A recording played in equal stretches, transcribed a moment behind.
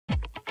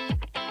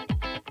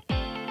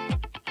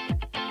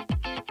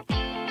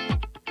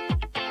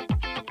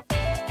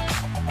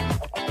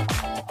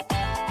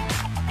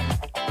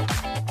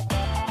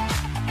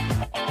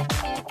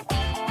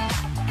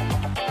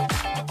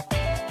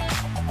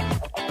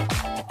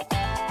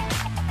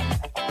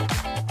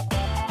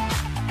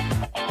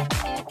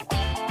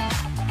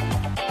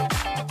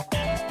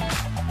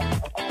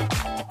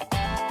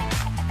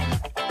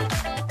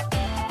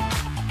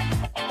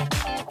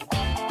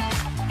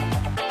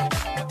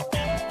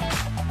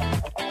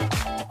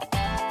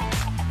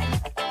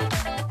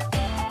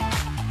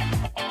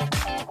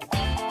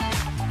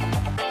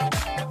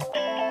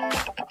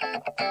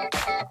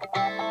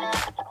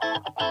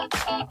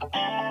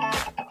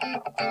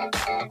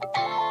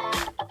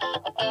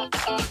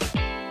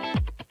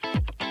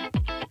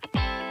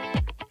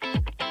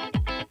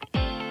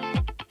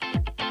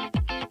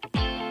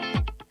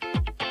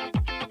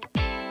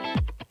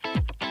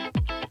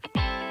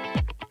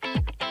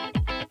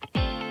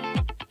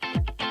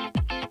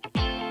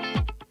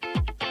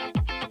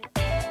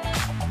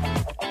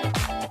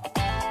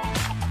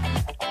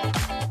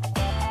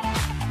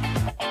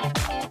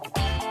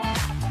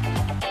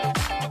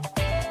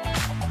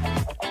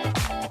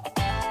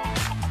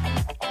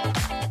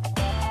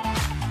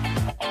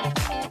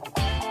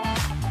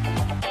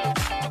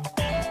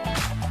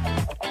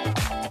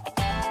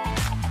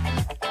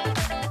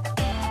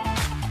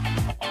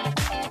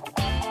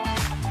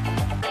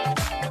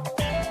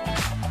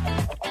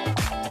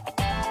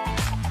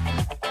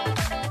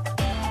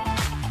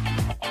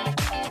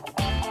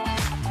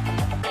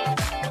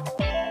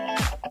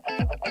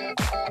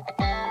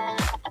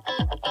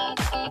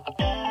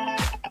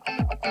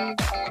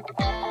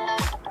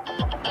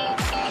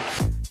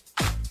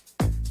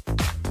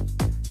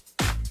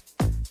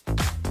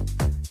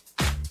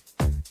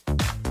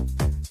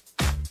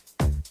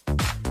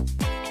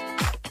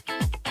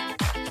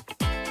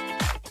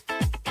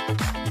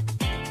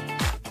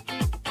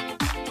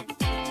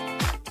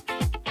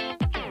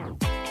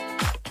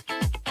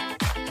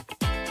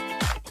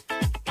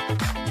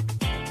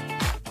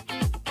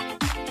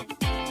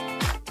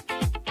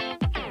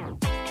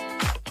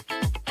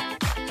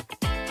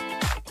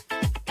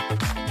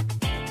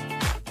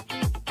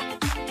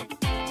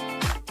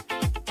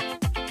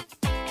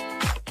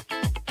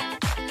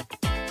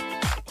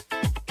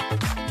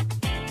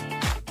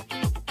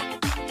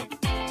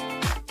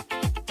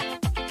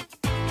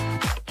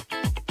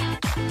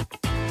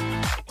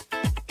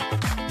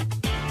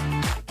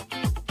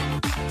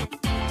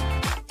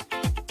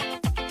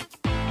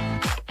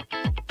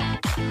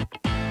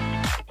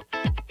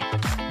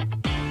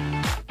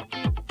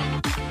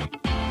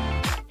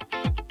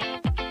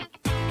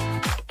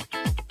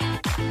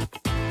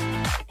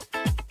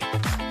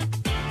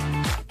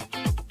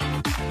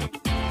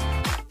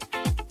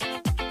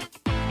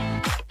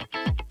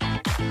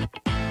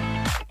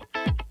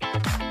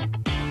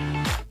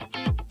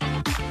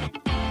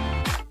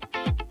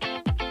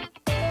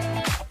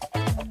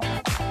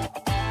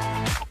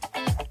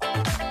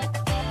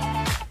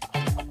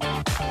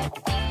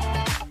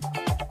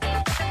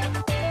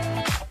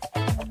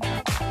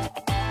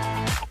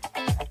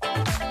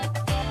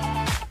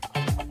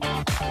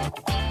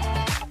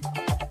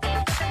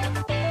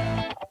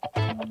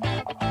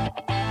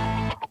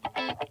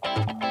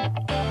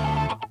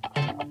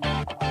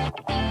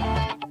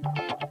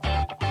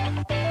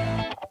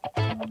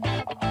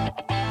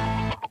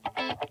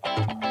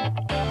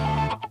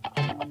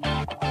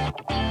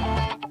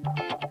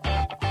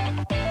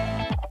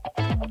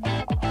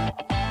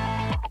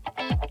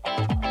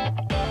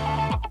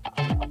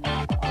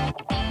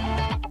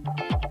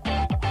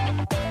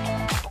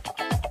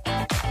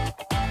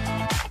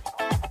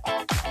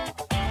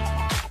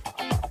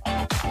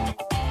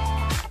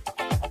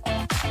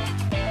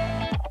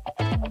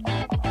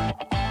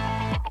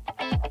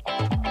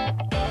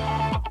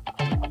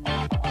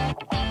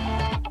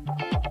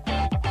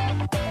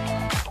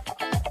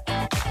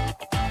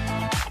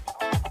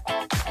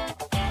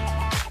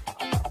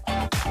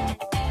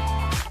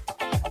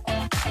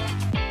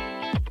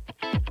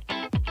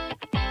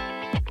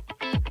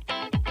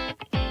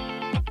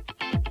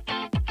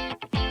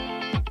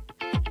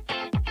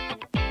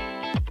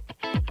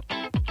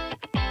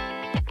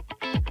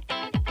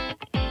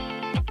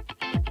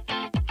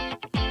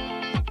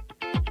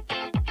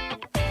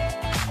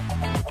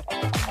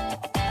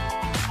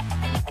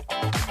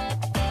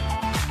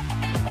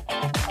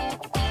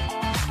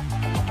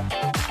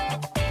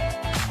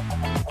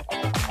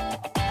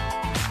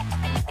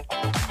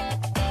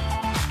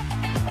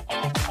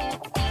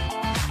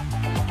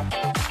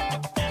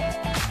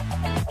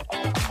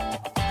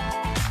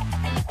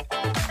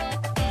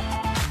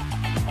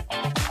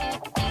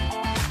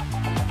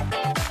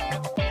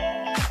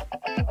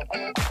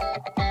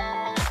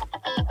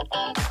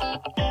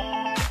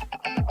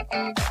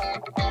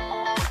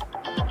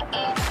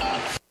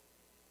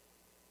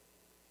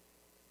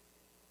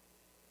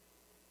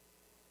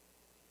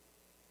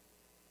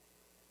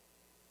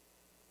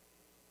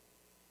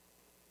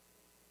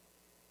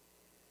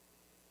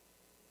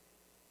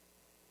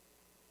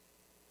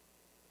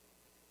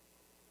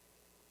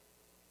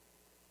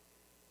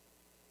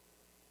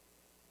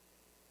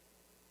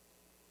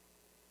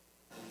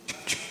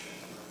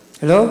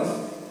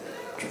Hello?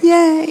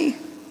 Yay!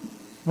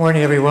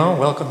 Morning, everyone.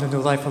 Welcome to New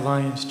Life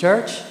Alliance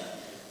Church.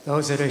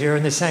 Those that are here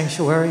in the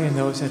sanctuary and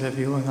those that are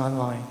viewing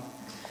online.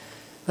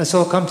 Let's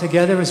all come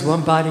together as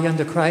one body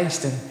under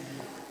Christ and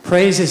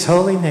praise His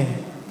holy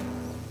name.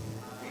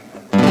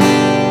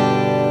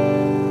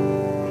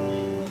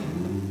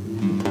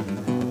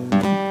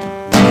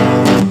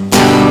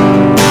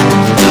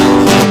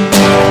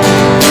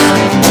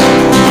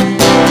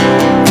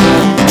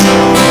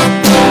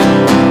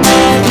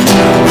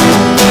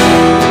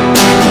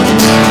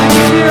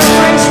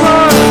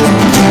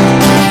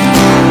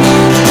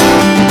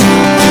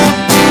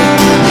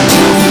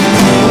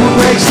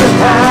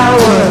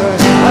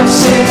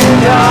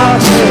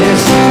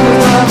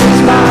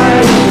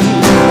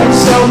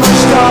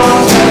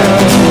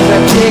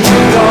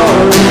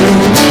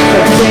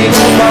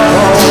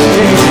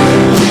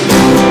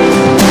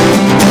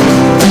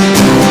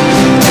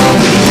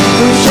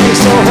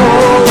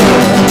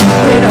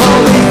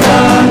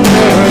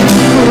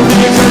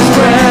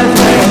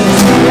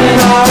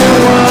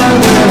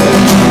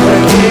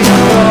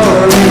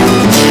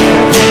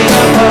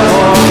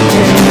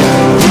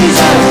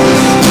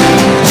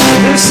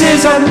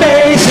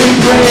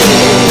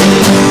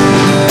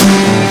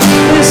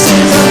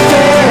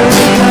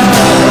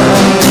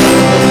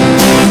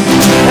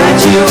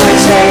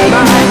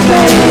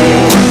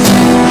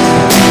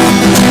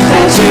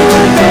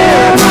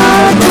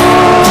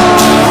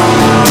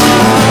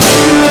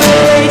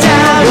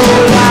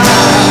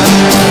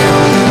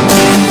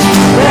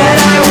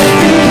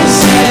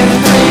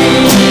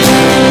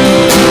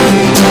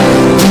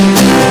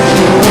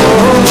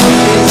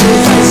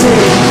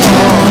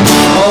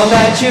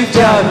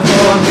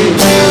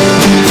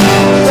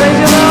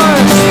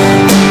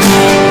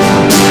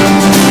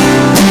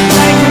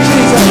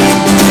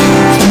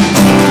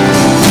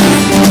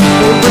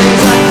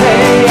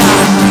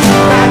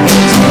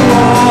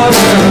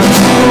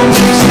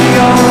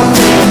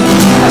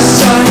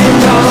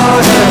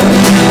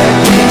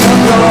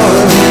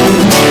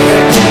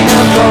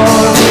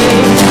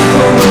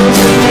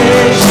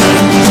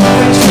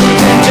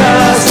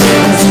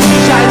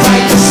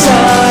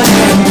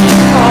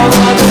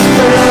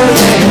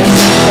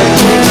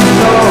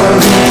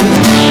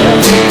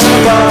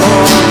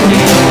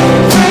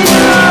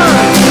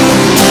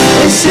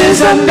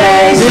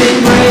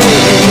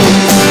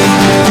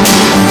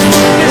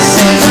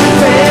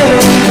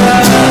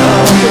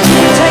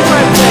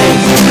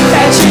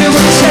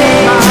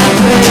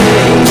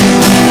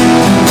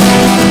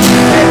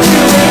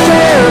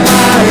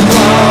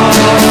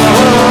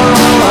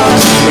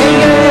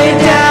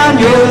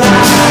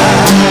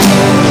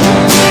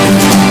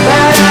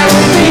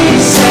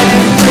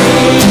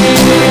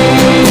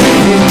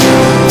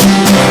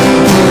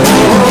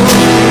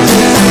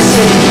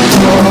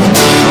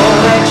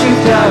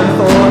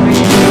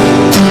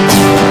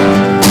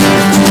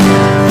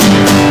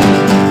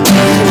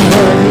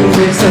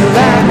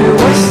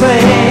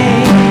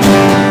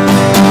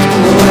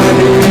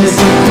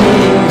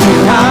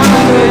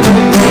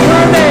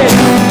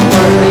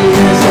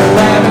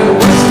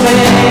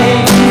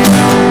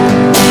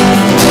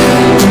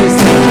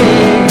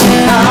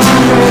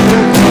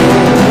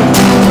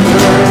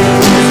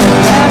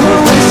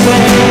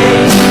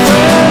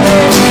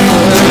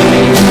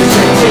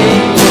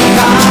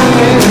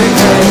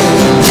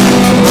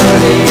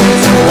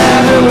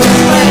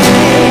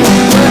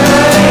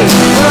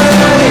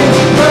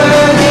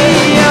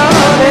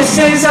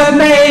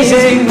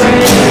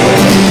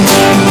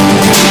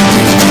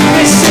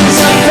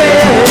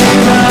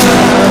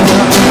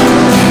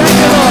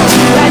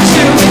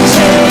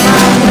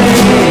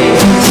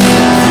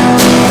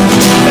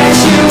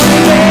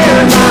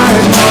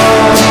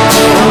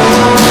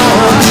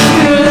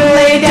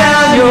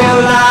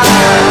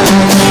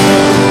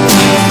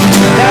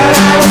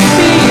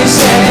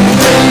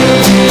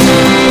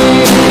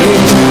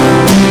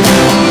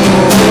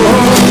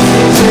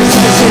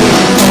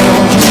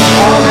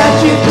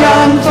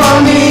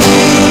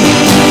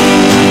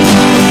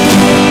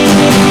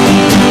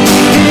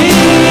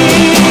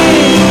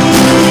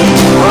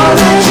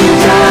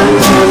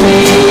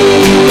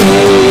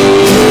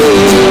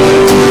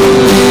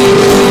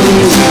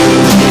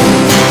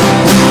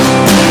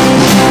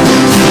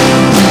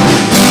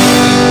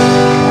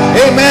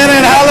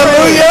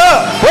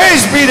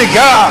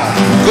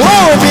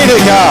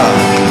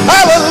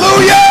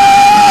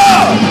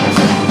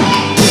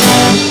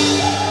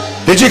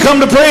 Did you come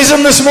to praise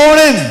Him this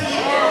morning?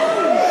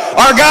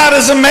 Our God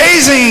is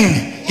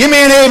amazing. Give me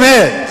an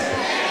amen.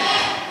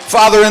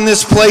 Father, in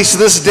this place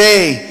this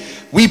day,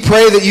 we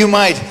pray that you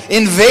might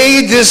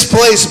invade this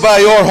place by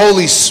your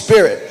Holy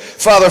Spirit.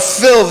 Father,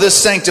 fill this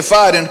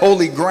sanctified and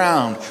holy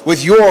ground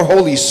with your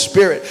Holy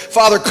Spirit.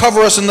 Father,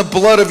 cover us in the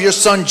blood of your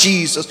Son,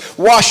 Jesus.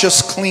 Wash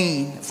us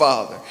clean,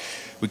 Father.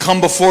 We come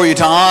before you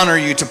to honor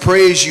you, to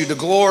praise you, to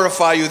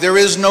glorify you. There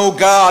is no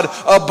God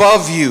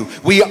above you.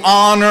 We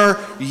honor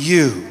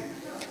you.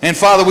 And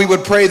Father, we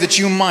would pray that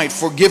you might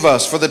forgive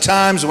us for the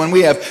times when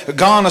we have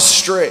gone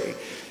astray,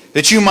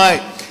 that you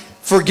might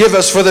Forgive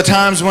us for the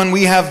times when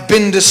we have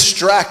been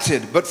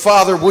distracted. But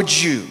Father,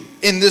 would you,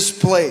 in this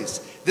place,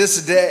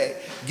 this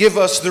day, give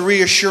us the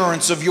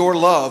reassurance of your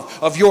love,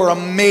 of your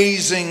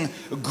amazing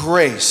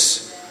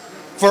grace.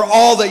 For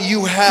all that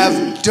you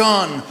have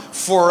done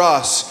for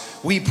us,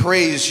 we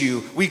praise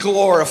you, we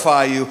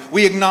glorify you,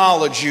 we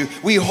acknowledge you,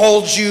 we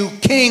hold you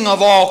King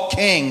of all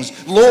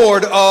kings,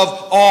 Lord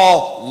of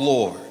all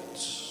lords.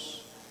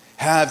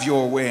 Have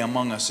your way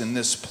among us in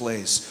this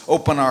place.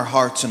 Open our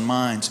hearts and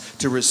minds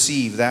to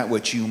receive that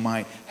which you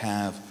might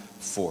have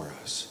for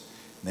us.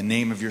 In the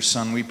name of your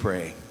Son we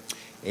pray.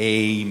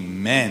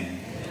 Amen.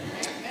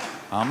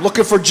 I'm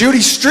looking for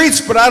Judy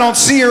Streets, but I don't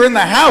see her in the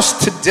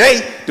house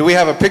today. Do we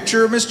have a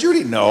picture of Miss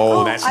Judy?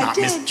 No, that's not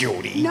Miss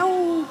Judy.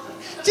 No.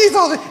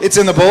 It's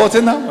in the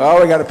bulletin, though?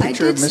 Oh, we got a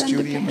picture of Miss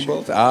Judy in the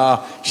bulletin.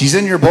 She's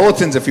in your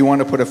bulletins if you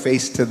want to put a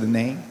face to the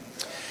name.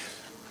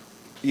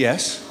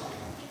 Yes.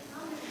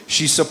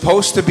 She's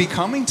supposed to be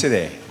coming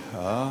today.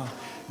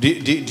 Do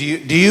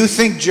you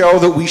think, Joe,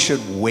 that we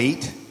should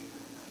wait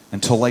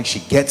until like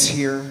she gets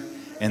here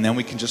and then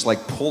we can just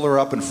like pull her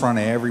up in front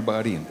of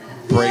everybody and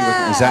pray with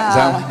her? Is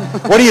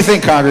that what do you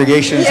think,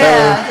 congregation?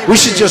 We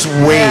should just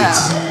wait.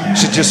 Yeah.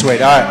 Should just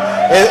wait. All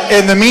right.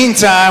 In the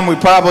meantime,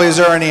 is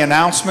there any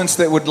announcements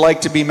that would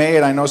like to be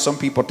made? I know some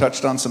people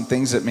touched on some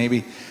things that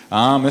maybe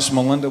Miss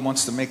Melinda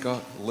wants to make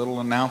a little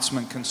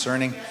announcement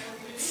concerning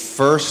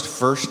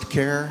first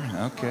care.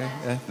 Okay,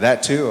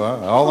 that too.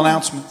 All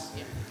announcements.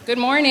 Good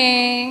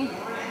morning.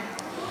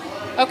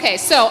 Okay,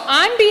 so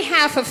on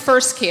behalf of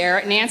First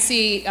Care,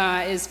 Nancy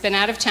has been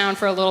out of town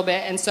for a little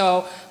bit, and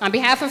so on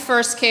behalf of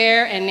First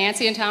Care and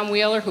Nancy and Tom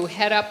Wheeler, who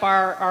head up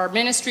our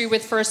ministry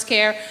with First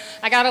Care,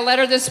 I got a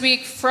letter this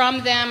week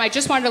from them. I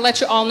just wanted to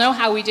let you all know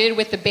how we did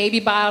with the baby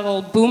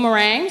bottle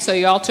boomerang. So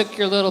you all took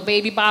your little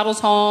baby bottles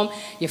home,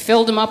 you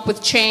filled them up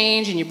with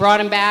change, and you brought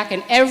them back,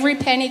 and every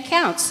penny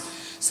counts.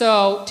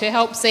 So to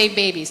help save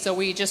babies. So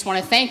we just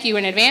want to thank you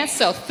in advance.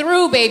 So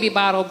through Baby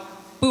Bottle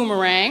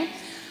Boomerang,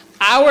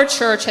 our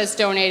church has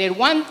donated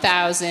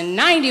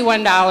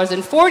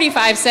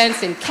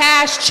 $1,091.45 in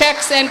cash,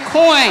 checks, and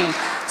coin.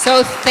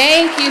 So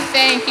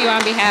thank you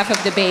on behalf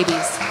of the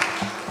babies.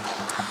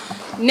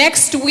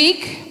 Next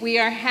week, we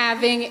are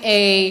having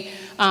a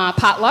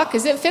potluck.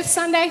 Is it fifth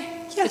Sunday?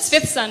 Yes. It's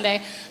fifth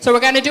Sunday. So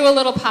we're going to do a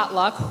little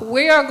potluck.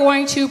 We are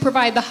going to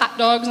provide the hot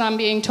dogs, I'm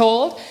being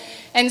told.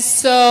 And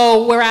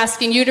so we're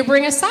asking you to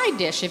bring a side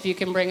dish. If you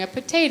can bring a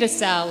potato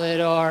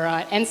salad or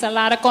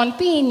ensalada con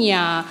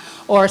piña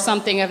or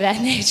something of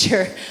that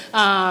nature.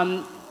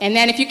 And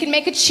then if you can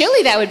make a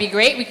chili, that would be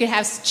great. We could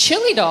have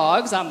chili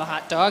dogs on the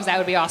hot dogs. That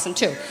would be awesome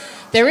too.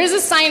 There is a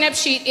sign-up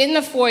sheet in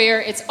the foyer.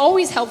 It's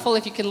always helpful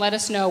if you can let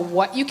us know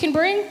what you can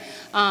bring.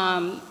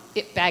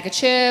 Bag of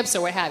chips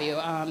or what have you.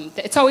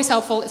 It's always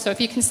helpful. So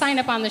if you can sign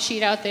up on the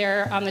sheet out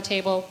there on the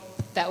table,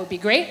 that would be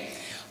great.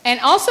 And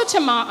also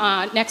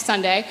next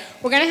Sunday,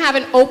 we're going to have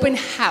an open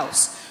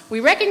house. We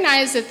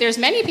recognize that there's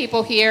many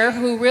people here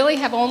who really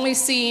have only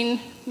seen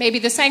maybe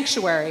the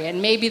sanctuary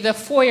and maybe the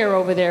foyer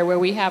over there where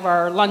we have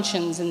our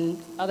luncheons and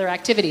other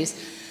activities.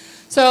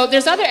 So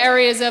there's other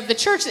areas of the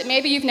church that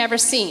maybe you've never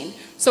seen.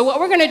 So what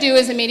we're going to do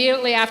is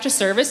immediately after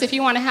service, if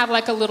you want to have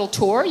like a little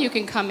tour, you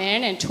can come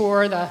in and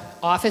tour the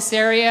office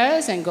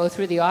areas and go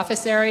through the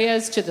office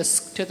areas to the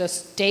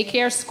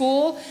daycare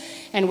school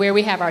and where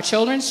we have our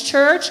children's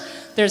church.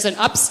 There's an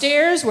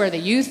upstairs where the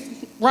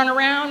youth run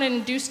around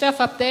and do stuff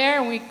up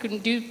there, and we can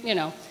do,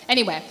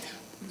 Anyway,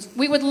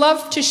 we would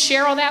love to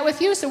share all that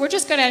with you, so we're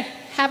just going to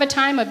have a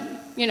time of,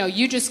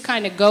 you just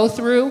kind of go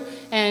through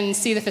and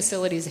see the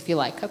facilities if you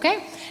like,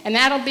 okay? And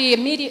that'll be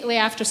immediately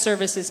after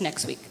services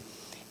next week.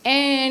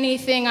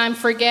 Anything I'm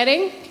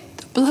forgetting?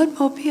 The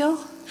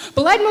Bloodmobile.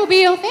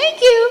 Bloodmobile,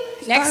 thank you.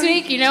 Next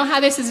week, you know how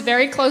this is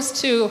very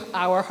close to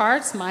our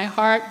hearts. My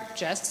heart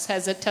just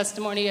has a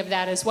testimony of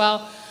that as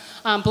well.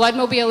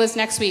 Bloodmobile is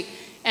next week.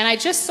 And I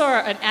just saw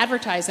an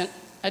advertisement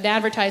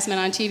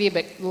on TV,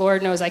 but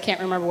Lord knows I can't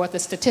remember what the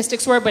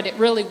statistics were, but it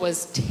really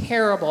was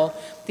terrible.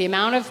 The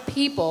amount of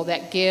people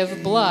that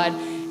give blood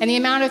and the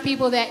amount of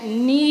people that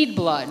need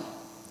blood.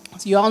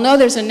 So you all know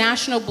there's a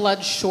national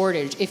blood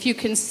shortage. If you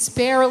can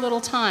spare a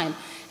little time,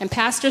 and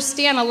Pastor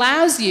Stan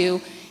allows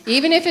you,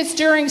 even if it's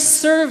during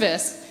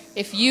service,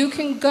 if you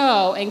can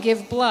go and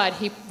give blood,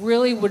 he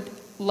really would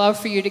love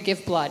for you to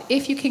give blood.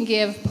 If you can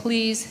give,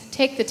 please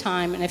take the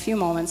time in a few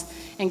moments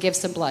and give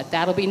some blood.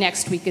 That'll be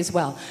next week as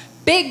well.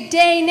 Big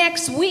day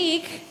next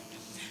week.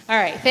 All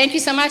right, thank you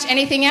so much.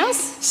 Anything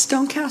else?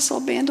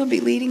 Stonecastle Band will be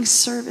leading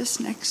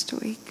service next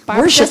week.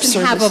 Barbara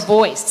doesn't have a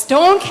voice.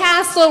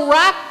 Stonecastle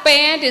Rock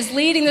Band is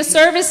leading the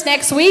service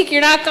next week.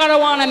 You're not going to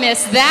want to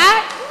miss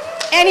that.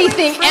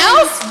 Anything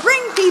else?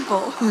 Bring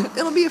people.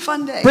 It'll be a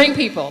fun day. Bring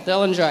people.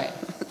 They'll enjoy it.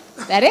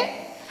 Is that it?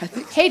 I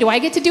think so. Hey, do I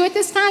get to do it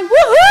this time?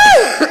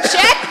 Woohoo!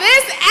 Check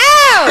this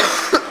out!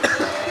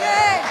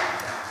 Yay!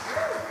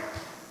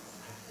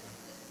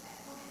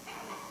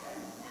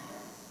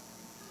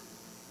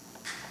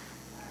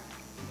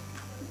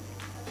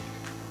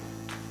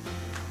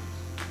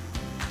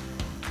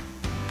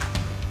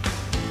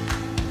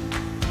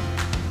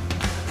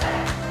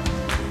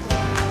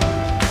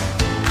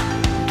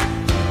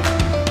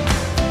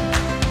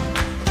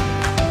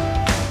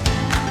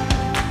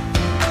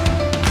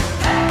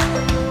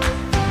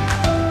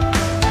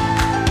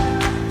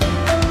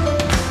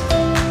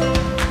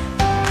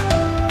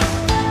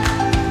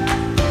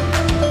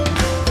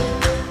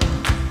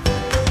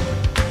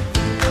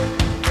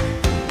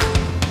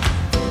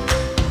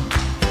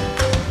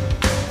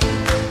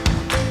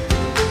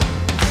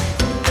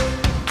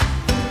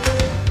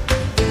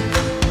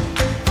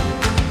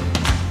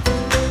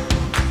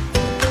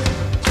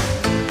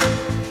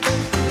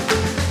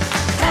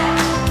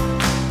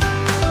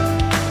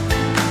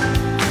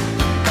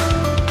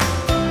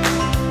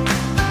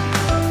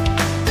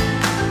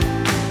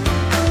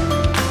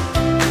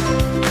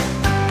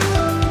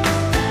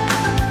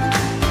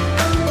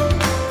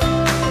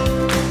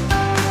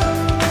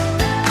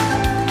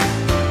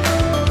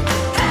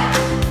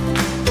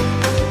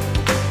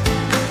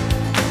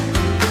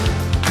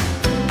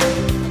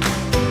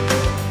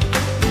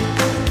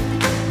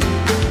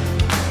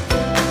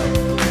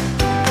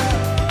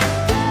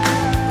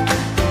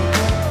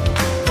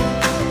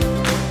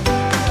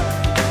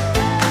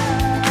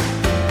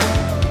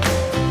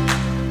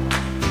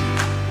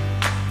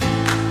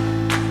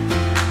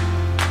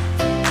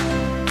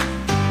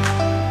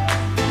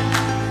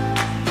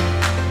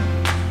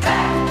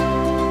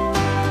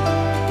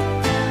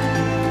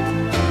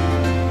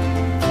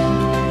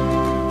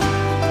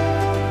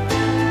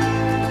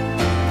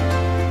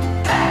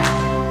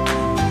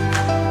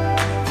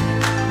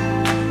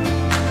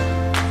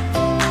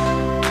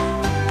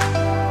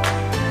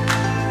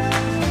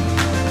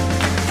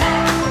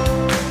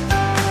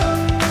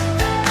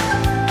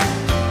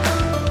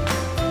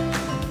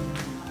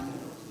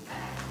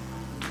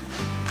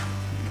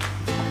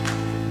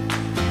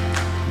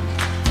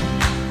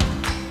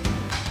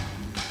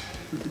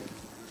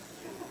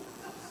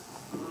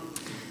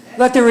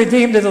 Let the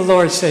redeemed of the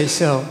Lord say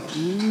so.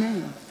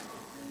 Amen.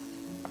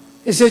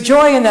 Is there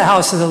joy in the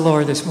house of the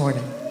Lord this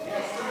morning?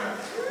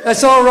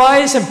 Let's all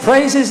rise and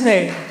praise his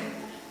name.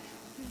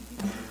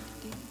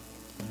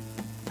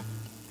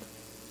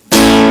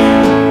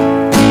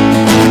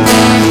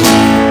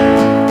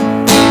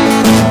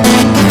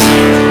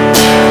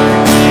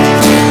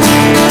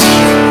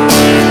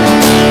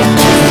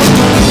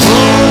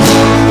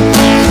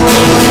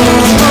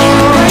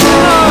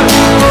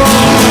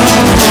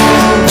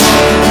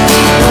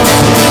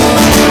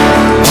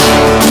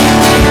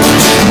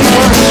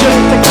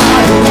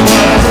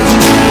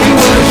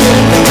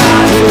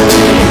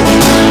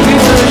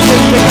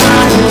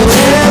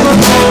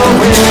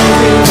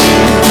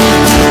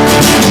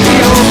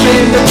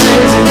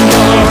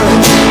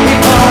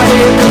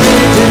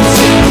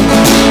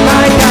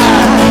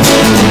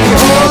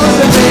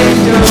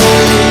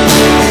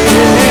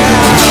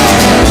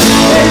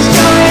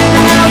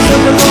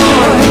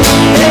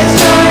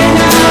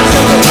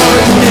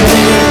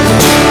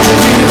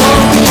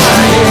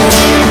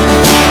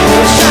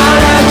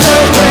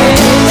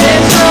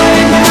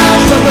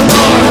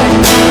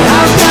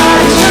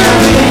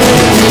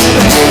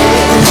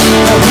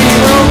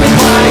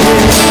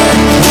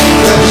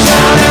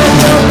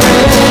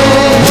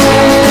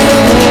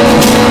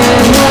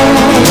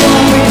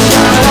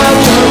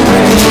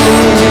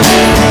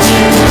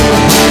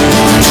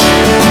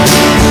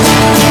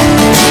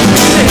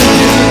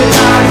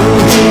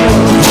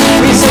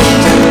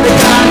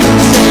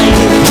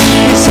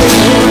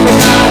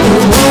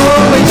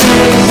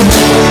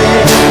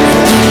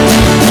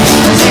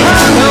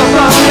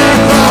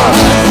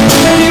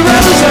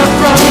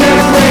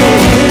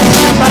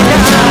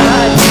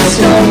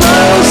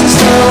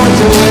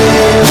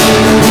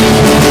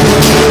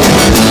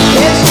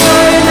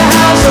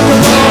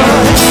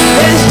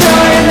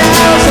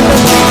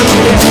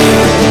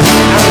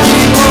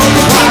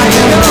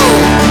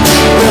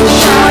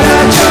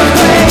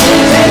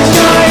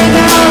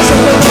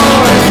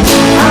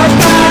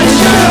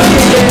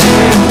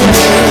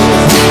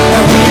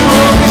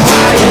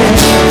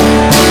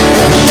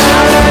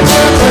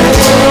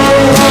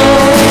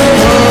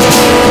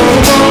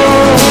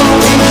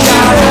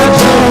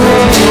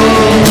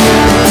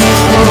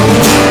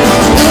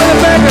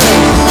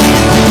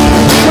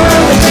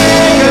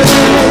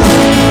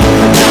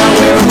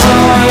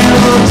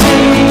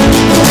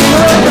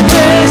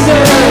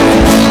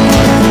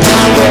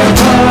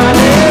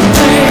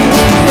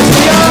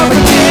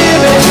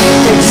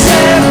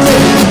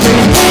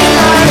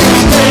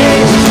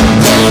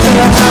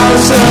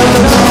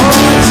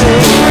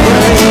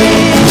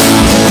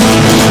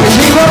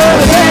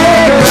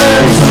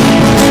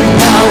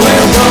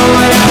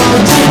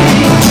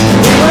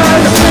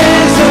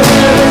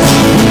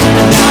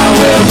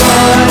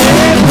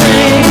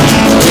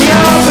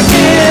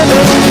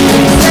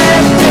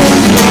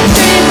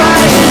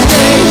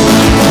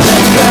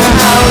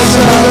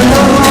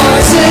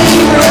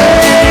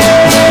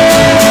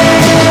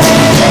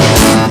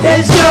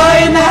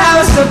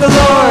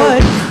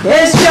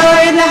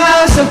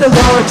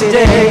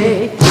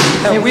 Today,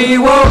 and we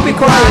won't be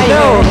quiet,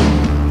 no.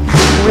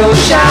 We'll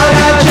shout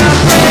out your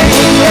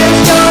praise. There's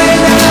joy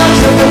in the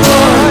house of the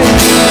Lord.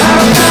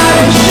 Our God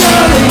is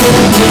surely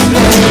in His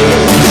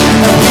place,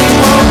 and we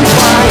won't be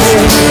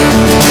quiet.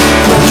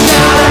 We'll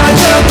shout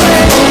out your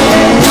praise.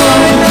 There's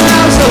joy in the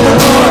house of the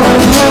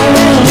Lord.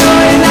 There's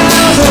joy in the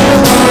house of the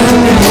Lord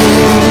today,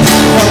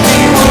 and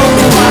we won't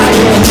be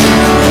quiet.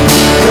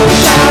 We'll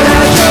shout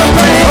out your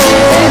praise.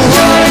 There's joy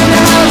in the house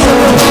of the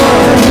Lord.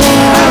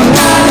 Our God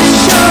is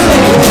surely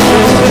in His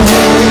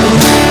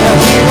place, and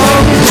we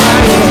won't be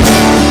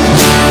quiet.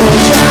 We'll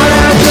shout out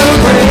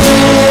your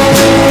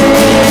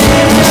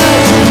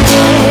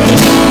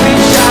praise.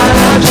 We shout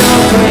out your praise. We shout out your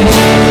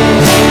praise.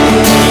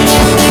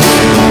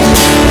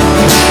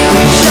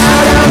 We shout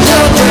out your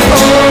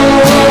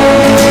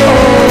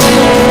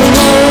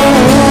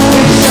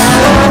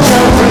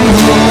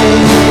praise.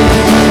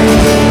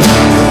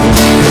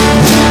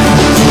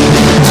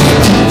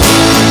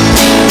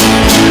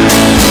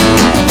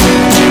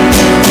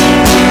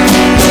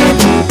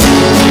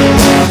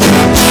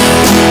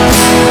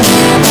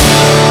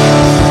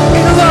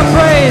 Give the Lord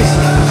praise.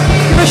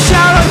 Give a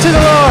shout out to the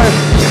Lord.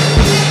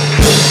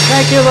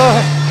 Thank you,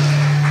 Lord.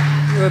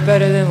 You are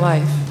better than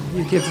life.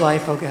 You give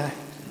life, oh God.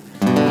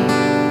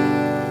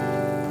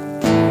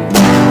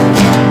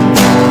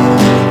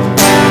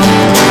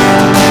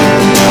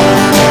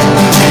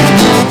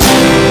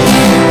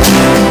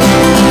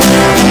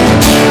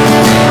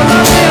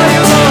 Lovely are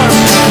you, Lord.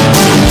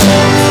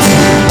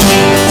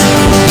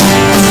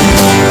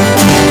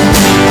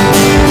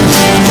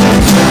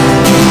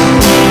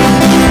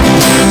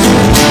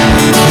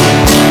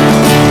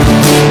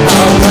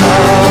 Our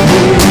love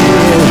is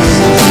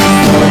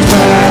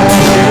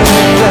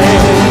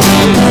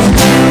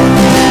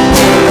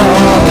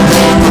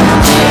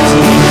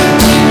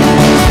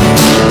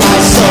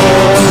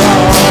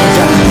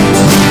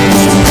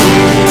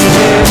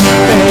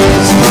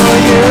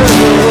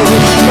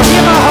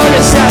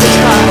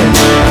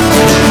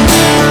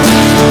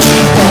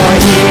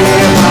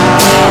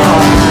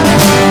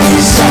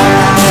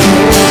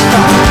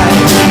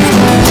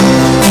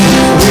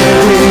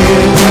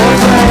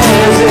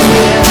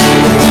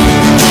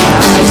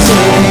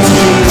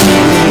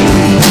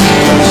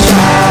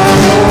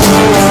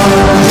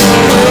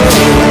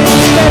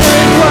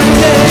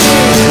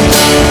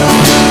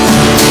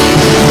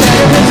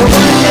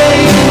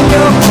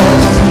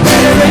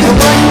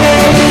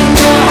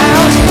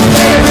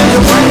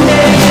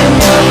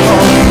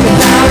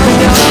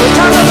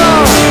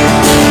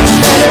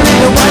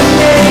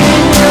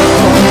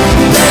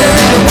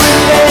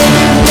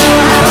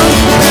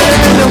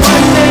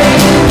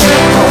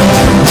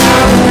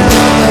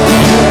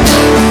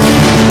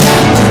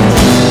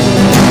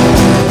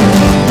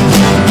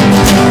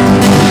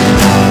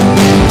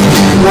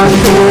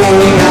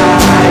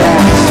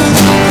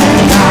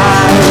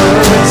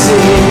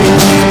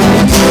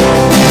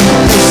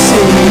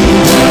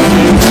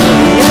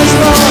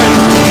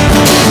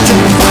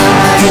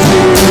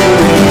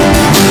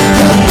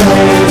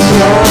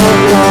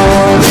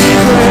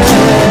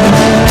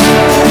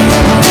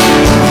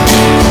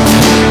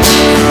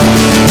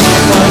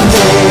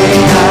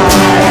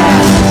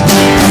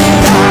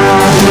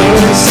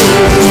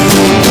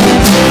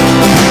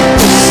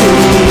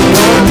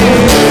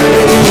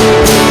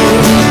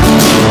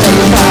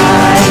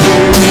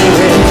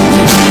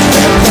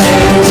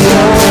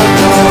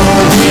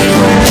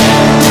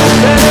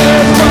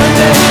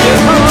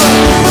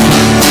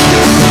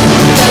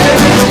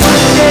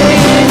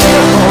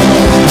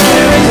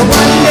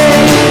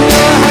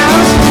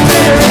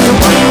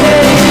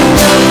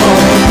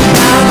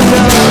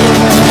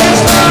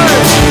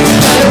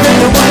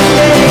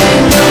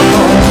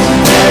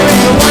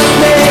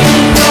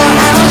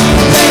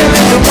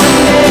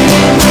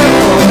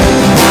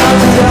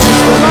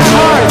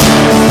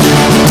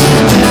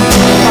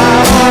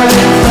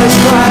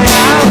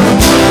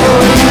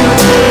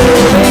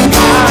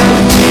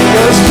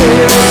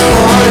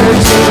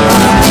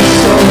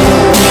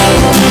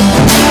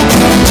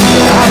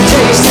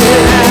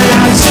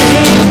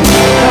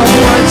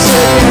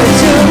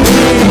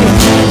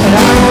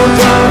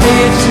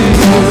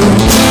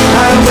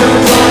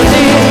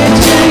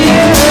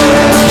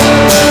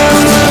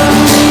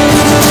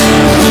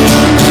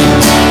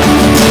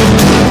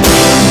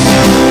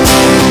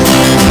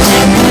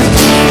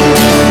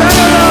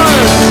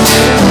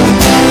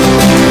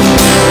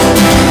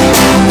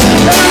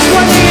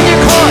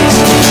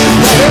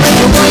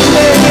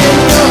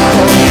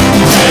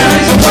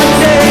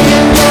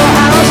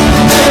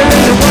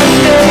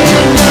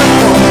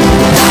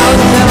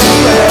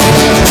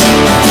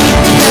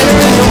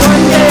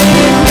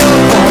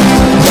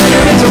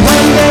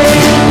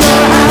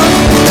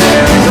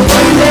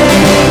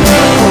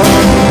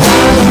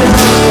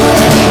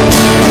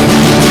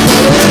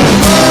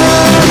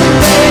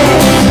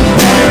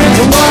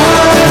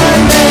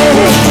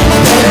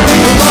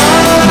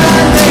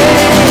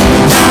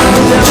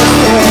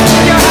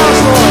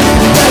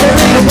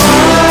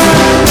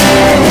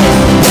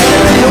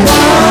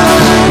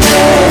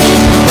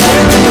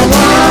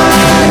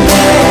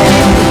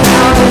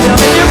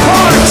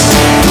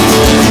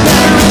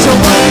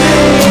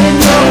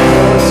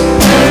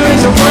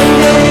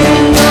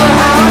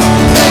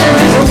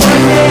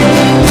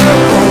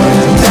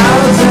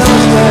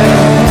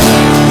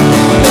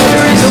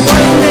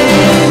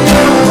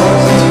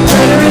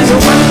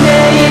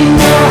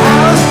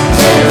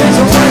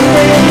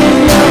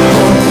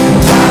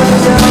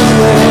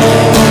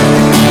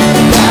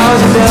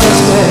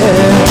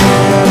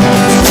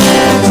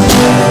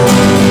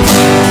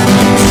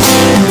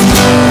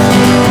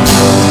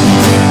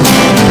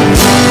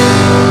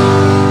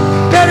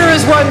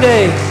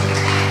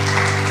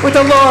with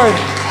the Lord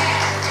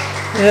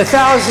and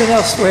 1,000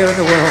 elsewhere in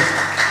the world.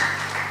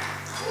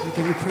 We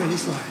give you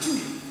praise, Lord.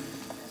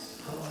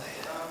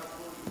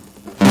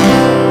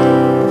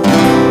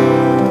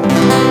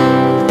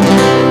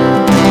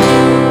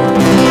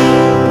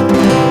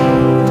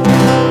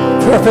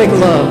 Perfect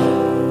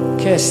love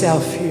casts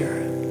out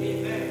fear.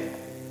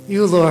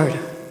 You, Lord,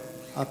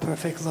 are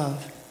perfect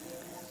love,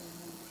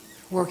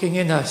 working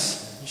in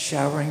us and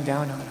showering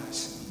down on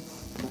us.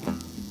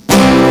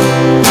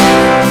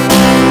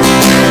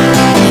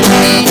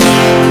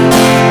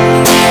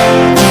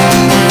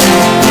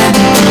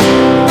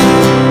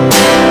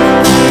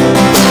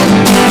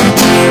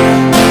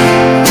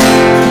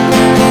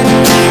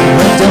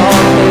 When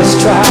darkness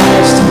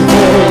tries to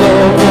pull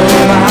over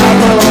my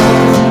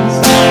bones,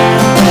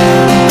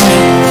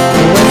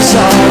 when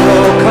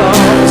sorrow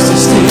comes to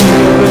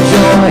steal the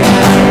joy I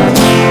have,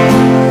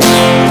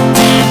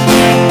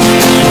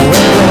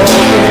 when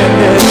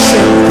brokenness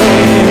and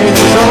pain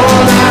is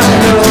all I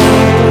know,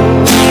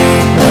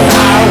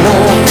 I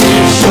won't be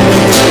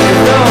shaken,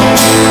 no,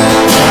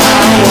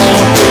 I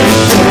won't be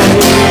shaken.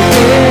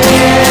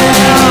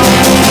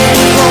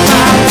 For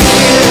my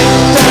fear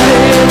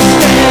doesn't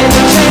stand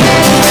a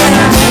chance when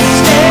I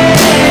stay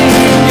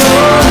in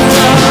your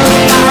love.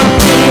 My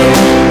fear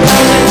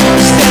doesn't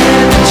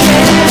stand a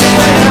chance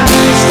when I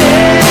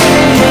stay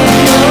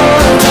in your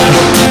love.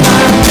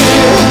 My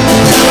fear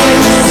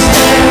doesn't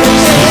stand a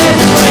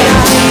chance when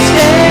I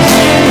stay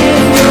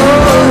in your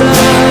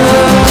love.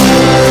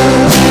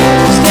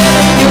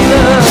 Stand in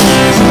your love.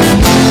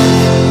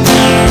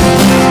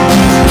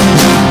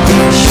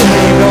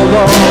 Shame no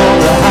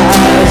longer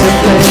hides a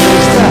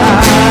place to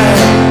hide.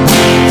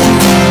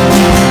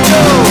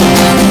 No,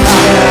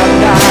 I am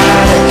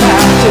not a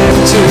captive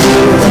to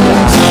the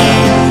lie.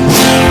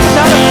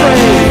 Not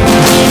afraid,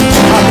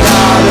 I'm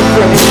not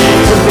afraid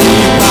to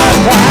leave my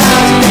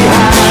past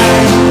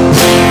behind.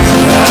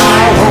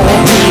 I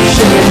won't be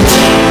shaken,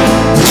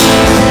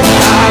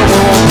 I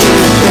won't be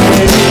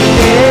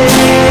shaken.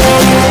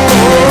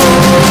 Oh,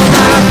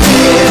 my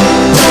fear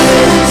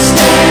doesn't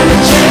stand a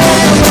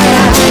chance when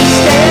I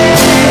stay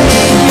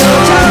in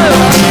your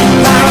love.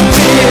 My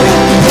fear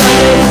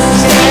doesn't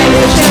stand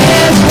a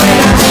chance when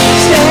I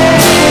stay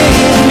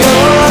in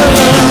your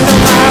love.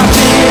 My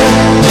fear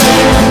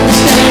doesn't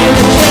stand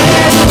a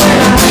chance when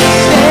I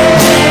stay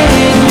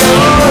in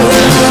your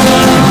love.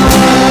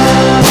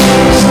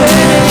 Stay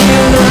in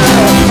your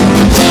love.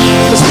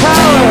 There's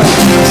power.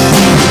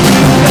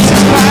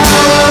 There's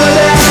power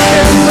that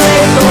can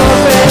break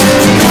off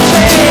every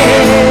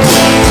chain.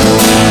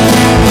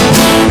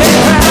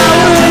 There's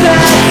power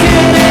that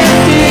can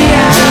empty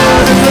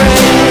out a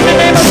grave. In the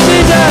name of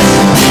Jesus,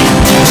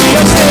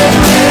 your death,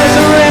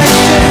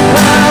 resurrection,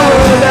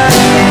 power that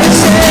can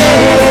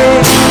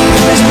save.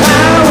 There's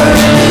power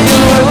in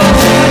your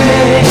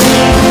name.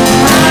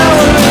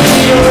 Power in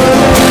your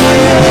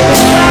name.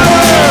 There's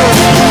power.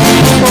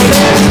 Oh,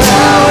 there's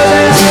power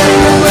that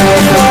can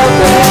break off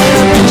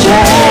every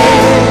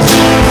chain.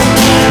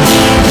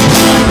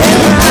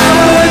 There's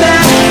power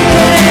that can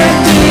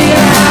empty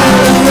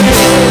out a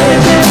grave. In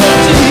the name of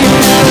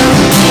Jesus,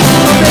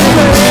 oh, there's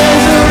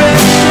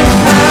resurrection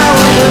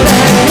power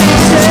that can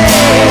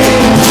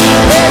save.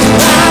 There's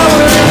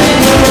power in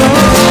your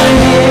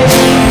name.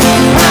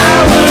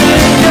 Power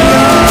in your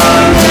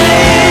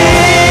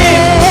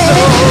name.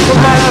 So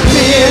my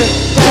fear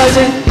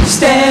doesn't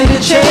stand a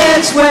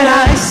chance when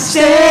I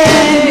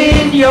stand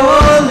in your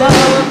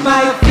love.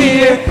 My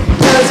fear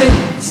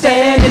doesn't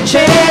stand a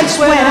chance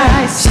when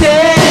I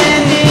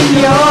stand in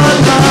your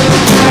love.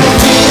 My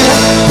fear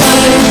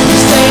doesn't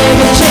stand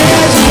a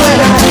chance when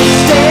I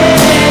stand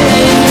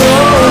in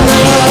your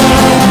love.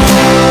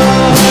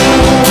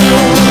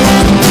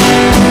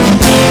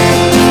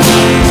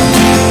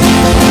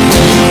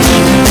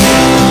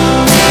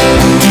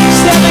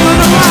 Standing on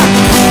the rock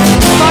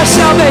of our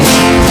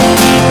salvation.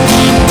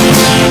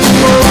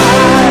 Oh,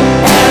 I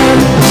am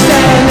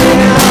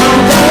standing on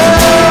the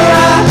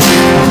rock.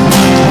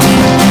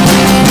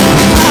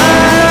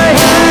 I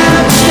am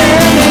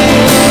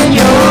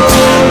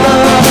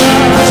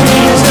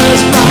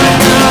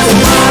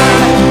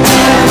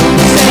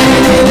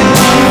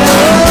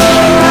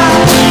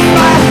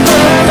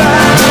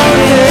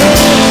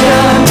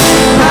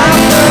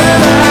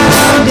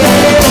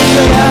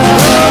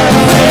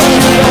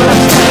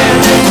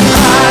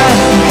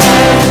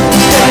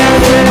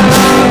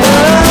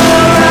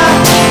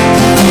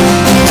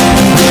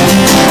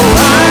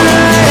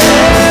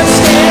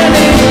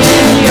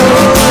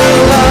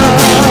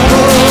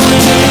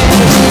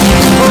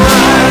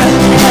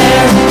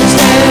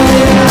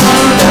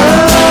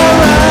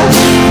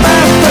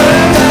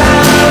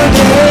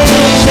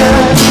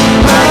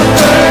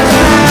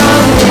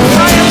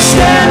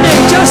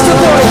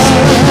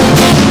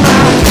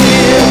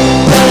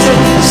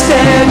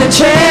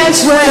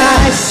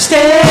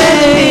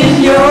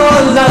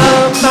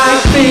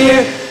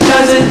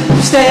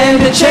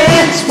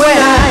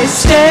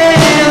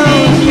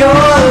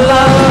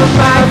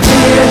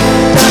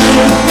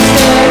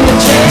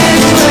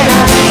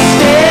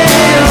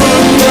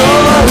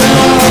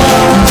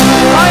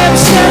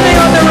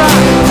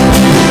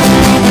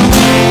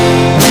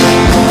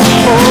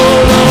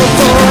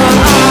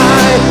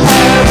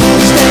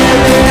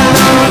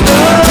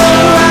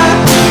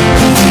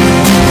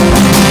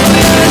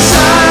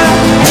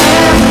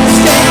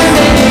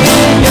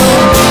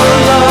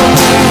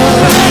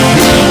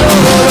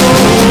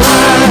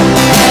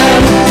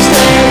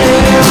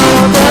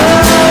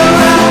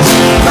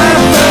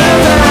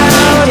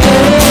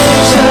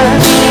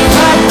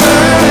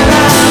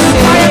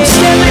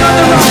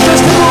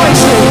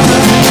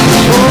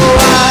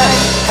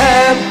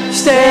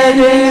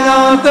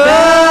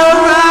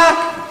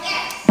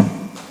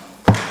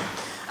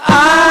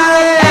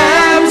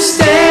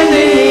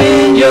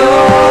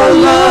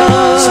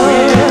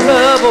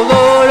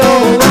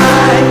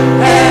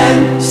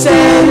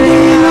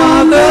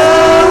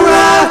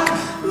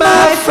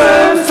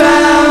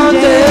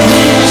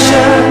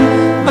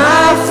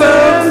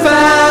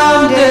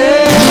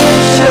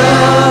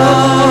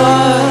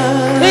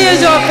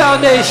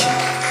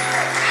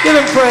Give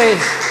him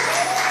praise.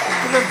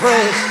 Give him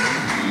praise.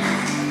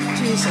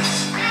 Jesus.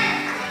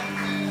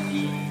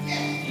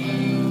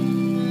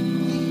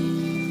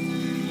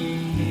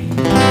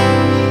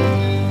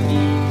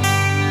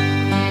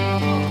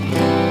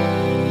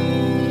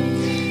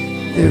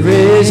 There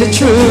is a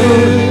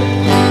truth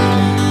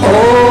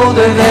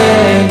older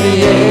than the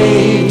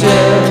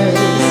ages.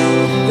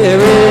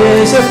 There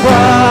is a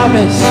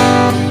promise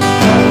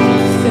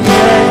of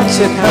yet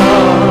to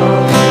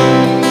come.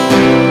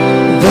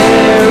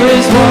 There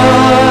is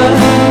one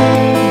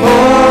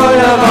born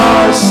of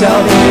our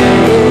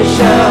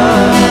salvation.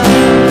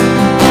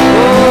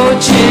 Oh,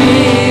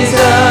 Jesus,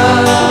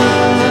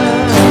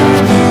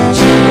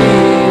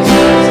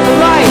 Jesus, the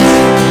light.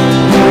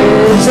 There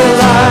is a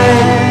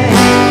light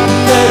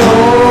that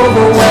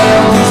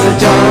overwhelms the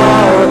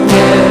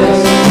darkness.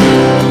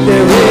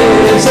 There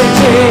is a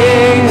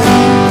King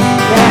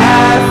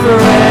that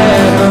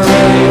forever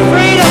reigns.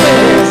 Freedom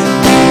is.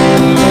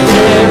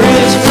 There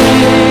is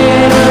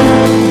freedom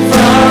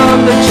from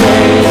the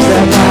chains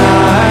that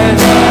bind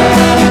us.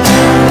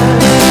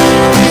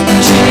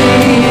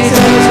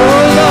 Jesus,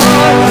 oh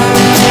Lord,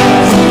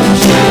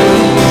 Jesus,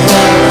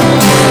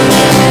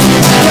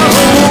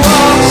 who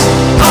walks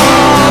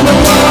on the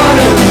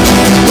water,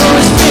 who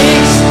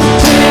speaks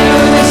to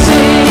the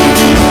sea,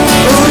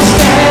 who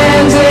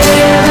stands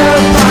in the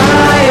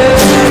fire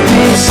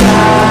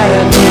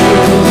beside me.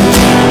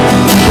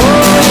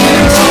 Oh, you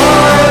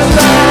roar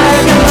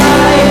like a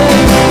lion,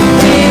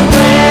 he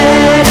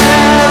bled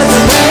as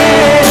a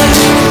man,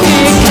 he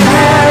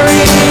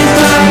carries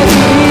my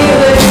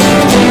healing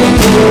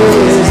into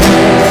his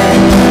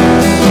hand.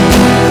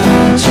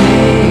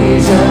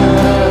 Jesus.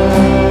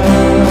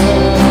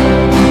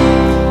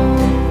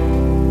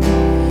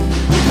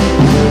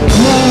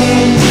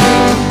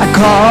 I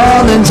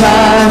call in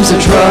times of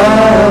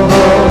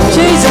trouble.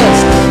 Jesus,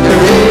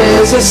 there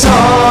is a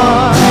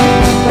song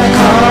that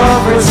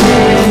comforts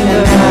in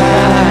the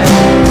night.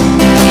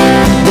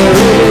 There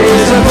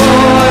is a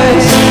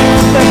voice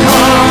that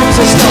calms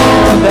the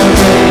storm that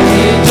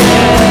rages.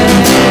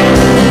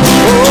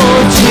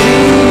 Oh,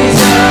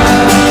 Jesus,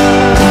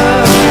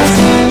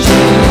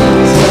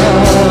 Jesus,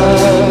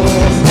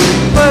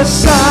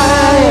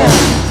 Messiah,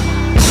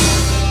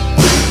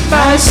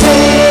 my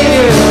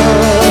Savior.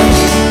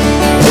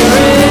 There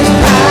is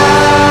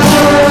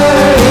power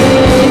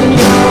in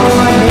your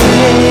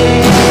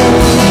name.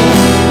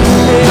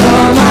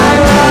 You're my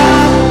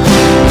rock,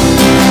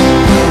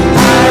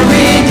 my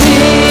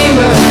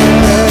Redeemer.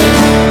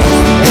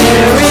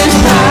 There is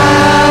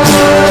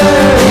power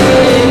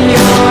in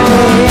your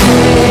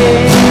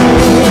name.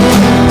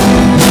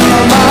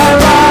 You're my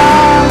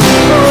rock,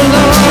 oh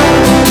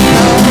Lord,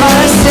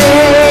 my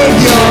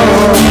Savior.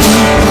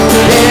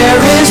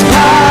 There is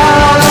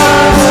power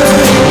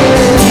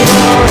in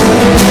your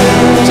name.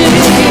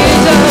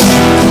 Jesus,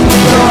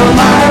 you're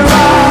my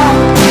rock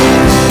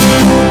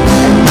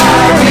and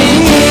my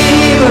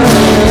Redeemer.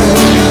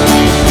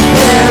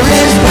 There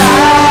is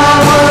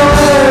power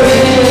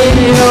in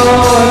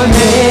your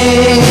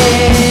name.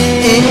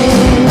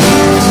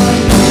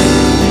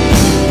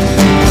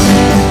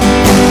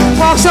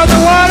 Walks on the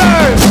water.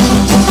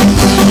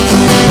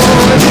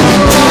 Oh, you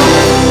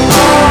walk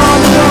on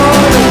the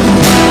water.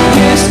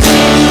 You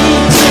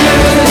speak to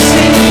the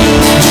sea.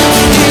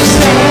 You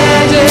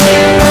stand in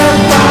the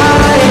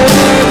fire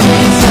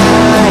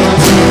beside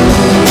me.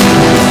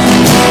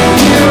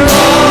 You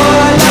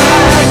roar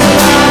like a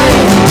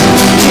lion.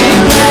 You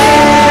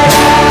bled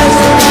as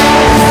a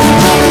lamb.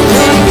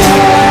 You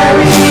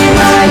carry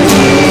my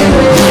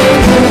healing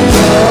in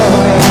your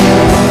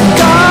hand.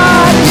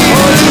 God, you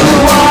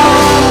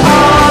walk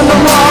on the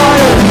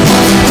water.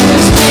 You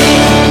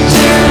speak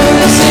to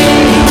the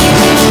sea.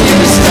 You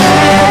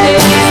stand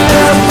in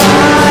the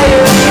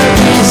fire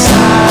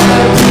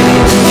beside me.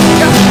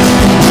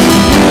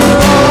 You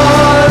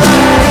roar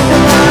like a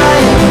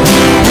lion.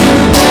 You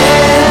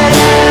bled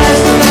as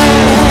a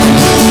lamb.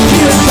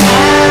 You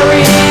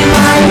carry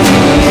my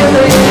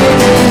healing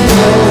in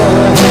your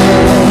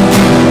hands.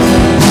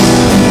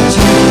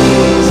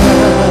 Jesus,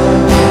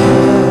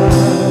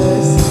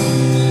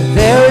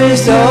 there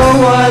is no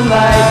one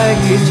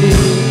like you,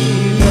 Jesus.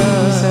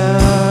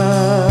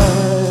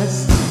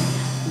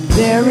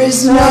 There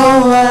is no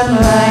one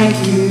like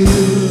you.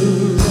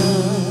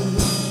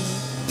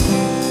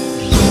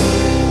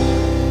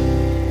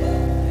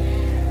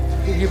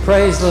 Give you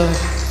praise, Lord.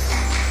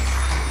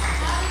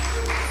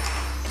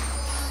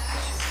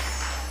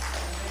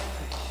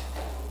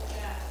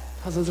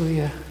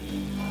 Hallelujah.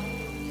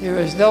 There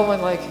is no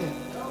one like you.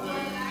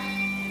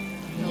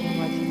 No one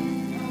like you.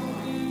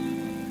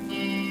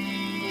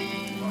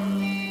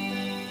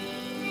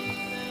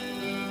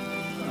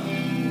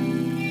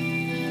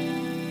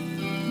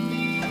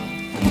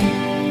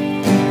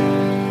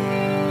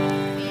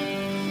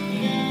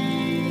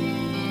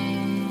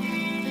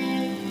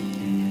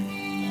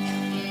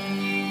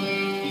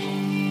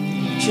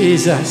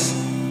 Jesus.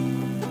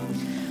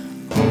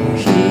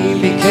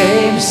 He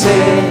became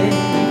sin,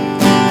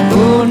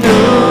 who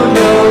knew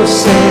no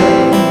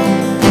sin,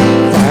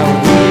 that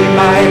we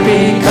might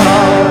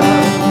become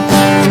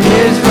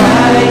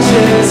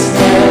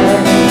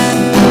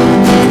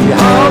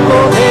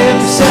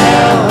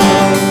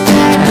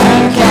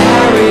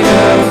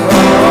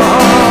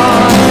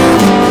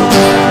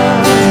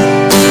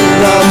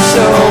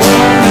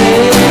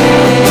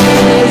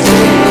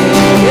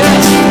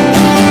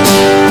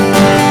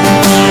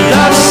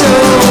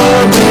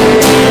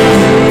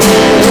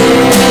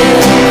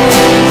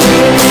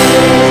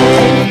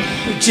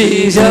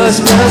Jesus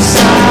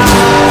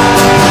Messiah.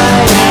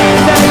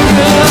 Thank you,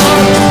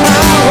 Lord,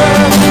 power,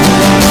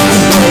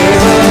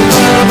 favor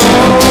of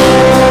all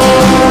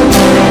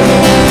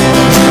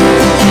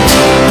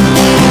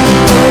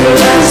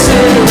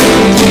blessed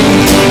Redeemer.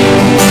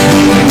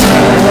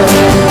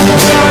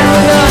 Start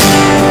with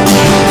us.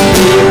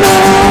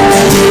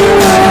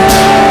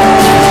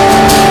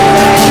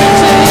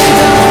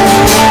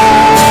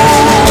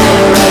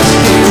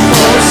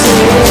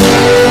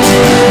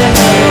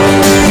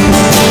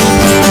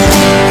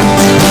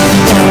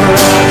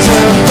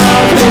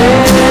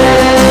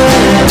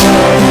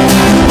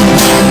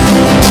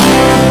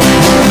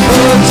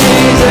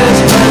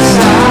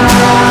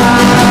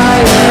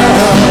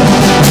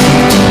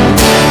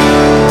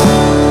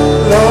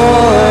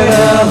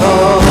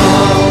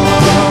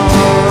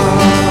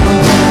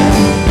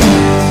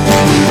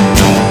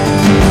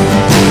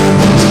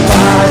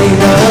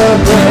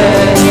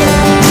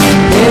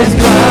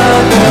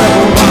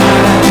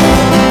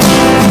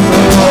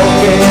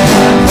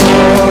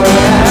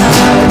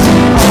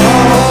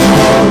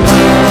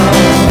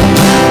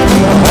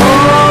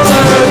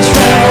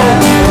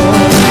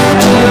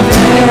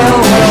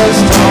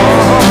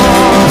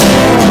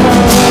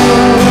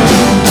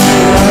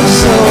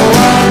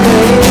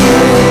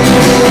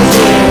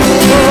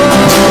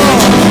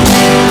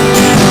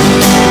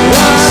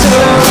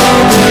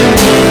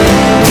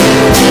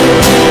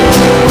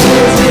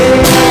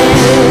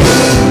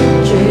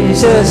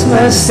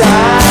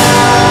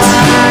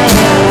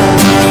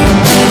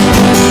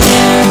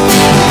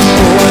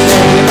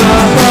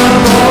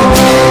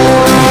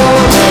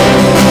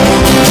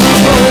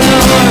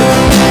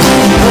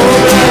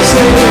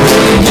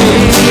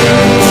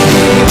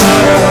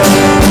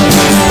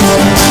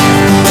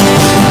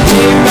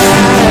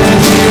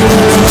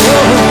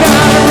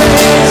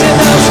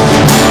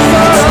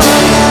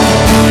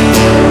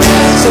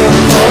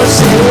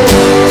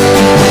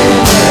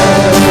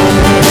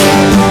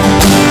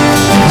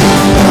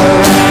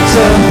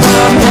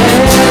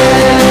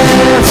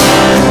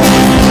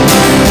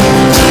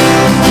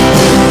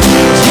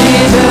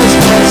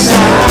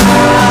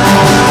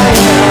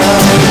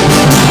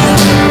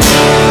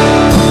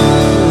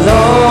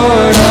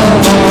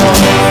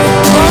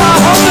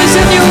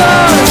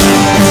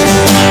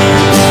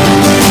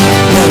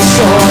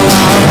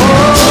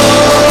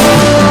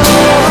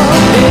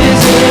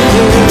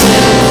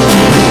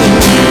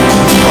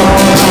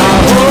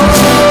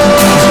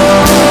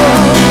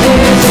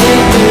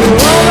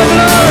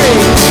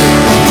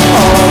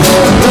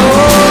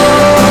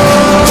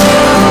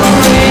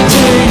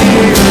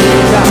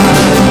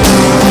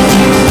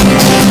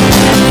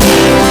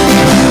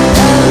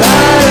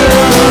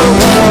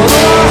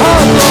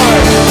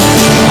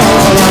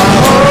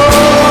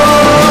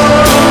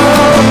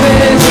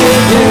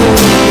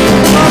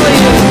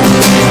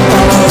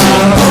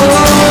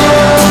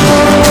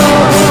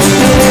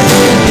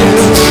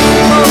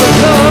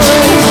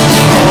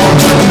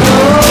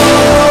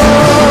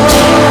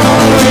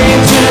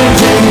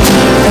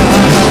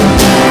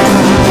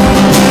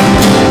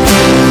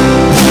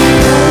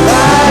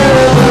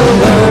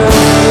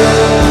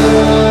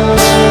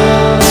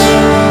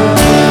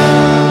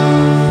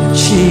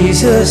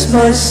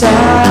 Messiah,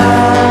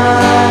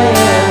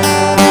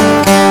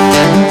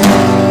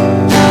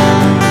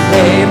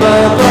 name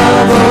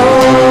above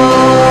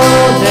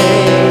all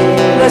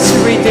names, blessed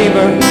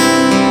Redeemer,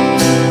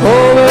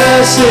 oh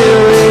blessed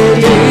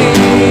Redeemer,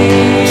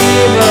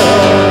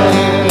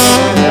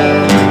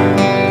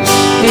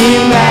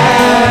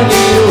 Emmanuel,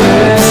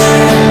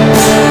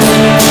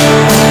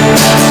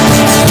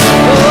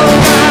 oh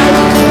God,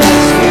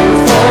 rescue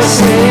for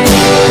sin.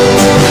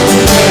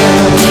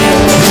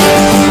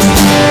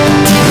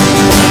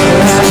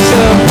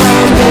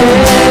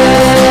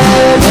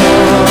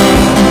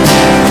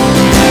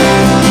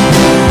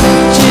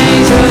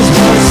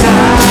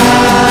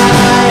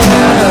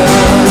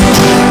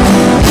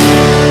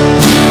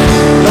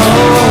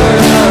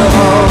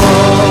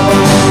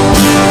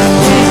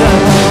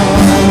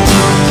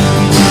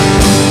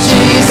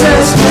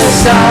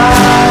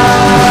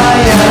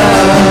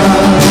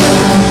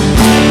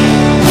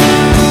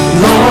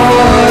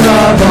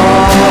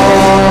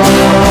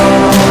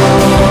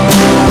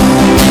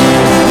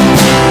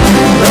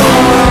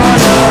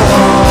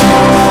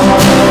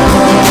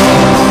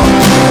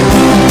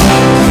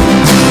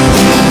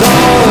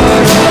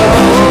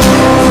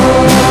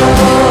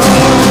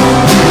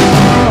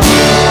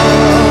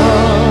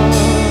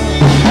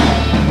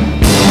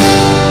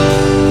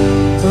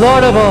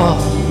 Lord of all,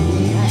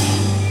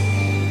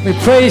 we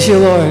praise you,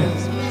 Lord,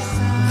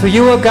 for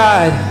you are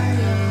God,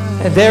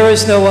 and there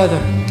is no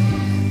other.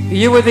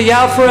 You are the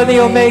Alpha and the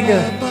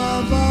Omega,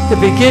 the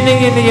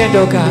beginning and the end,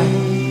 oh God.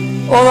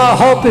 All our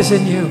hope is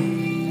in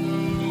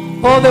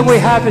you. All that we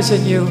have is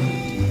in you.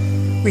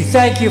 We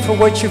thank you for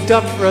what you've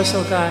done for us,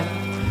 oh God.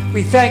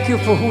 We thank you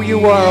for who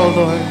you are, oh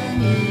Lord.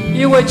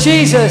 You are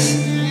Jesus,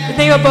 the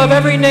name above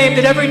every name,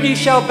 that every knee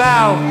shall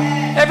bow,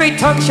 every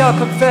tongue shall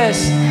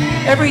confess.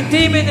 Every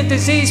demon and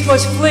disease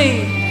must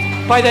flee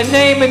by the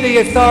name and the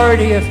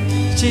authority of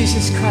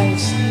Jesus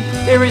Christ.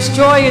 There is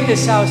joy in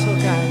this house, oh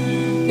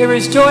God. There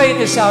is joy in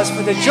this house,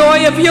 for the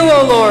joy of you,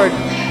 oh Lord,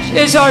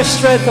 is our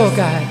strength, oh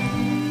God.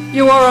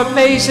 You are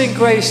amazing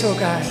grace, oh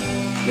God.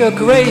 Your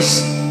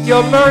grace,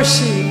 your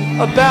mercy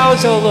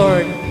abounds, oh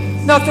Lord.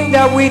 Nothing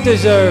that we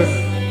deserve,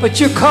 but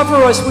you cover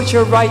us with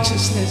your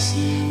righteousness,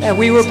 and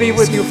we will be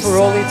with you for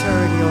all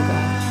eternity, oh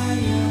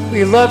God.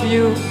 We love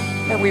you,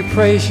 and we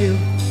praise you,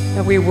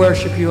 and we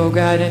worship you, oh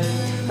God.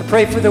 And I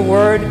pray for the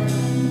word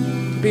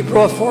to be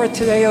brought forth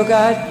today, oh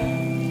God.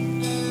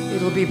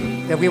 It will be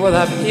that we will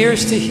have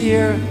ears to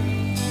hear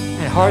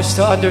and hearts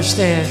to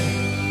understand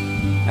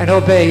and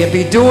obey, and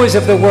be doers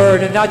of the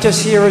word and not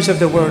just hearers of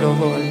the word, oh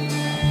Lord.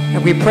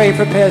 And we pray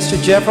for Pastor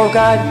Geoff, oh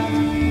God,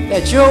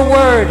 that your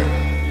word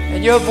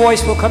and your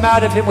voice will come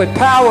out of him with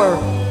power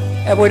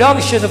and with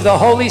unction of the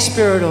Holy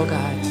Spirit, oh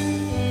God.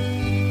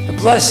 And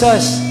bless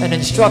us and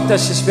instruct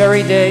us this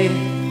very day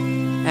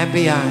and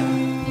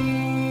beyond.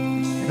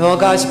 And all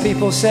God's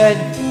people said,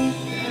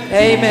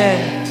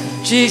 amen.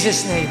 In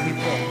Jesus' name we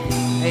pray.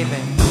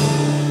 Amen.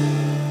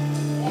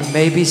 You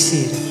may be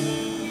seated.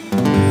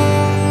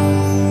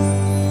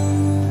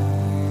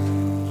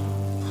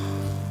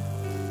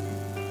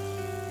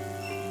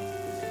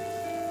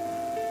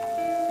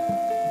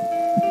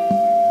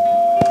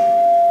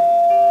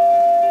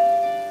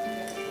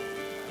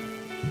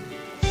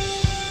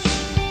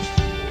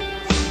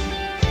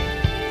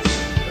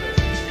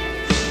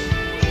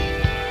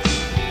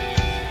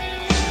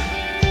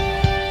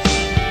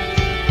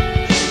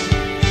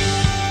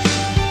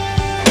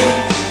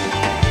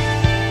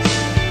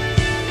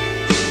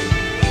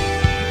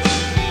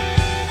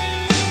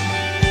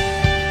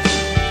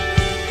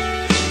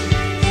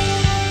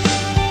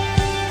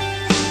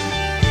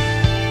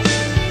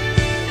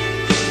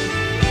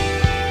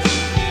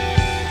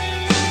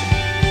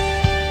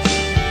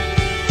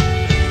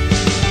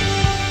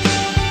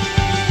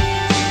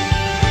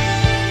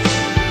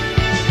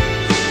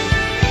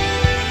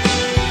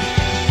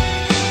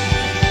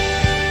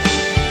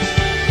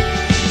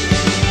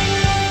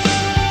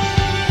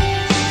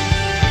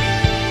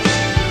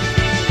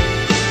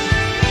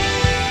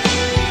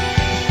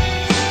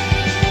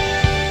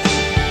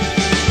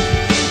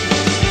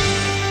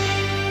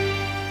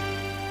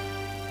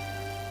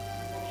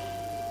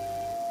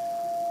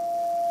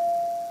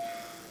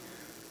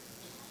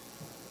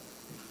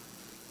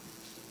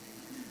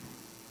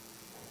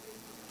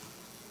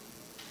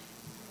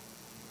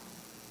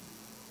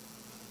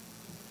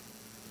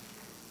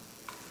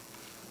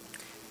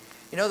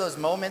 You know those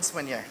moments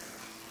when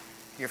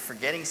you're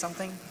forgetting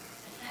something?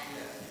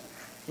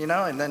 You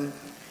know, and then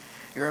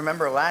you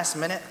remember last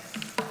minute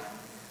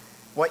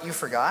what you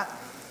forgot?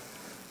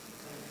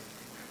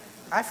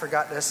 I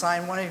forgot to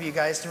assign one of you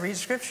guys to read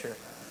scripture.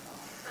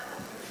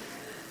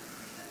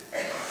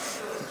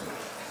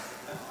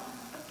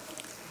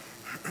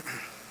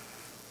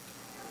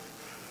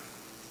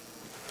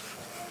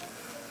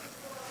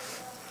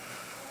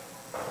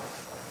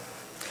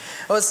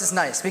 Oh, this is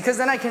nice, because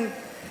then I can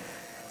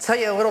tell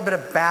you a little bit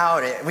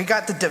about it. We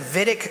got the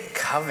Davidic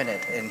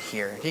covenant in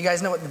here. Do you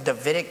guys know what the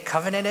Davidic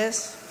covenant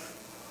is?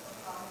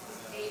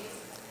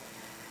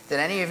 Did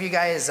any of you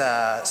guys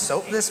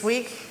soap this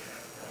week?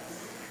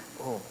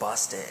 Oh,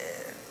 busted.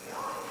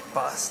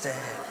 Busted.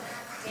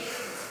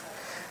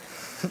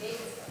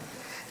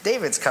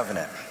 David's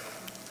covenant.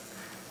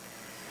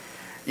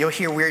 You'll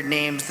hear weird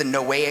names: the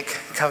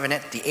Noahic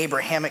covenant, the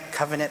Abrahamic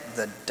covenant,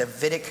 the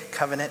Davidic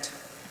covenant.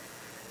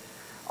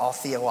 All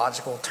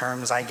theological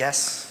terms, I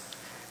guess.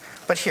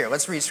 But here,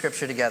 let's read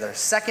scripture together. 2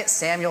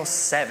 Samuel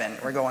 7.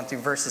 We're going through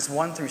verses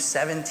 1 through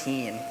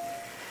 17.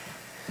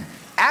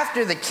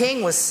 After the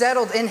king was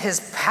settled in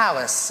his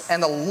palace,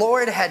 and the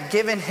Lord had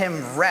given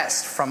him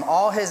rest from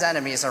all his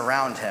enemies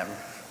around him,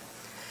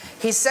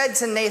 he said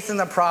to Nathan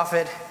the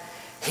prophet,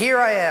 "Here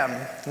I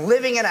am,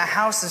 living in a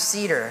house of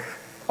cedar,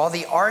 while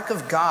the ark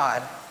of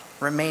God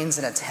remains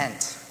in a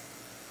tent."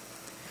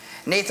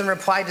 Nathan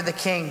replied to the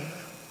king,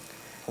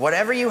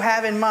 "Whatever you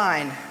have in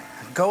mind,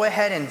 go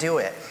ahead and do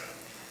it,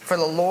 for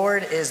the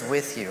Lord is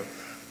with you."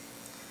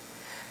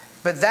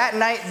 But that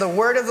night the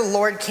word of the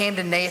Lord came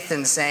to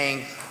Nathan,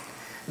 saying,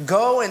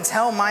 "Go and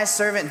tell my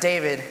servant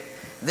David,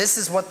 this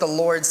is what the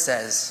Lord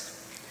says.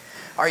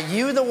 Are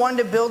you the one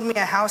to build me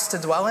a house to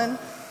dwell in?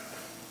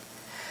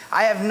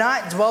 I have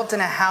not dwelt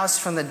in a house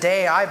from the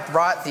day I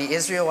brought the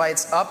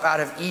Israelites up out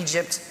of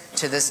Egypt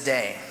to this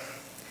day.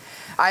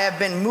 I have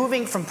been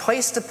moving from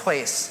place to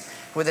place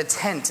with a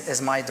tent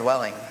as my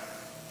dwelling.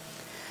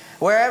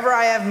 Wherever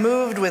I have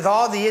moved with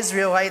all the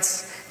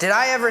Israelites, did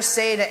I ever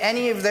say to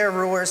any of their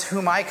rulers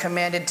whom I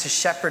commanded to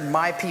shepherd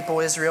my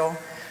people Israel,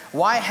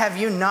 'Why have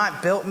you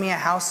not built me a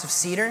house of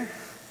cedar?'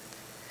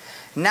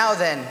 Now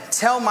then,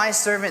 tell my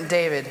servant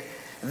David,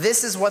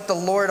 this is what the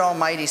Lord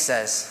Almighty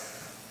says.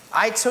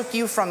 I took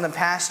you from the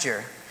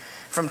pasture,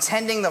 from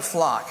tending the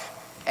flock,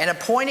 and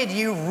appointed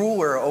you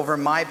ruler over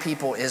my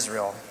people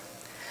Israel.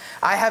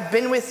 I have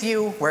been with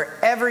you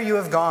wherever you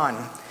have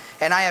gone,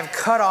 and I have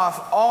cut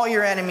off all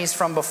your enemies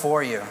from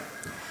before you.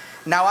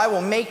 Now I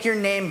will make your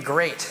name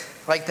great,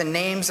 like the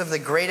names of the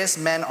greatest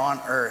men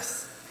on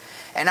earth.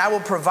 And I will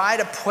provide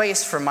a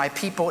place for my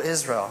people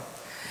Israel,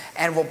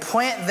 and will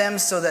plant them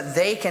so that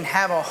they can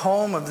have a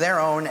home of their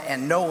own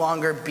and no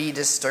longer be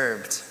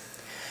disturbed.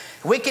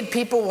 Wicked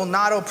people will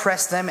not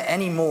oppress them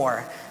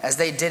anymore as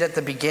they did at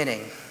the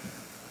beginning,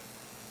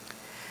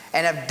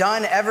 and have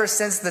done ever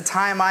since the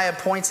time I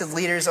appointed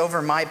leaders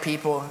over my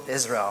people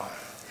Israel.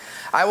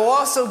 I will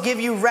also give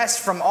you rest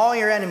from all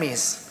your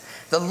enemies.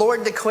 The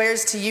Lord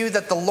declares to you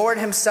that the Lord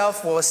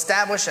himself will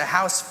establish a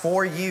house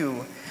for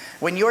you.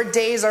 When your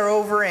days are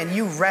over and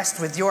you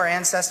rest with your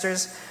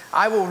ancestors,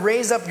 I will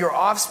raise up your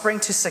offspring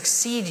to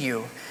succeed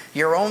you,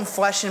 your own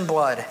flesh and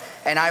blood,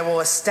 and I will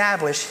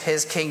establish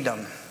his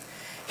kingdom.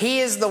 He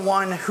is the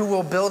one who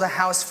will build a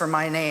house for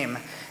my name,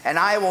 and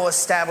I will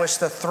establish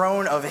the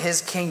throne of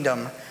his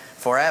kingdom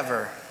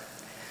forever.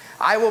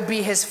 I will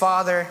be his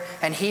father,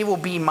 and he will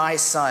be my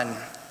son.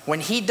 When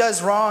he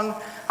does wrong,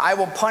 I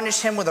will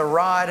punish him with a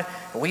rod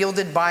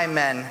wielded by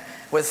men,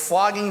 with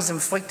floggings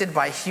inflicted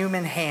by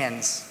human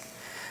hands.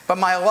 But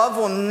my love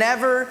will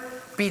never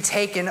be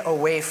taken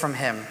away from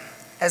him,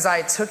 as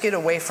I took it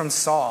away from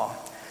Saul,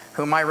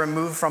 whom I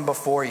removed from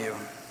before you.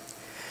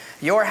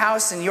 Your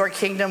house and your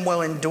kingdom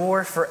will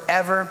endure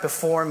forever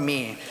before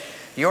me.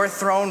 Your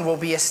throne will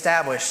be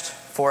established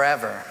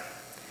forever.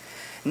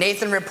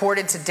 Nathan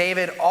reported to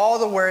David all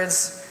the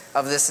words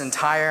of this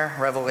entire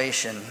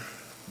revelation.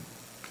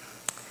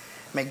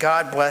 May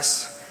God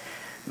bless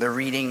the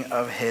reading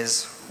of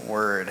his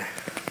word.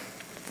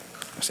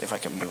 Let's see if I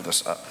can move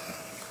this up.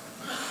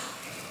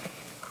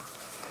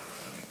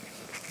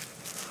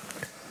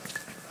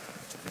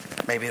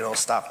 Maybe it'll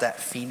stop that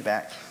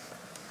feedback.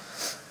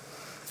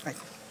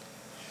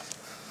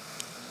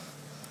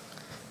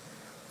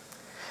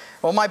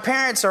 Well, my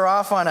parents are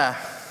off on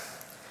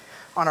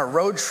a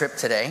road trip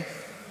today.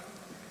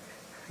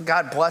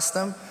 God bless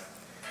them.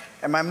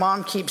 And my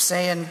mom keeps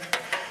saying,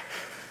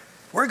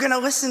 we're going to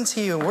listen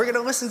to you. We're going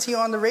to listen to you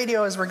on the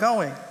radio as we're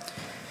going.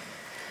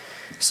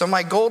 So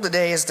my goal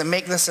today is to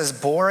make this as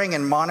boring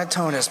and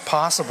monotone as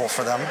possible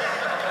for them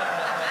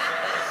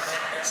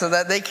so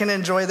that they can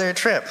enjoy their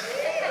trip.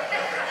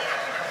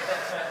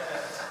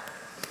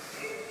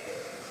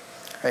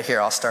 Right here,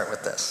 I'll start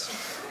with this.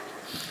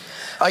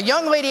 A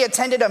young lady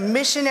attended a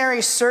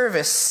missionary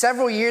service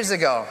several years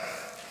ago.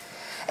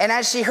 And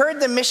as she heard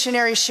the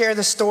missionary share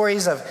the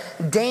stories of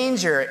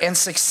danger and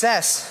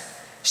success,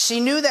 she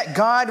knew that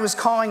God was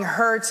calling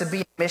her to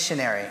be a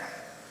missionary.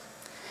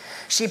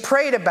 She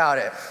prayed about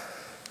it.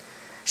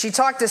 She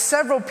talked to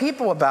several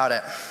people about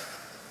it.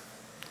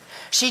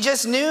 She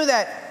just knew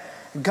that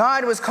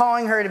God was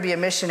calling her to be a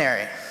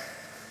missionary.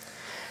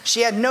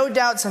 She had no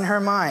doubts in her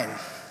mind.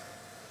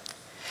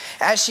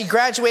 As she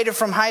graduated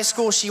from high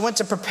school, she went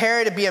to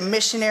prepare to be a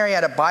missionary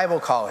at a Bible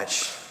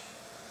college.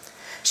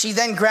 She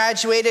then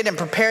graduated and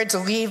prepared to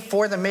leave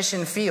for the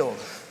mission field.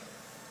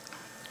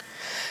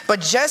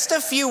 But just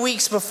a few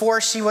weeks before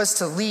she was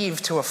to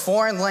leave to a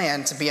foreign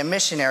land to be a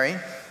missionary,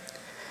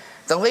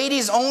 the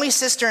lady's only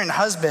sister and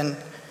husband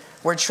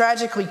were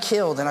tragically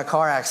killed in a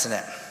car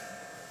accident.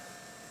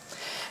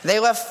 They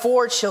left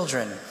 4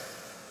 children.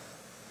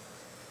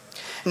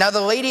 Now,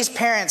 the lady's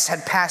parents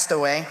had passed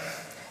away,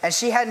 and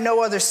she had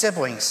no other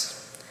siblings.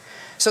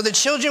 So the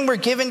children were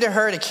given to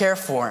her to care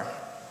for.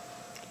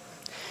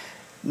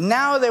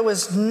 Now there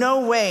was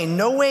no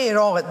way at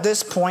all at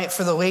this point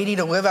for the lady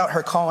to live out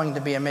her calling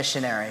to be a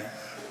missionary.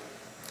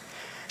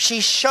 She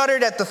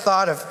shuddered at the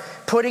thought of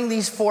putting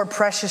these 4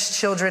 precious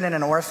children in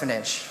an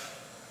orphanage.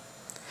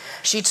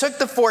 She took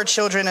the 4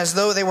 children as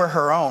though they were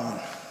her own.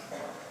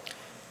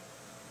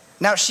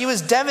 Now she was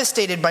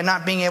devastated by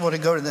not being able to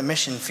go to the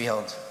mission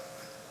field.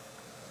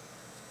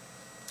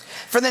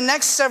 For the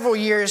next several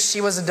years,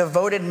 she was a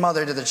devoted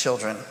mother to the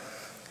children.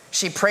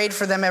 She prayed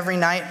for them every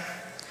night.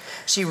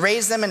 She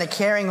raised them in a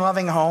caring,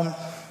 loving home.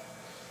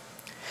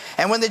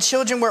 And when the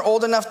children were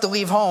old enough to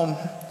leave home,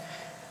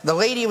 the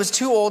lady was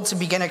too old to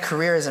begin a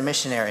career as a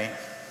missionary.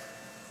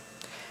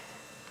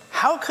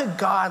 How could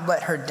God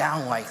let her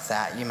down like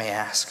that, you may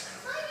ask?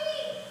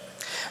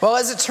 Well,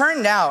 as it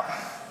turned out,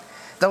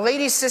 the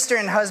lady's sister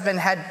and husband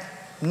had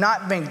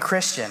not been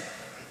Christian.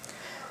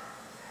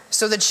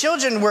 So the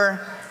children were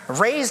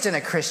raised in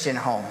a Christian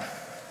home.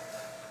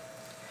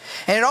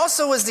 And it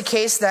also was the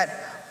case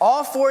that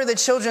all 4 of the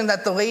children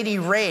that the lady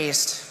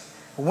raised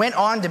went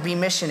on to be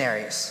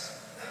missionaries.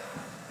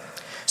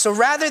 So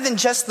rather than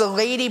just the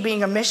lady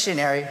being a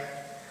missionary,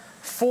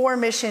 4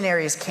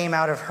 missionaries came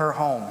out of her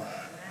home.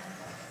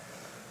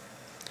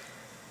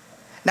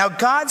 Now,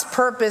 God's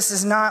purpose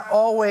is not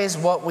always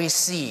what we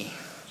see.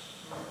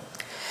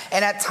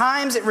 And at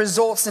times it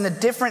results in a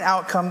different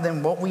outcome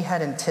than what we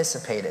had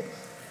anticipated.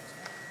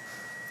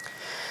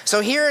 So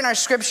here in our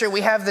scripture,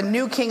 we have the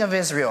new king of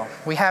Israel.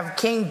 We have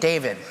King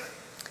David.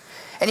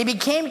 And he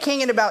became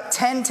king in about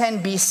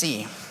 1010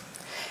 BC.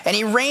 And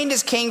he reigned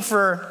as king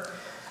for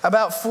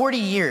about 40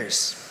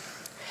 years.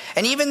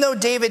 And even though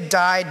David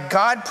died,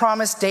 God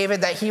promised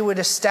David that he would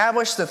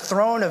establish the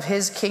throne of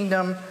his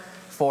kingdom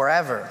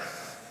forever.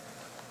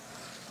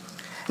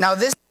 Now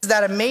this is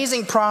that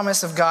amazing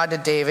promise of God to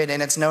David,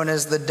 and it's known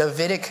as the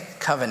Davidic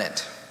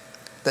covenant.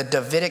 the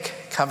Davidic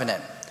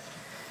covenant.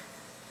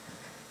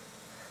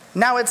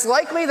 Now, it's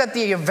likely that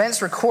the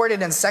events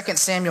recorded in 2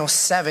 Samuel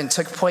 7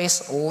 took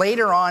place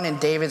later on in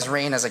David's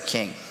reign as a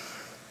king.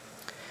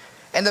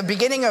 In the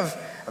beginning of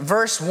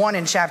verse 1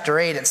 in chapter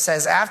 8, it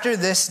says, "After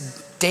this,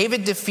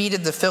 David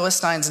defeated the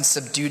Philistines and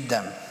subdued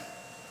them."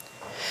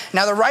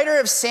 Now, the writer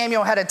of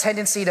Samuel had a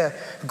tendency to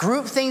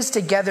group things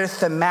together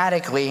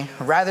thematically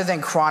rather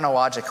than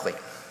chronologically.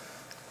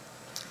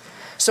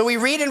 So we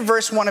read in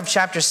verse 1 of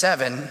chapter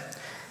 7,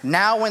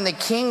 "Now when the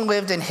king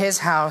lived in his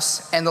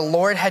house, and the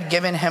Lord had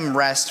given him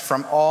rest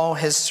from all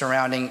his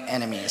surrounding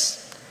enemies."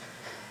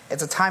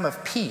 It's a time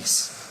of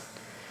peace.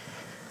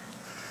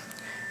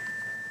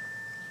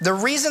 The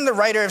reason the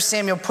writer of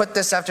Samuel put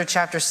this after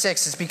chapter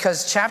 6 is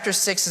because chapter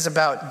 6 is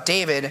about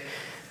David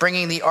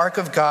bringing the ark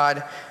of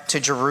God to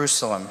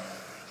Jerusalem.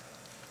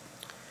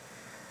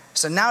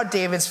 So now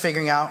David's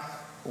figuring out,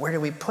 where do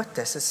we put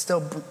this? It's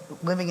still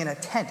living in a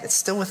tent. It's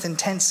still within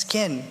tent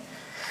skin.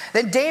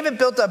 Then David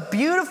built a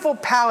beautiful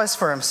palace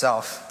for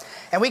himself.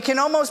 And we can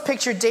almost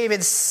picture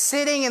David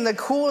sitting in the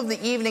cool of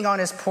the evening on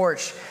his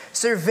porch,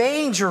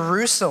 surveying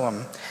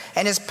Jerusalem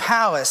and his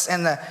palace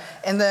and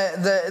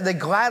the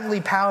gladly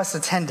palace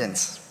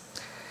attendants.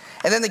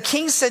 And then the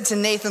king said to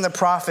Nathan the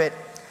prophet,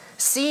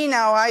 "See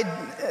now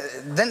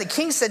Then the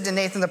king said to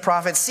Nathan the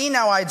prophet, 'See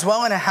now I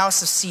dwell in a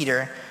house of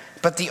cedar,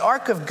 but the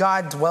ark of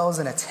God dwells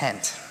in a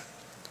tent.'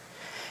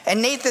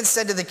 And Nathan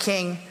said to the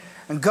king,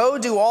 'Go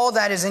do all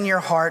that is in your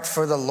heart,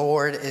 for the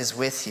Lord is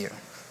with you.'"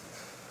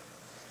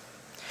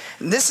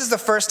 And this is the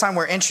first time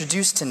we're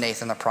introduced to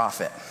Nathan the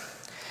prophet.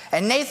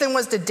 And Nathan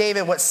was to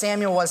David what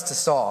Samuel was to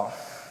Saul.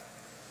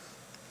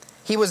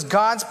 He was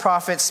God's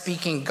prophet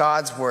speaking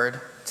God's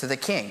word to the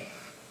king.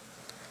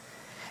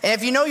 And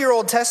if you know your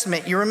Old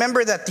Testament, you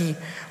remember that the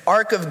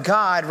ark of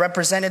God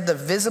represented the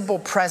visible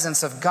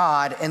presence of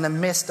God in the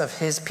midst of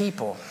his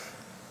people.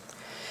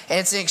 And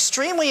it's an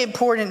extremely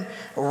important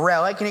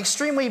relic, an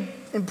extremely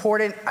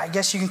important, I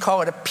guess you can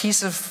call it a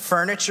piece of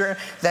furniture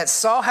that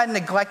Saul had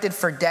neglected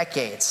for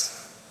decades.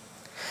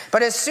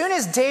 But as soon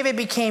as David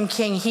became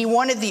king, he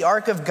wanted the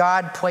ark of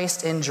God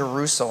placed in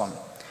Jerusalem,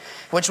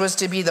 which was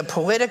to be the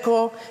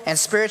political and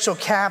spiritual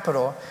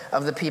capital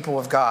of the people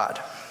of God.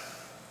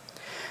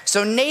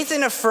 So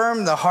Nathan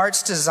affirmed the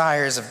heart's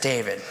desires of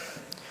David,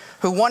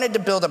 who wanted to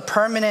build a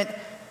permanent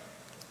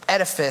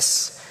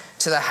edifice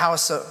to the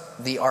house of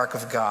the ark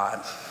of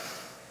God,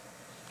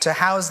 to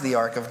house the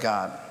ark of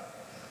God.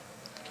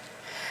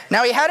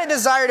 Now he had a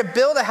desire to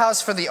build a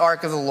house for the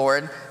ark of the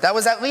Lord that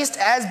was at least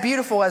as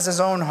beautiful as his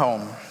own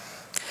home.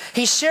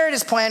 He shared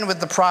his plan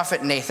with the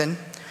prophet Nathan,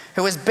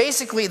 who was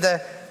basically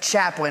the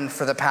chaplain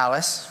for the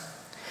palace.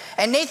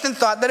 And Nathan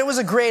thought that it was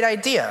a great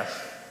idea.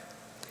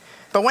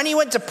 But when he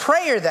went to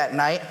prayer that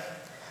night,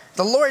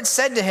 the Lord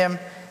said to him,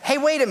 "Hey,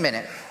 wait a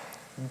minute.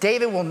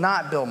 David will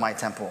not build my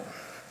temple."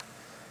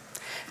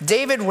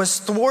 David was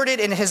thwarted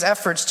in his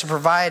efforts to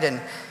provide an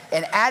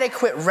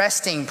adequate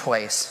resting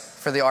place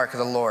for the ark of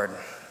the Lord.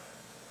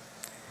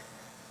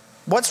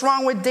 What's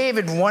wrong with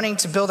David wanting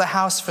to build a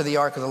house for the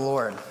ark of the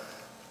Lord?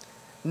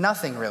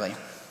 Nothing really.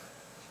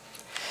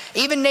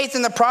 Even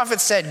Nathan the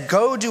prophet said,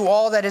 "Go do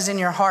all that is in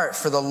your heart,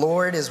 for the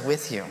Lord is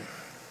with you."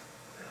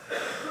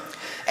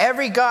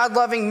 Every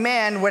God-loving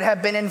man would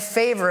have been in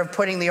favor of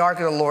putting the ark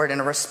of the Lord in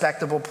a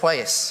respectable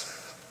place.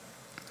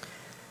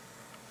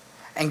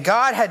 And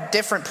God had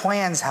different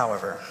plans,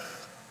 however.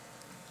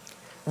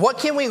 What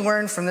can we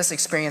learn from this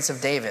experience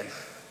of David?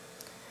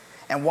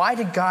 And why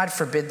did God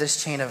forbid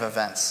this chain of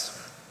events?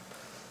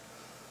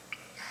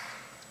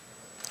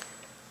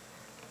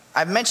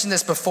 I've mentioned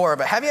this before,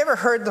 but have you ever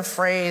heard the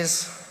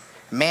phrase,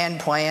 "man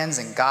plans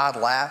and God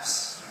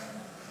laughs"?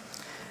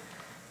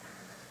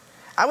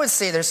 I would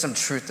say there's some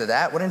truth to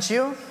that, wouldn't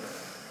you?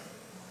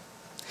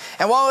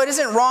 And while it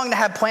isn't wrong to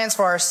have plans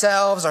for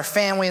ourselves, our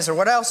families, or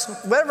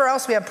whatever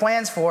else we have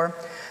plans for,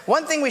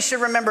 one thing we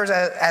should remember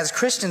as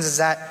Christians is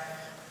that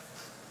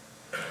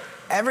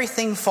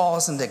everything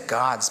falls into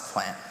God's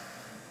plan.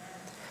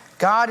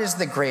 God is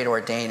the great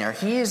ordainer.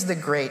 He is the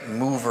great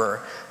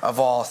mover of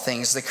all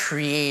things, the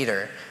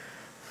creator.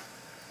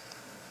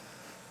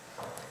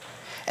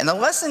 And the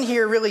lesson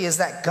here really is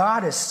that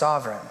God is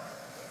sovereign.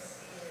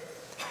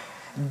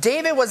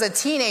 David was a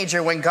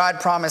teenager when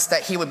God promised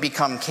that he would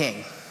become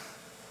king.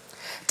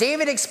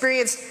 David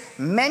experienced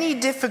many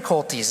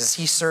difficulties as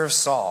he served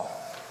Saul.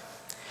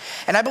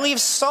 And I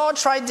believe Saul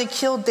tried to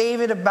kill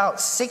David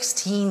about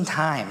 16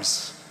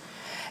 times.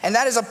 And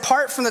that is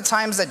apart from the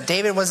times that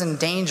David was in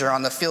danger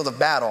on the field of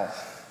battle.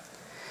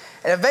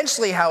 And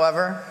eventually,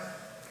 however,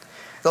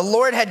 the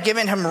Lord had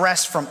given him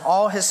rest from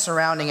all his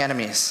surrounding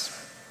enemies.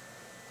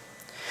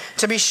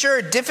 To be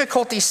sure,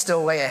 difficulties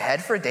still lay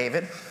ahead for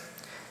David.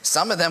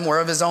 Some of them were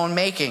of his own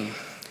making,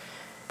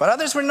 but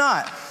others were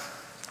not.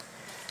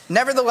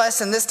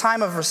 Nevertheless, in this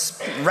time of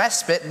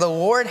respite, the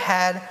Lord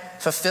had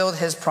fulfilled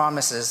his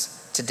promises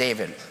to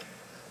David.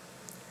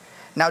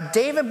 Now,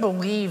 David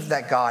believed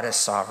that God is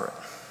sovereign.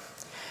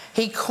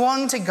 He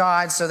clung to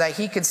God so that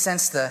he could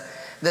sense the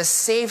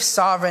safe,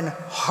 sovereign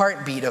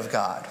heartbeat of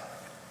God.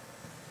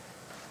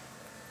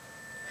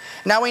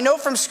 Now we know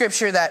from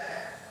Scripture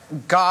that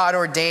God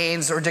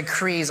ordains or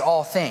decrees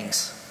all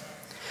things.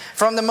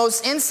 From the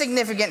most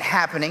insignificant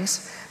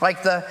happenings,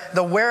 like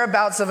the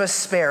whereabouts of a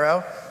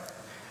sparrow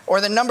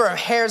or the number of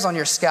hairs on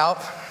your scalp,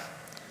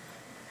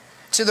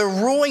 to the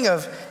ruling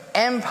of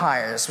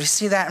empires. We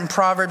see that in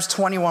Proverbs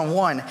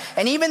 21:1.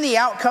 And even the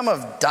outcome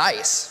of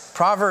dice,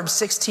 Proverbs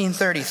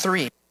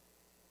 16:33.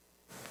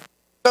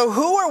 So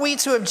who are we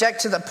to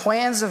object to the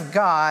plans of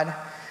God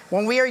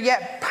when we are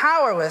yet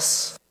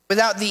powerless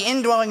without the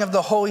indwelling of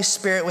the Holy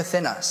Spirit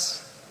within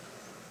us?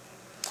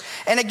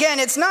 And again,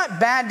 it's not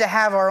bad to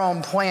have our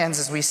own plans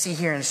as we see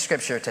here in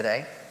Scripture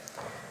today.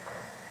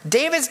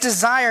 David's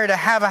desire to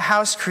have a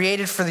house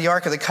created for the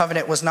Ark of the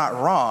Covenant was not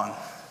wrong.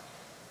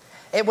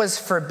 It was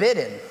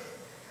forbidden,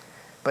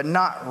 but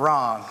not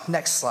wrong.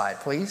 Next slide,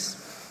 please.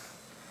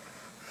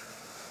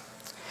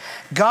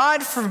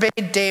 God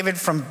forbade David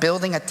from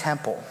building a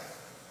temple.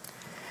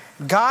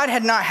 God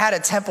had not had a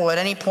temple at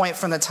any point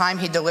from the time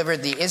he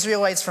delivered the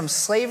Israelites from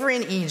slavery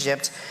in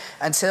Egypt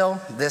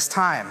until this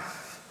time.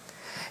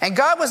 And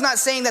God was not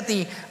saying that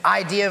the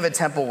idea of a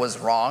temple was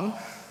wrong.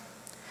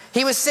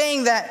 He was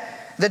saying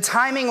that the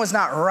timing was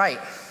not right.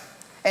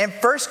 And in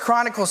 1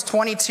 Chronicles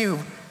 22,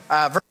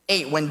 verse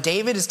 8, when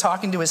David is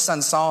talking to his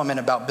son Solomon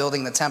about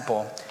building the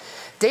temple,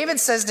 David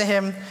says to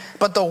him,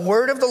 "But the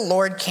word of the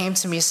Lord came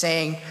to me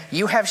saying,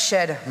 you have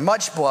shed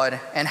much blood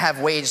and have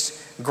waged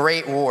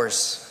great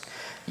wars.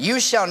 You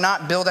shall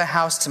not build a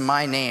house to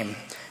my name,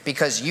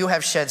 because you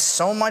have shed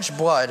so much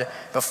blood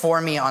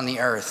before me on the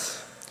earth."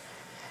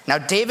 Now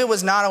David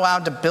was not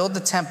allowed to build the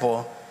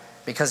temple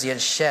because he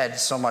had shed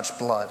so much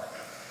blood.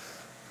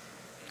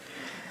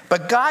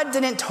 But God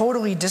didn't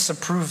totally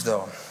disapprove,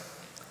 though.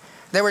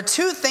 There were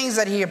two things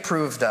that he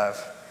approved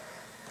of.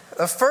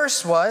 The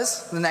first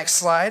was, the next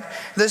slide,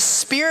 the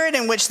spirit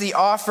in which the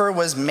offer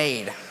was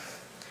made.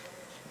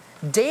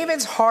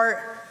 David's heart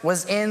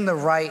was in the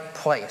right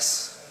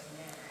place.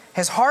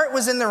 His heart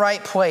was in the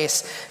right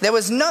place. There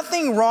was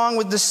nothing wrong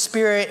with the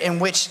spirit in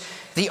which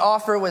the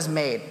offer was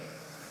made.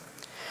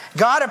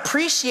 God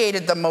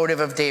appreciated the motive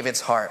of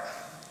David's heart.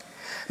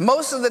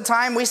 Most of the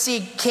time we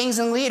see kings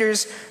and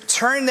leaders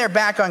turn their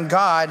back on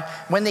God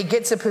when they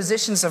get to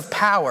positions of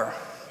power.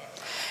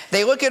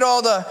 They look at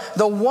all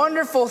the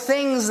wonderful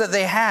things that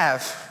they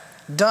have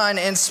done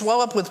and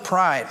swell up with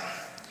pride.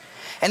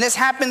 And this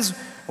happens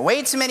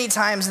way too many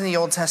times in the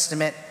Old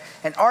Testament,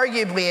 and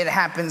arguably it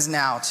happens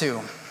now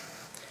too.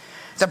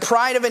 The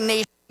pride of a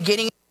nation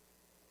getting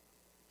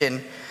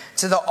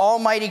to the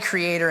almighty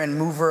creator and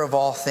mover of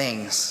all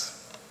things.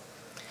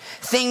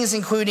 Things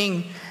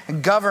including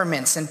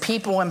governments and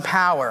people in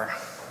power.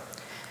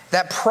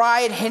 That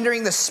pride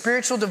hindering the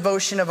spiritual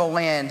devotion of a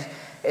land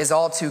is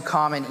all too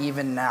common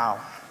even now.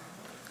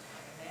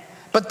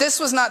 But this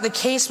was not the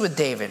case with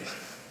David.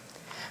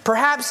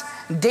 Perhaps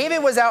David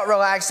was out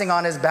relaxing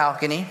on his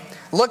balcony,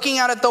 looking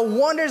out at the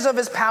wonders of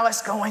his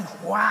palace going,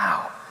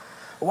 wow,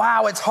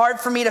 it's hard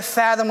for me to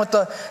fathom what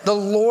the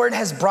Lord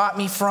has brought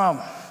me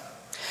from.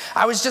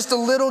 I was just a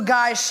little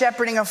guy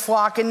shepherding a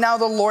flock, and now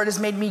the Lord has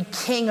made me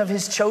king of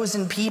his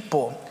chosen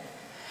people.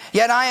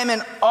 Yet I am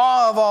in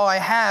awe of all I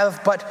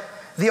have, but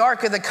the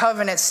Ark of the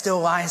Covenant still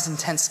lies in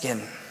tent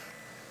skin.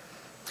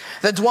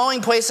 The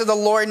dwelling place of the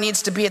Lord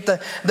needs to be at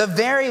the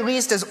very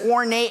least as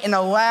ornate and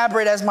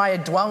elaborate as my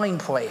dwelling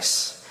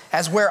place,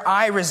 as where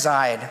I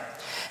reside.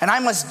 And I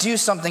must do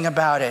something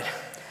about it.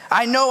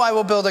 I know I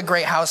will build a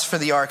great house for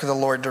the Ark of the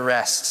Lord to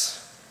rest.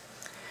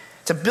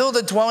 To build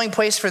a dwelling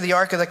place for the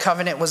Ark of the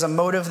Covenant was a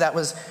motive that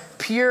was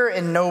pure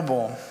and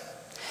noble.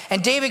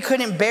 And David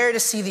couldn't bear to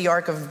see the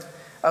Ark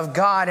of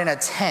God in a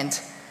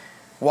tent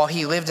while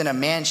he lived in a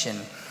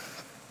mansion.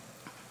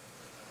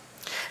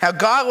 Now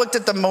God looked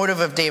at the motive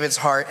of David's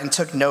heart and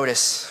took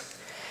notice.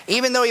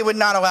 Even though he would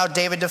not allow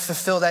David to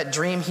fulfill that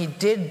dream, he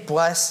did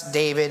bless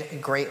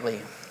David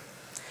greatly.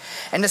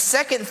 And the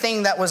second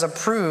thing that was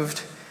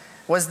approved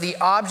was the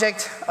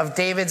object of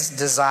David's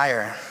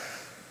desire.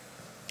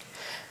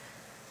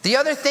 The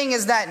other thing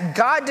is that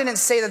God didn't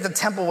say that the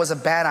temple was a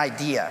bad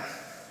idea.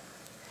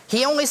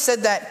 He only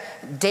said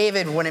that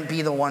David wouldn't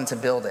be the one to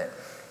build it.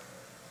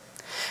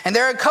 And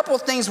there are a couple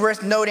things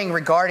worth noting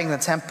regarding the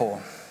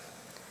temple.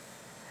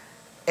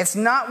 It's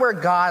not where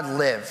God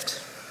lived.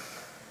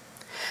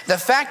 The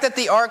fact that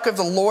the ark of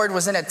the Lord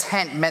was in a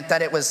tent meant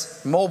that it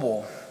was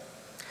mobile.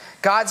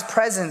 God's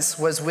presence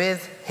was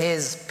with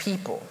his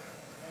people.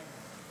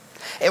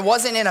 It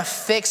wasn't in a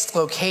fixed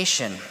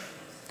location.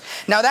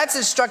 Now that's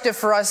instructive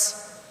for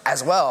us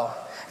as well.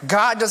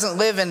 God doesn't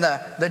live in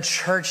the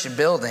church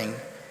building.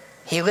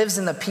 He lives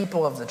in the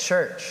people of the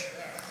church.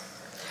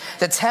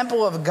 The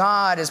temple of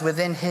God is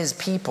within his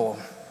people.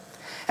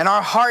 And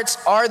our hearts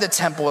are the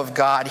temple of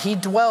God. He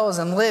dwells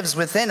and lives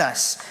within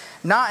us,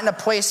 not in a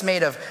place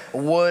made of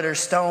wood or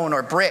stone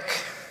or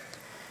brick.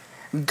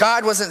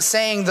 God wasn't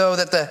saying, though,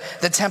 that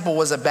the temple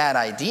was a bad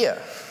idea.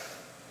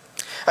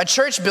 A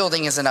church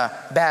building isn't a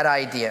bad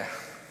idea.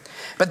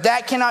 But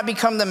that cannot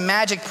become the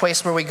magic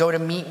place where we go to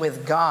meet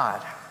with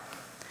God.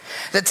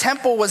 The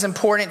temple was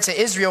important to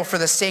Israel for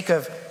the sake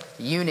of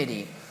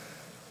unity.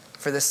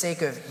 for the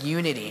sake of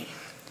unity.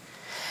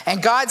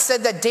 And God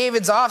said that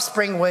David's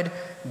offspring would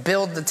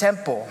build the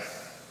temple.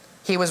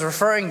 He was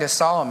referring to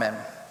Solomon.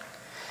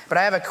 But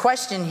I have a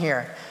question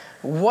here.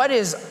 What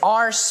is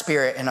our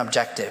spirit and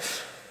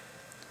objective?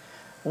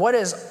 What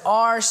is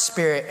our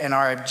spirit and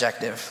our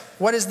objective?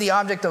 What is the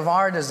object of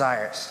our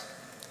desires?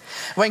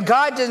 When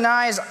God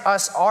denies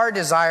us our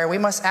desire, we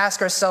must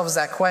ask ourselves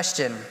that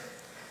question.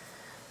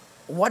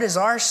 What is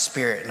our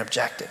spirit and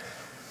objective?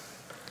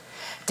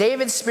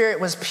 David's spirit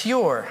was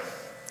pure.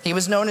 He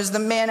was known as the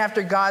man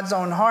after God's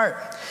own heart.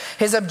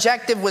 His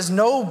objective was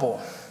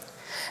noble.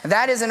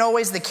 That isn't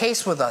always the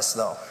case with us,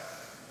 though.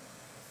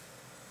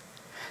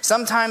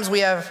 Sometimes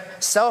we have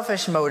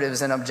selfish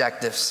motives and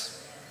objectives.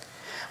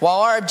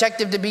 While our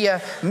objective to be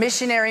a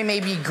missionary may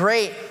be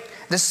great,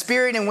 the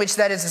spirit in which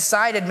that is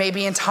decided may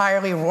be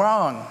entirely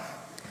wrong.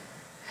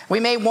 We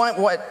may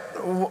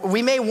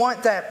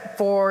want that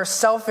for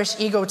selfish,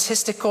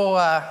 egotistical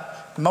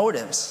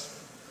motives.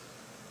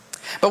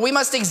 But we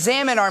must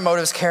examine our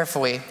motives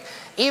carefully.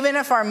 Even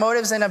if our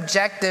motives and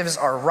objectives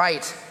are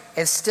right,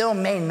 it still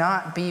may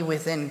not be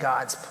within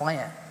God's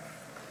plan.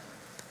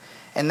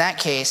 In that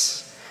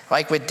case,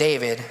 like with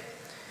David,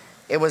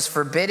 it was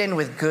forbidden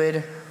with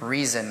good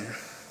reason.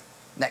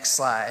 Next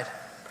slide.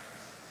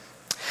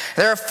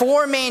 There are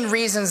 4 main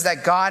reasons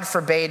that God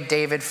forbade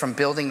David from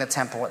building the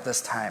temple at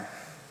this time.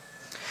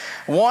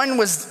 One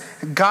was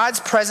God's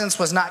presence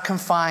was not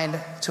confined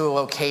to a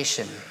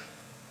location.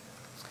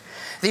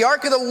 The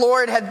ark of the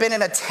Lord had been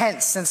in a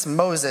tent since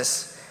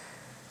Moses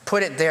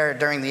put it there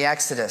during the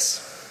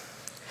Exodus.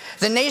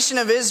 The nation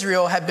of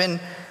Israel had been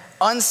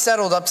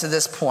unsettled up to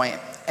this point,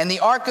 and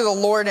the ark of the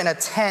Lord in a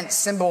tent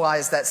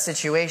symbolized that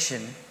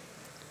situation.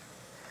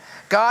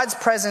 God's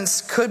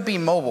presence could be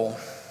mobile.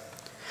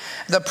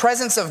 The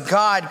presence of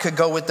God could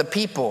go with the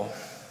people.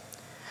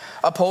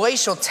 A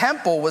palatial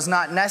temple was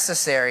not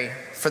necessary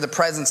for the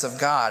presence of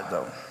God,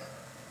 though.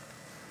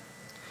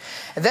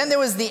 And then there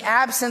was the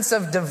absence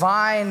of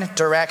divine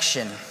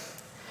direction.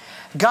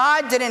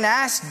 God didn't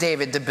ask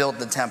David to build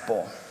the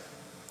temple.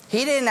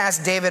 He didn't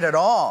ask David at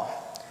all.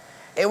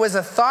 It was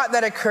a thought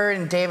that occurred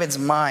in David's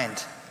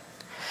mind.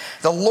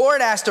 The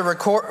Lord asked a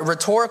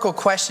rhetorical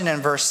question in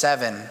verse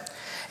 7.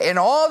 In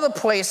all the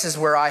places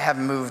where I have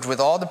moved with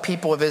all the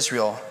people of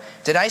Israel,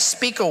 did I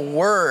speak a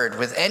word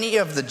with any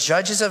of the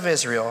judges of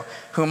Israel,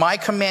 whom I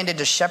commanded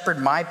to shepherd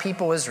my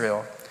people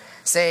Israel,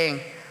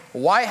 saying,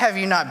 why have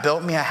you not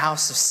built me a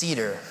house of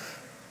cedar?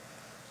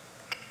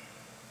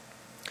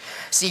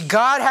 See,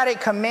 God had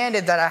it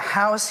commanded that a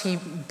house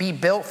be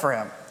built for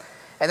him,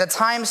 and the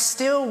time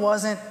still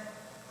wasn't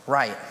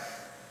right.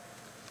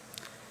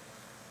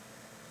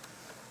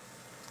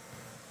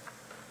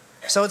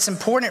 So it's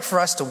important for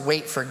us to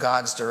wait for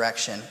God's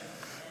direction.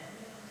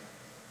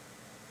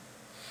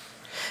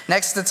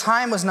 Next, the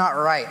time was not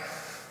right.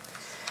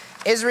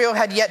 Israel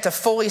had yet to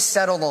fully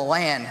settle the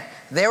land.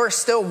 There were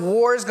still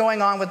wars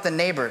going on with the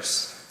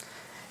neighbors.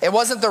 It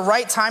wasn't the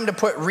right time to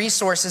put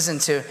resources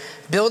into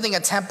building a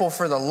temple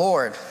for the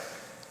Lord.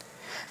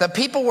 The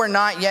people were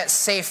not yet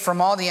safe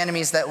from all the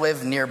enemies that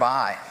lived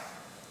nearby.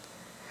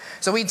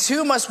 So we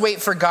too must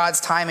wait for God's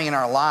timing in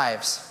our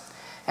lives.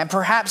 And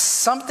perhaps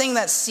something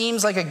that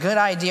seems like a good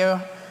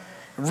idea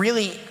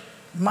really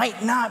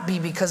might not be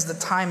because the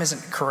time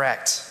isn't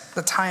correct.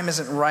 The time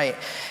isn't right.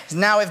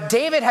 Now, if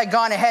David had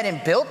gone ahead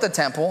and built the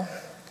temple,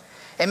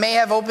 it may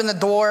have opened the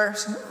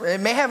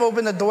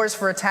doors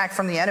for attack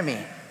from the enemy,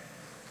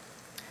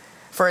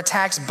 for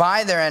attacks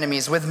by their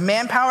enemies. With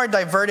manpower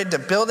diverted to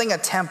building a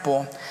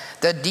temple,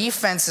 the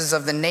defenses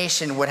of the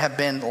nation would have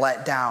been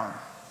let down.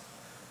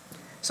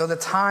 So the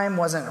time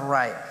wasn't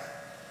right.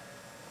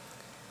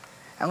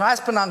 And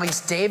last but not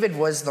least, David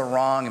was the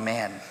wrong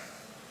man.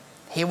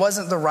 He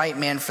wasn't the right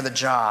man for the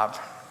job.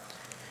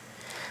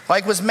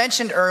 Like was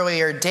mentioned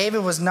earlier,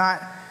 David was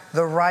not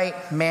the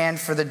right man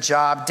for the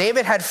job.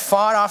 David had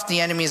fought off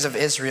the enemies of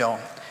Israel,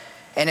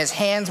 and his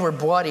hands were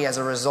bloody as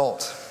a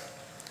result.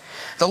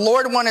 The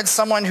Lord wanted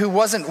someone who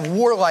wasn't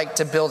warlike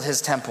to build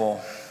his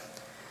temple.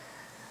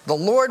 The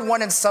Lord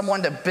wanted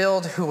someone to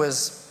build who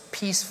was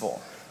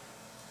peaceful.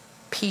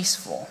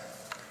 Peaceful.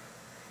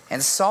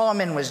 And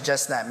Solomon was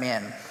just that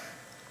man.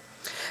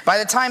 By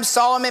the time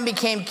Solomon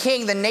became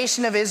king, the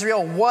nation of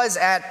Israel was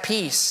at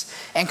peace,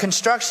 and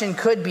construction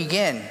could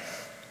begin.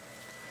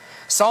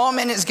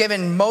 Solomon is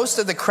given most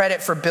of the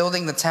credit for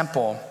building the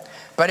temple,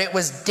 but it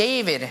was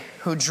David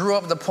who drew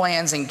up the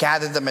plans and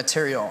gathered the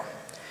material.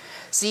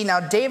 See, now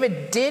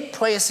David did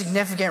play a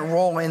significant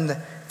role in the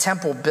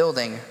temple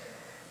building,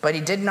 but he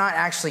did not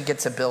actually get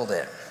to build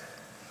it.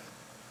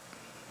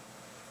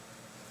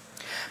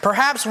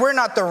 Perhaps we're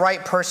not the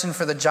right person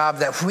for the job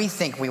that we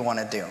think we want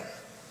to do.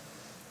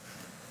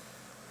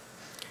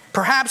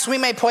 Perhaps we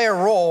may play a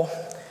role,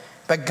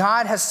 but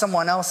God has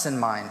someone else in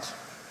mind.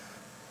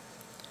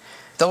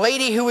 The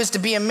lady who was to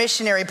be a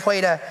missionary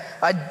played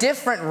a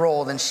different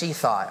role than she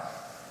thought.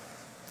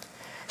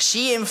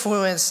 She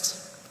influenced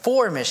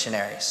 4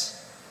 missionaries.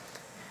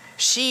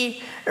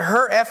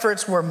 Her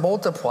efforts were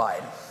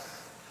multiplied.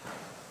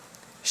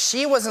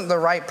 She wasn't the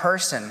right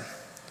person.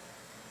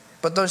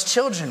 but those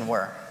children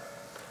were.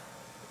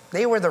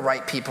 They were the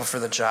right people for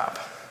the job.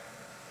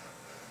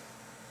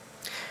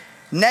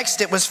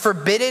 Next, it was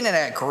forbidden in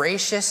a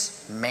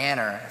gracious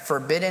manner.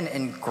 Forbidden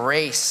in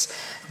grace.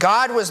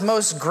 God was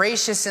most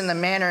gracious in the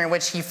manner in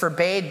which he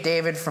forbade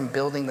David from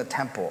building the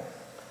temple.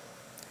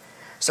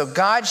 So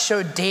God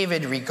showed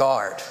David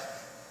regard.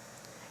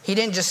 He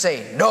didn't just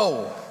say,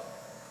 no,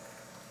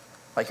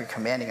 like you're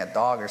commanding a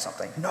dog or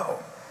something. No.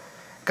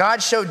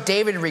 God showed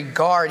David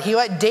regard. He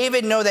let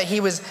David know that he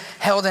was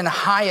held in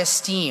high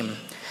esteem.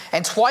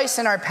 And twice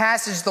in our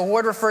passage, the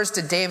Lord refers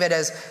to David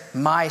as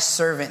my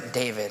servant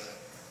David.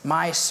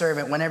 My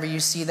servant. Whenever you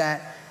see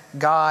that,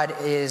 God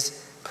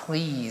is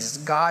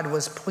pleased. God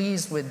was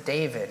pleased with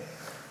David.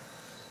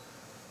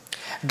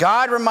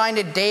 God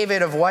reminded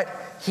David of what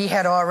he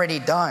had already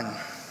done.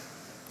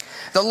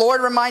 The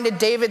Lord reminded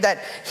David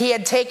that he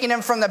had taken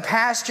him from the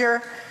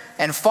pasture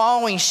and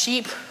following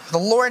sheep. The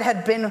Lord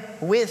had been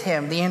with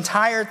him the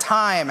entire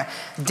time.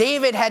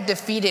 David had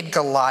defeated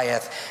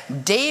Goliath.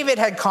 David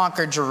had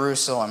conquered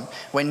Jerusalem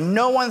when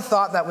no one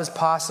thought that was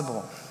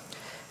possible.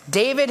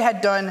 David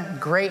had done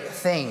great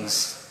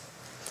things.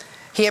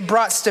 He had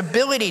brought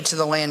stability to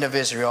the land of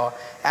Israel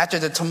after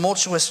the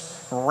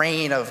tumultuous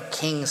reign of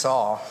King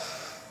Saul.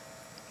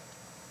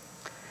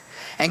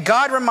 And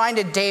God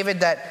reminded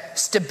David that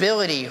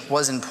stability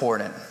was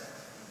important.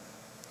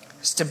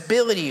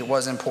 Stability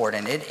was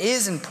important. It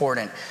is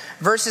important.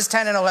 Verses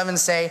 10 and 11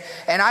 say,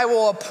 and I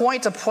will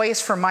appoint a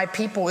place for my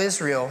people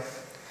Israel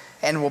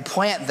and will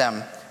plant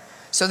them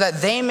so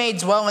that they may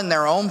dwell in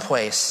their own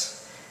place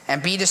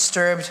and be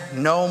disturbed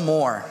no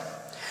more.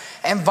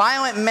 And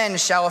violent men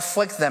shall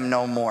afflict them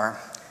no more,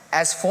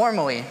 as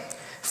formerly,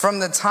 from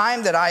the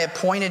time that I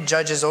appointed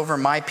judges over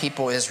my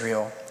people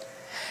Israel.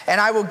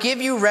 And I will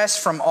give you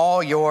rest from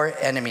all your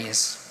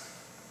enemies.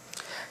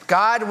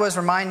 God was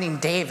reminding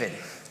David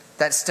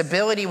that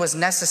stability was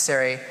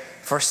necessary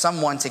for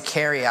someone to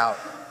carry out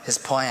his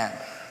plan.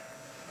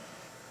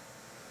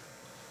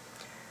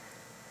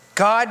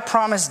 God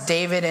promised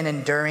David an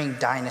enduring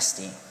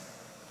dynasty.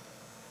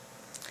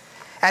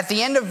 At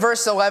the end of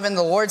verse 11,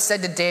 the Lord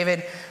said to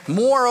David,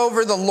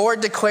 moreover, the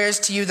Lord declares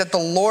to you that the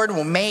Lord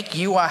will make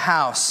you a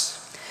house.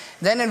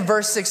 Then in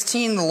verse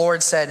 16, the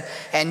Lord said,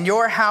 and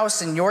your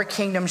house and your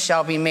kingdom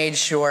shall be made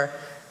sure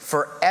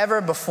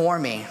forever before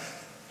me.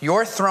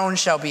 Your throne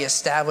shall be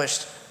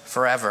established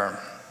forever.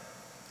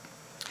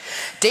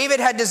 David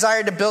had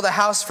desired to build a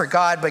house for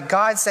God, but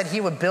God said he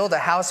would build a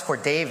house for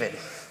David.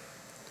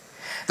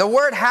 The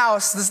word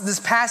house, this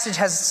passage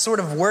has sort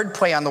of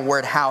wordplay on the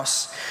word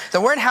house.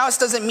 The word house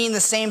doesn't mean the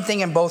same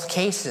thing in both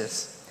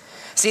cases.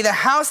 See, the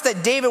house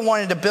that David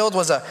wanted to build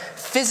was a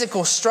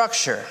physical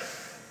structure.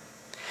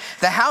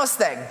 The house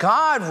that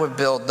God would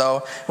build,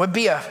 though, would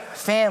be a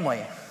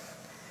family.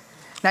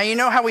 Now, you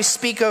know how we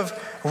speak of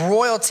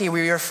royalty,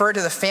 we refer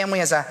to the family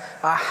as a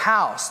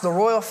house. The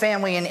royal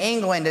family in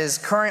England is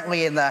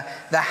currently in the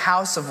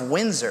House of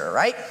Windsor,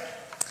 right?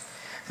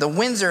 The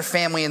Windsor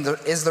family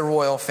is the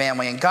royal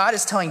family, and God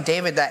is telling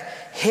David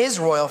that his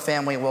royal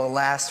family will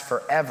last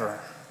forever.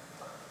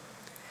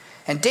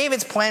 And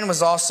David's plan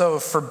was also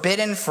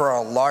forbidden for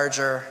a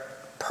larger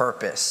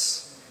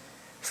purpose.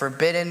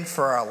 Forbidden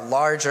for a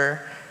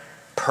larger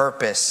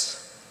purpose.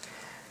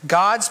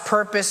 God's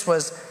purpose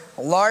was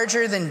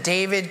larger than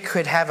David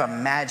could have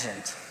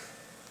imagined.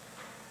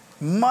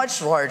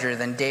 Much larger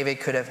than David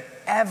could have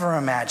ever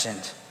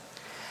imagined.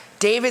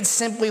 David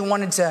simply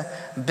wanted to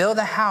build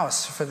a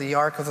house for the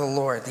ark of the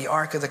Lord, the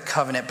ark of the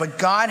covenant. But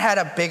God had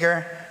a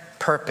bigger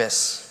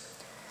purpose.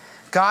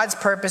 God's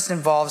purpose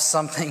involves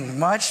something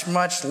much,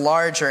 much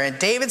larger. And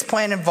David's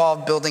plan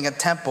involved building a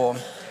temple,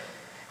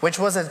 which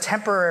was a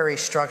temporary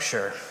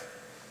structure.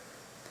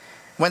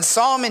 When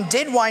Solomon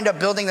did wind up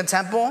building the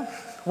temple,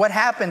 what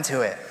happened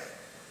to it?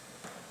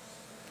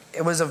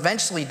 It was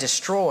eventually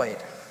destroyed.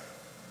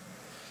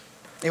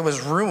 It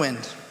was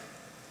ruined.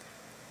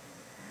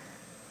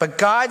 But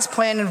God's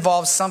plan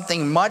involved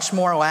something much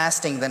more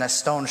lasting than a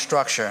stone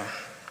structure.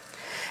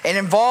 It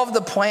involved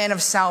the plan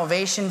of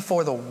salvation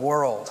for the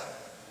world.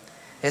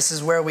 This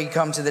is where we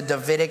come to the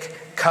Davidic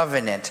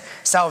covenant.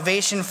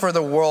 Salvation for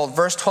the world.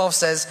 Verse 12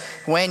 says,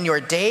 when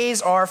your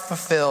days are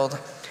fulfilled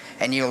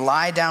and you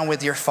lie down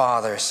with your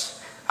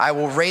fathers, I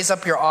will raise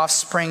up your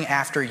offspring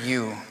after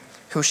you,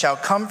 who shall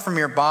come from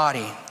your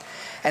body,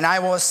 and I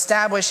will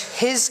establish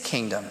his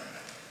kingdom.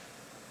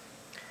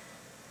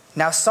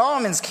 Now,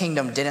 Solomon's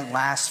kingdom didn't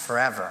last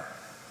forever.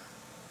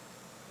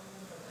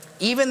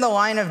 Even the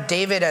line of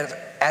David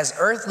as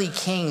earthly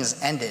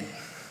kings ended.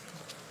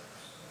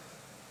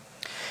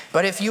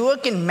 But if you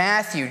look in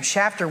Matthew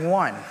chapter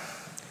 1,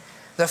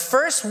 the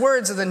first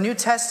words of the New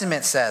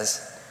Testament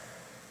says,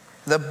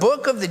 the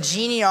book of the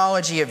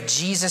genealogy of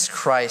Jesus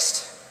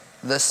Christ,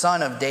 the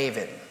son of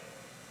David.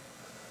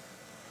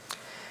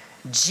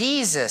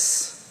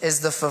 Jesus is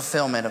the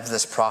fulfillment of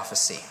this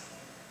prophecy.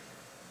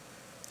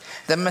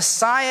 The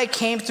Messiah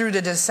came through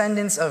the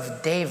descendants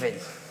of David.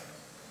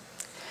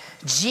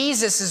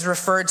 Jesus is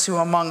referred to,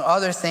 among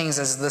other things,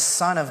 as the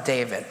son of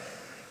David.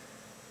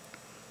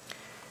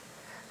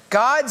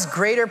 God's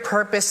greater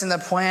purpose in the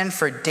plan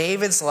for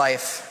David's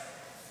life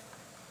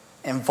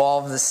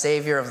involved the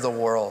Savior of the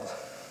world.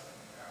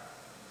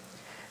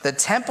 The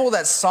temple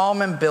that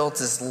Solomon built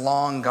is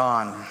long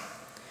gone,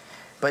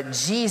 but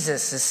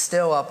Jesus is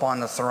still up on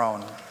the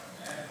throne.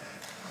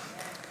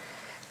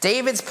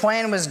 David's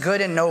plan was good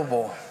and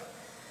noble,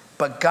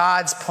 but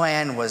God's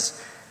plan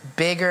was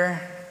bigger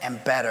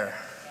and better.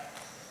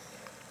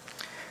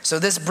 So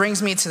this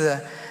brings me to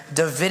the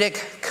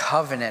Davidic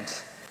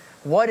covenant.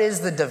 What is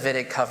the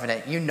Davidic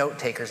covenant? You note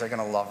takers are going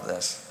to love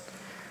this.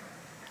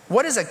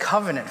 What is a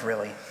covenant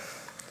really?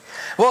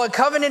 Well, a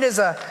covenant is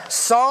a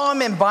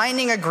solemn and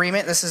binding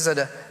agreement. This is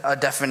a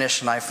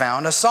definition I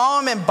found. A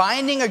solemn and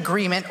binding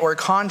agreement or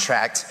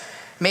contract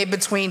made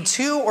between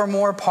two or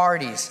more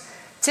parties,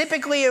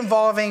 typically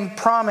involving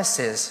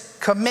promises,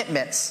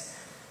 commitments,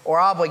 or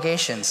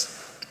obligations.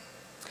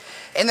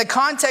 In the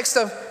context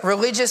of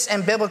religious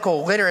and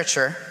biblical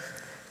literature,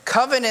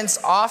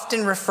 covenants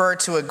often refer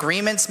to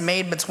agreements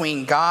made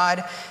between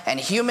God and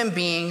human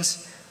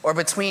beings or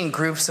between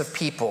groups of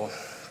people.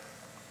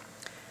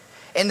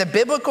 In the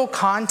biblical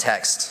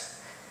context,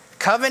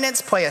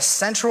 covenants play a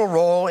central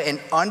role in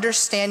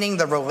understanding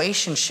the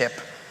relationship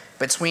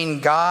between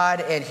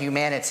God and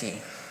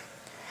humanity.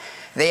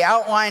 They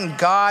outline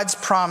God's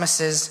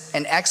promises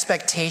and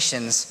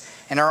expectations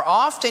and are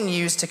often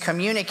used to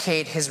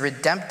communicate his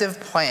redemptive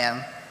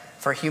plan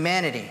for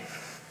humanity.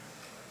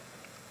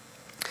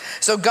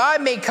 So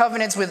God made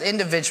covenants with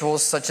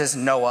individuals such as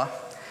Noah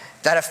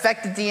that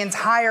affected the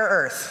entire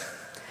earth.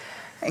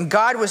 And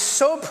God was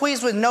so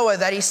pleased with Noah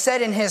that he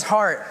said in his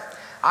heart,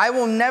 "I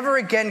will never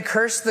again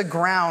curse the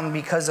ground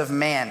because of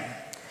man.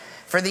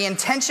 For the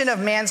intention of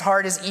man's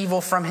heart is evil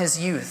from his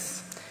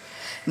youth.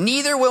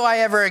 Neither will I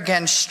ever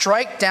again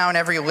strike down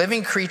every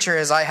living creature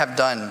as I have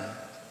done.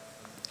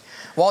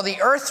 While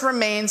the earth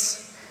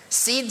remains,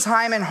 seed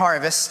time and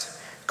harvest,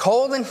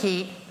 cold and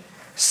heat,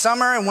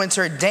 summer and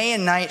winter, day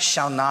and night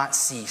shall not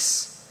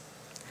cease."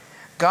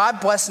 God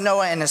blessed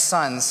Noah and his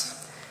sons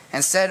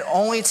and said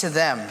only to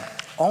them,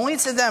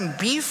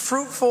 "Be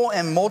fruitful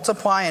and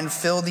multiply and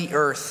fill the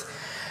earth.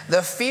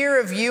 The fear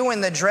of you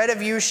and the dread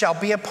of you shall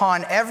be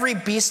upon every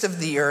beast of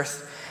the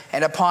earth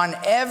and upon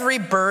every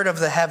bird of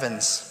the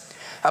heavens,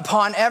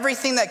 upon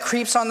everything that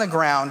creeps on the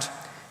ground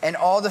and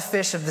all the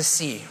fish of the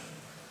sea.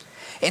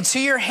 Into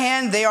your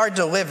hand they are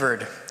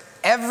delivered.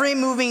 Every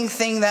moving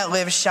thing that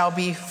lives shall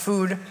be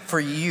food for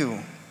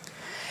you.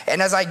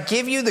 And as I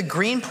give you the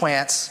green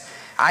plants,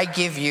 I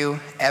give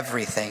you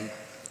everything.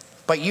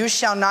 But you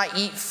shall not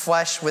eat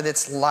flesh with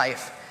its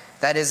life,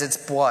 that is its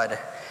blood.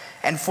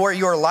 And for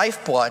your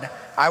lifeblood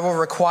I will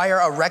require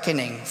a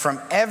reckoning.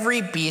 From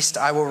every beast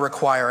I will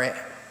require it,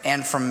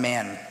 and from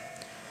man.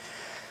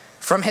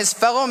 From his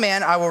fellow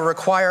man I will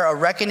require a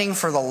reckoning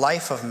for the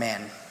life of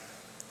man.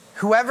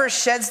 Whoever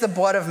sheds the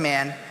blood of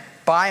man,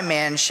 by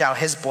man shall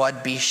his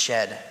blood be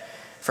shed.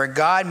 For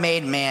God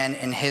made man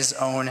in his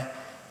own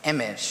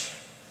image."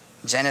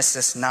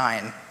 Genesis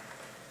 9,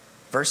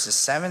 verses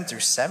 7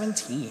 through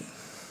 17.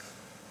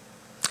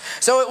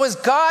 So it was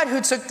God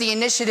who took the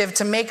initiative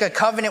to make a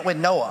covenant with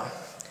Noah.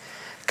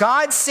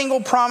 God's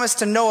single promise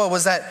to Noah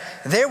was that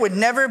there would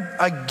never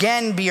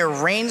again be a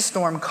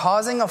rainstorm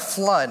causing a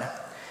flood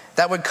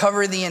that would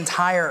cover the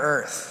entire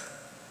earth.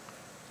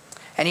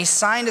 And he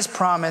signed his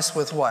promise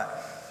with what?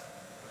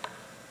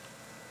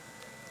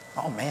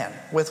 Oh man,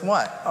 with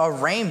what? A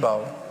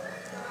rainbow.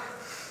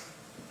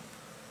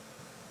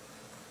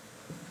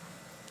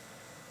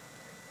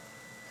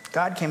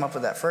 God came up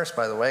with that first,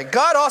 by the way.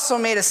 God also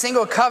made a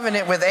single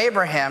covenant with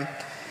Abraham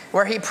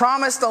where he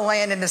promised the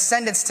land and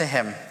descendants to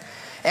him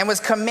and was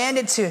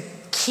commanded to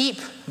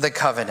keep the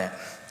covenant.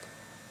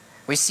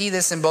 We see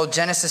this in both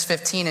Genesis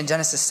 15 and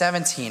Genesis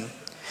 17.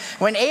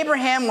 When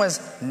Abraham was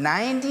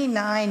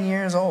 99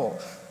 years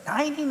old,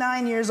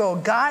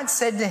 God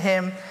said to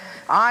him,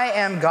 "I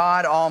am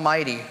God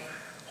Almighty.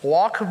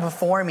 Walk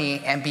before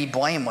me and be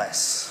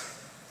blameless."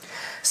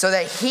 So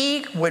that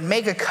he would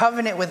make a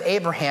covenant with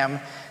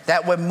Abraham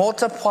that would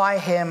multiply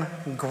him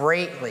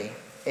greatly.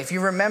 If you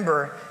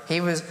remember,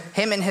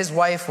 him and his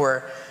wife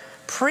were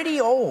pretty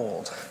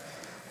old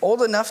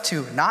enough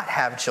to not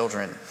have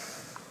children.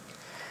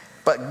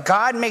 But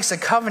God makes a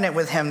covenant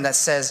with him that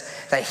says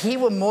that he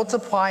will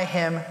multiply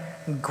him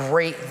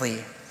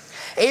greatly.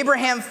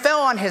 Abraham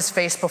fell on his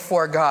face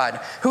before God,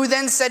 who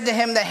then said to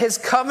him that his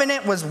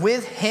covenant was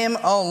with him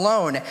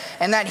alone,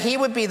 and that he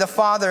would be the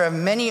father of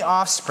many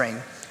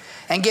offspring,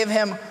 and give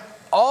him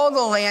all the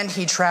land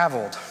he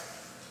traveled,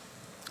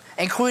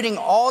 including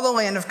all the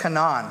land of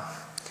Canaan,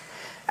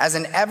 as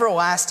an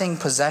everlasting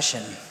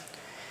possession,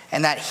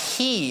 and that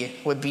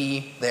he would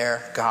be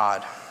their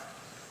God.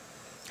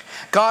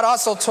 God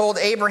also told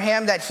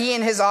Abraham that he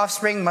and his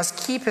offspring must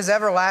keep his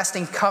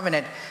everlasting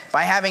covenant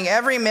by having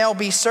every male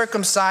be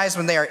circumcised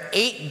when they are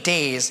 8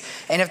 days,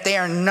 and if they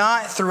are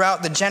not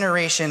throughout the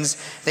generations,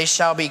 they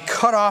shall be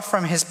cut off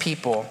from his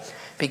people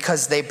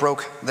because they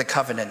broke the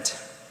covenant.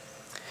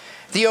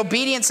 The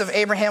obedience of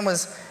Abraham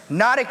was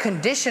not a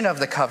condition of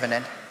the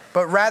covenant,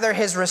 but rather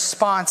his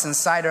response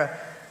inside a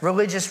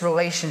religious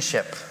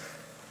relationship.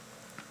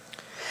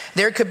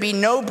 There could be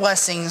no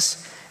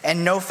blessings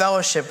and no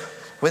fellowship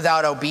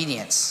without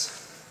obedience.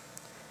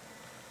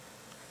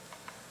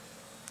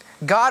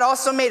 God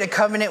also made a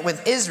covenant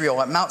with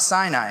Israel at Mount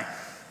Sinai.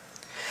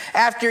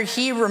 After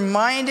he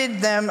reminded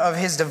them of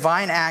his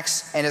divine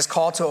acts and his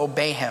call to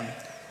obey him,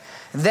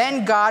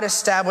 then God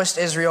established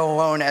Israel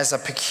alone as a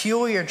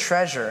peculiar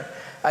treasure,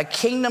 a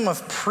kingdom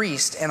of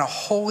priests and a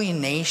holy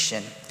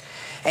nation,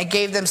 and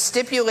gave them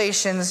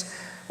stipulations,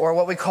 or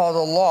what we call the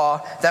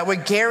law, that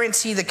would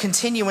guarantee the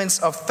continuance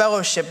of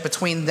fellowship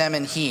between them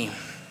and he.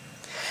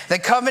 The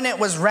covenant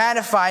was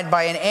ratified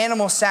by an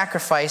animal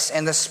sacrifice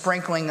and the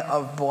sprinkling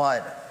of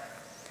blood.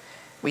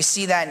 We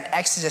see that in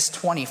Exodus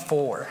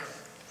 24.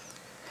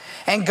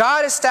 And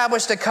God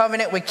established a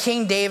covenant with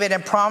King David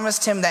and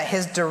promised him that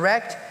his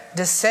direct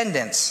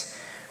descendants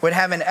would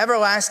have an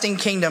everlasting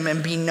kingdom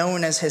and be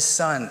known as his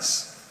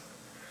sons.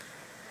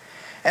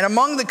 And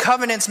among the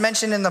covenants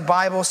mentioned in the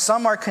Bible,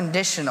 some are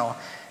conditional,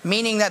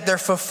 meaning that their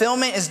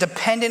fulfillment is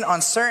dependent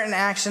on certain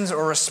actions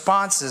or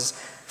responses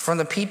from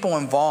the people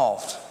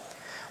involved,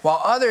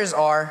 while others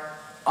are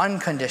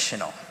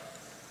unconditional,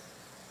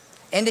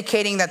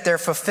 indicating that their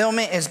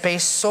fulfillment is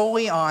based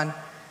solely on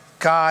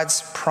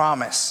God's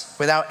promise,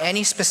 without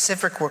any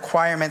specific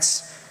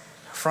requirements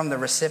from the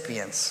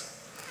recipients.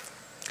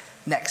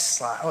 Next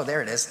slide. Oh,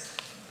 there it is.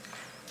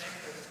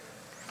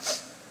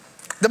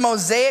 The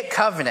Mosaic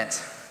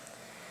covenant.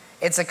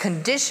 It's a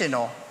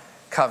conditional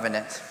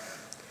covenant.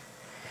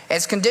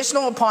 It's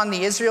conditional upon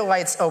the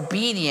Israelites'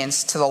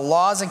 obedience to the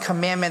laws and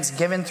commandments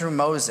given through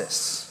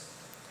Moses.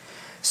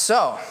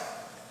 So,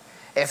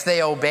 if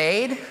they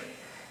obeyed,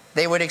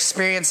 they would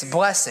experience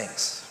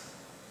blessings.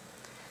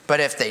 But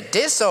if they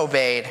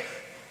disobeyed,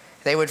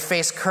 they would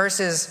face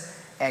curses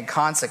and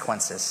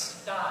consequences.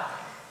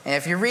 And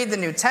if you read the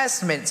New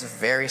Testament, it's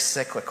very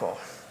cyclical.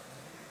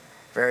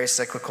 Very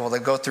cyclical. They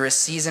go through a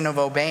season of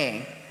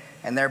obeying,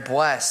 and they're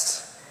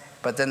blessed.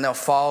 But then they'll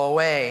fall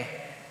away,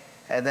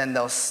 and then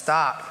they'll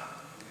stop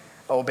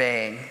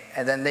obeying.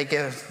 And then they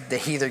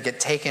either get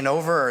taken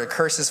over or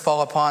curses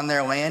fall upon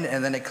their land,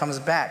 and then it comes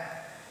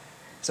back.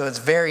 So it's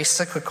very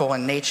cyclical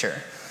in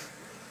nature.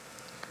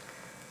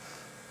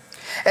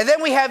 And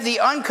then we have the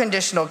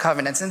unconditional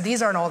covenants, and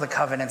these aren't all the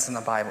covenants in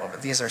the Bible,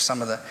 but these are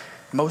some of the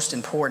most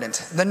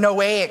important. The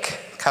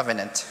Noahic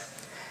covenant.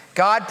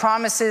 God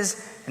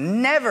promises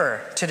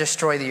never to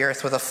destroy the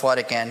earth with a flood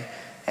again,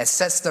 and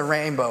sets the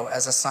rainbow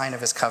as a sign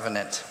of his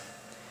covenant.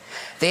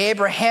 The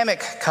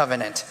Abrahamic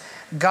covenant.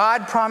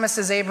 God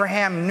promises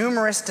Abraham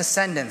numerous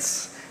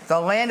descendants, the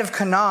land of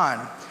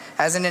Canaan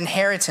as an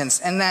inheritance,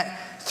 and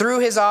that through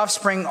his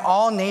offspring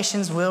all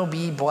nations will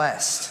be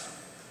blessed.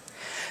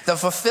 The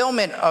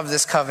fulfillment of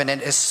this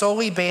covenant is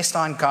solely based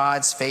on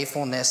God's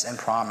faithfulness and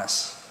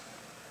promise.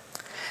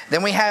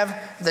 Then we have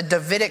the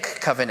Davidic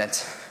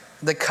covenant,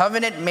 the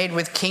covenant made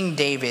with King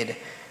David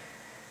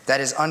that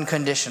is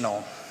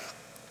unconditional.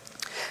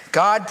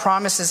 God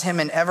promises him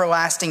an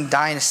everlasting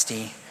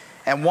dynasty,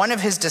 and one of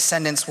his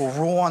descendants will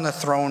rule on the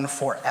throne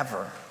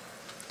forever.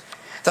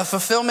 The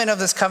fulfillment of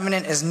this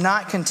covenant is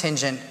not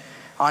contingent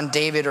on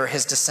David or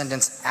his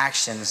descendants'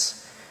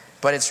 actions,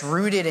 but it's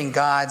rooted in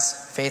God's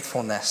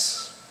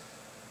faithfulness.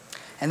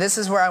 And this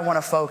is where I want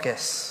to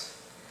focus.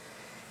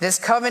 This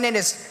covenant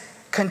is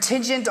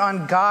contingent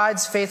on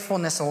God's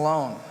faithfulness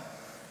alone.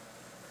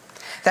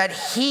 That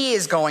he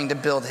is going to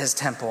build his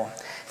temple.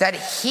 That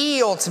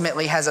he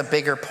ultimately has a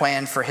bigger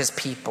plan for his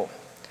people.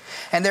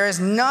 And there is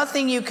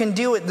nothing you can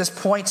do at this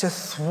point to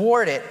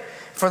thwart it,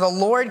 for the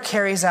Lord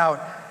carries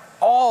out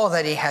all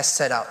that he has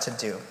set out to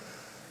do.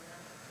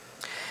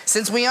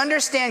 Since we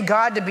understand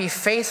God to be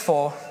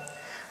faithful,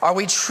 are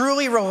we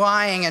truly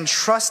relying and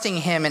trusting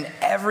him in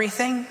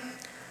everything?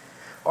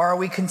 Or are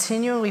we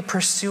continually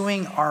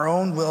pursuing our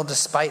own will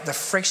despite the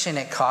friction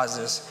it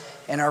causes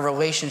in our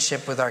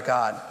relationship with our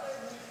God?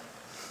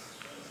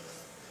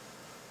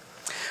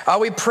 Are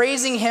we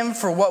praising him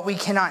for what we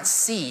cannot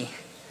see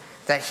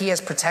that he has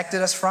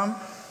protected us from?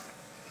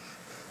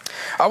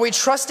 Are we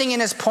trusting in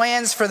his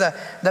plans for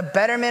the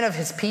betterment of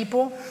his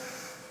people?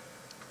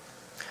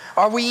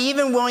 Are we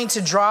even willing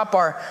to drop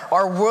our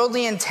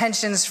worldly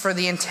intentions for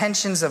the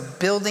intentions of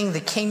building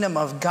the kingdom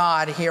of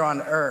God here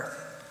on earth?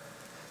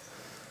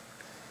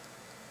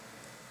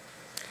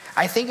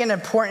 I think an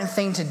important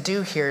thing to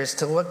do here is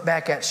to look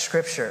back at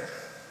Scripture.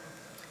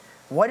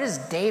 What does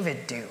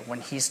David do when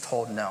he's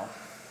told no?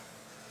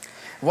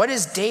 What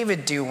does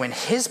David do when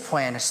his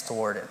plan is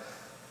thwarted?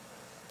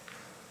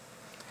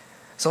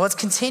 So let's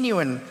continue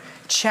in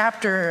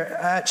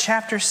chapter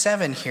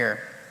 7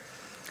 here.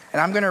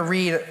 And I'm going to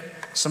read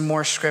some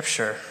more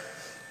scripture.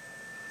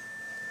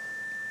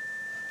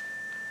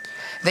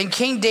 Then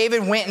King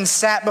David went and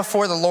sat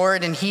before the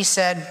Lord, and he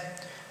said,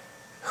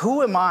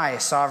 "Who am I,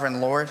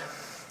 sovereign Lord?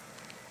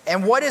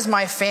 And what is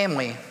my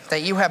family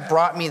that you have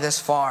brought me this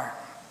far?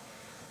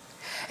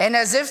 And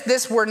as if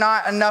this were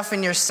not enough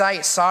in your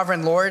sight,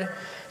 sovereign Lord,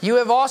 you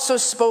have also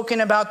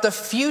spoken about the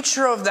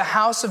future of the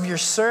house of your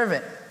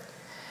servant.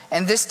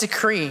 And this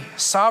decree,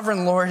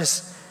 sovereign Lord,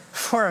 is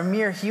for a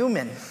mere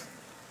human.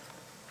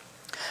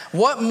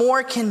 What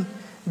more can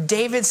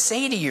David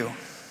say to you?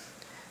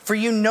 For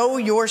you know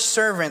your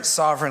servant,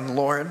 sovereign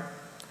Lord.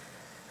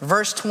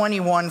 Verse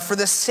 21, for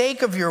the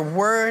sake of your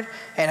word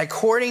and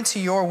according to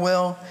your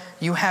will,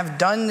 you have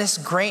done this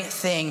great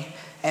thing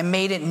and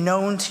made it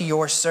known to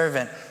your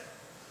servant.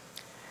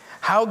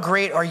 How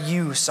great are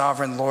you,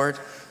 sovereign Lord?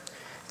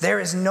 There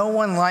is no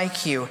one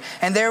like you,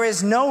 and there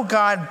is no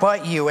God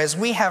but you, as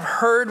we have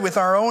heard with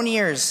our own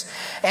ears.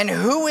 And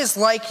who is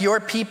like your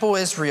people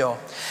Israel,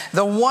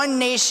 the one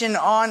nation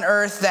on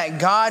earth that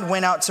God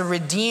went out to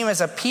redeem as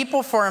a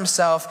people for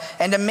himself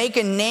and to make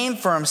a name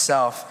for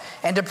himself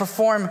and to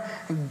perform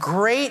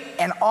great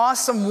and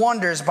awesome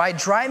wonders by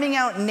driving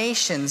out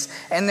nations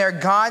and their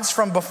gods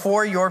from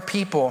before your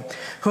people,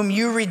 whom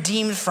you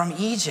redeemed from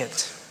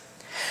Egypt?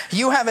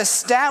 You have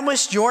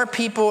established your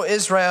people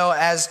Israel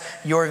as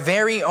your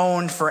very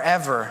own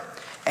forever,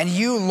 and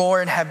you,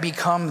 Lord, have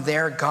become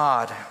their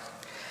God.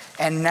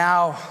 And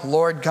now,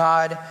 Lord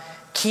God,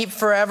 keep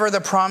forever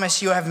the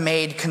promise you have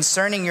made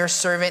concerning your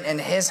servant and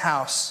his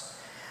house.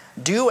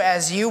 Do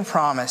as you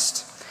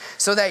promised,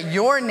 so that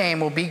your name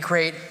will be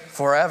great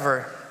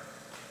forever.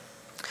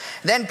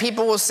 Then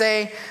people will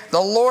say,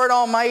 the Lord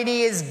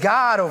Almighty is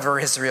God over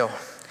Israel,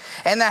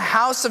 and the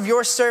house of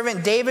your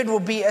servant David will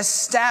be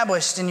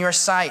established in your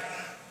sight.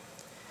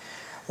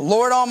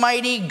 Lord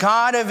Almighty,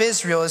 God of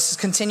Israel, this is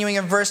continuing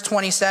in verse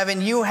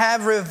 27, you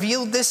have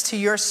revealed this to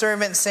your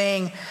servant,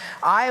 saying,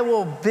 I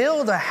will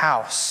build a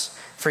house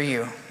for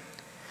you.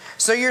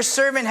 So your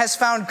servant has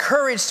found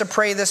courage to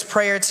pray this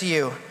prayer to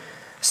you.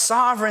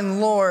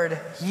 Sovereign Lord,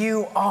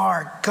 you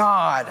are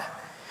God.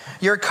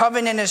 Your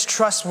covenant is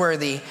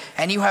trustworthy,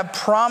 and you have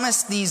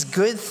promised these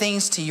good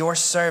things to your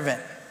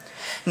servant.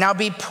 Now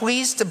be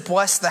pleased to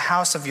bless the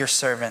house of your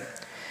servant,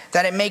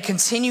 that it may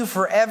continue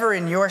forever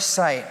in your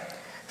sight.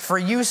 For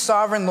you,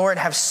 sovereign Lord,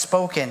 have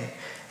spoken,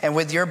 and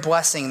with your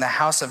blessing the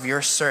house of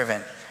your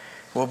servant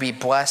will be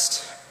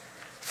blessed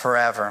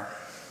forever.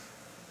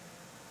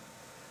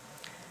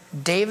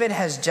 David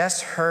has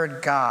just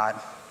heard God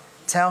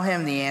tell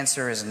him the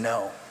answer is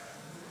no.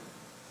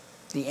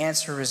 The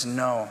answer is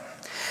no.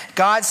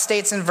 God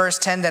states in verse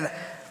 10 that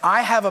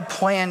I have a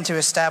plan to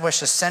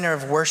establish a center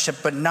of worship,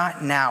 but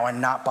not now and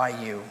not by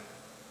you.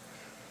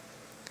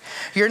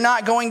 You're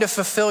not going to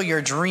fulfill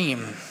your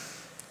dream.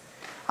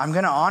 I'm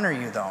going to honor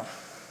you, though,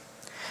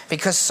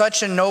 because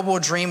such a noble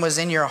dream was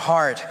in your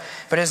heart,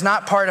 but is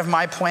not part of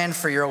my plan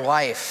for your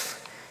life.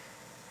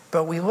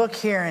 But we look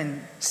here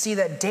and see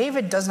that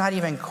David does not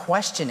even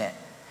question it.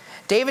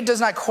 David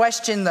does not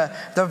question the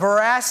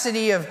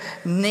veracity of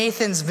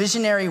Nathan's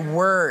visionary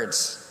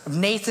words, of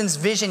Nathan's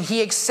vision.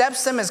 He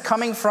accepts them as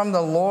coming from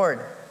the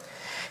Lord.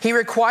 He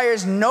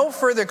requires no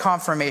further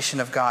confirmation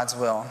of God's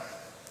will.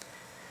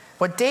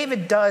 What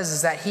David does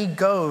is that he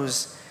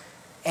goes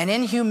and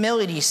in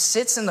humility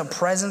sits in the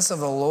presence of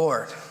the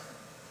Lord.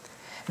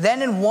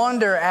 Then in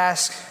wonder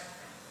asks,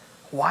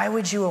 why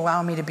would you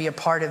allow me to be a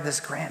part of this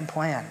grand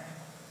plan?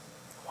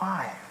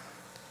 Why?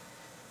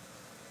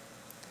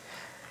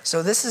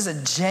 So this is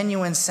a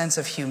genuine sense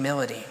of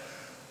humility.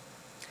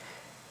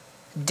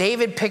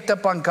 David picked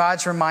up on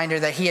God's reminder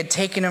that he had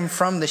taken him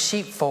from the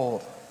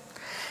sheepfold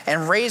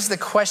and raised the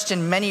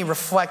question many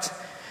reflective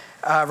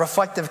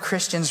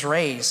Christians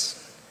raise.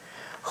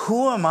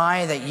 Who am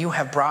I that you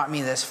have brought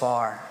me this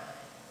far?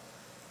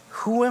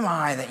 Who am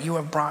I that you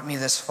have brought me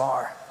this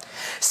far?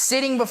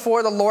 Sitting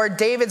before the Lord,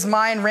 David's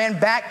mind ran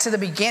back to the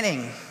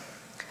beginning,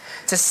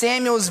 to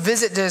Samuel's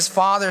visit to his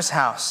father's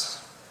house.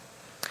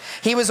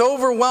 He was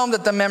overwhelmed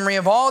at the memory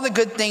of all the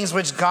good things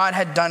which God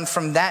had done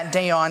from that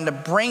day on to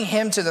bring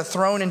him to the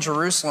throne in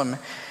Jerusalem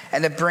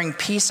and to bring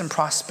peace and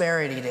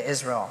prosperity to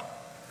Israel.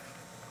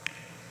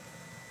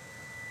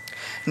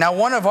 Now,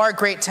 one of our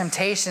great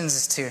temptations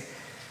is to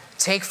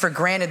take for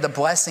granted the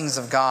blessings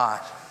of God.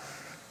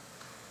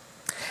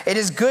 It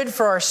is good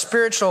for our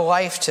spiritual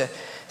life to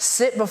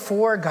sit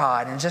before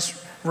God and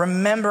just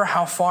remember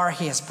how far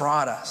he has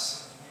brought us.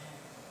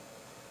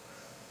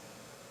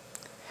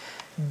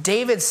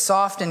 David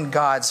softened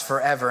God's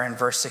forever in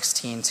verse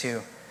 16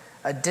 to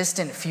a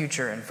distant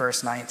future in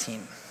verse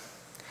 19.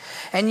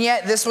 And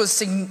yet this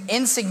was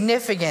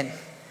insignificant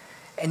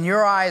in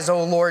your eyes,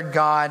 O Lord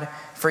God,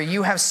 for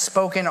you have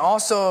spoken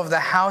also of the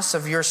house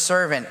of your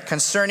servant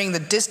concerning the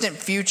distant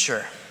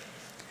future.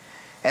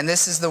 And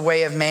this is the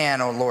way of man,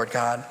 O Lord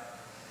God.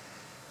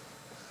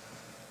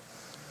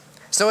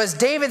 So as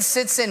David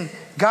sits in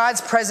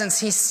God's presence,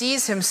 he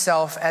sees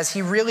himself as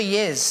he really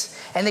is.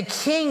 And the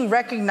king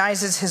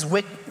recognizes his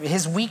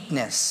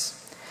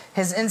weakness,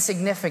 his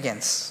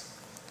insignificance.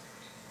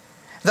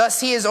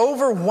 Thus, he is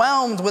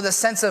overwhelmed with a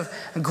sense of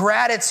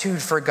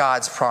gratitude for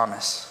God's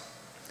promise,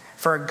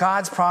 for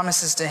God's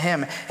promises to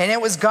him. And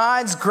it was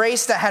God's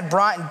grace that had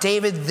brought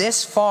David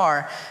this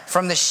far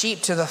from the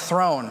sheep to the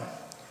throne.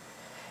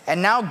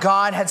 And now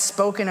God had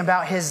spoken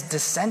about his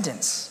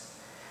descendants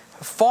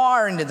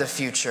far into the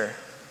future.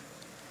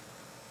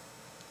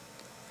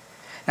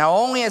 Now,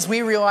 only as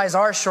we realize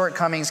our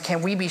shortcomings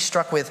can we be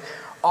struck with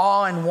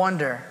awe and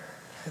wonder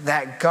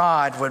that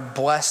God would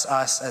bless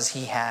us as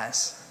he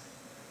has.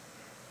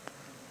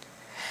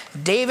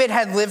 David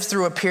had lived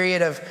through a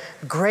period of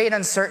great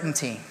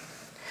uncertainty,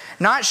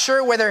 not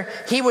sure whether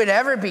he would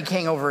ever be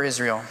king over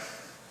Israel.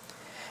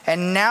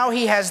 And now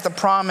he has the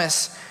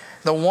promise,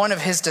 the one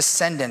of his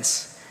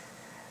descendants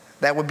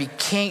that would be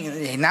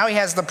king. Now he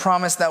has the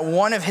promise that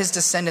one of his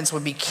descendants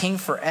would be king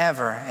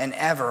forever and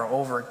ever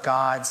over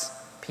God's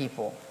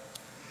people.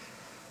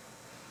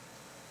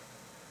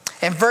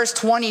 In verse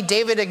 20,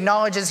 David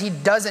acknowledges he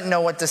doesn't know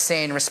what to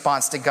say in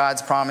response to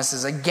God's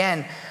promises.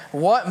 Again,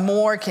 what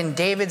more can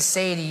David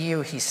say to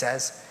you, he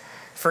says,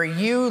 for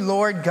you,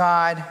 Lord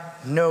God,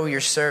 know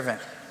your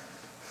servant.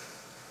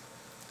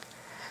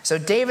 So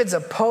David's a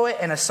poet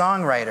and a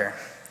songwriter,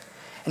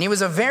 and he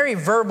was a very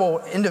verbal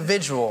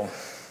individual.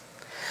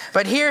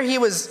 But here he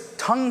was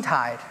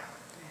tongue-tied.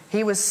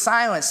 He was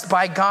silenced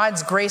by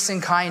God's grace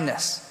and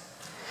kindness.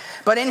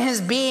 But in his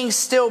being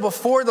still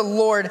before the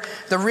Lord,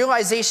 the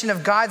realization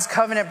of God's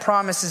covenant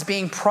promise is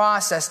being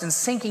processed and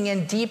sinking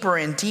in deeper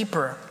and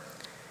deeper.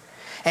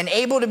 And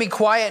able to be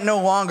quiet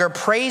no longer,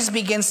 praise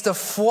begins to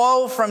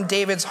flow from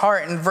David's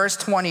heart in verse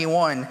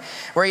 21,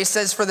 where he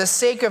says, for the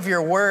sake of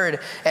your word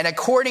and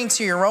according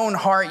to your own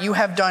heart, you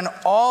have done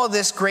all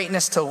this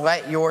greatness to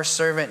let your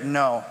servant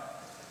know.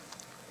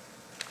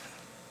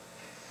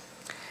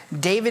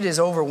 David is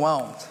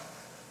overwhelmed.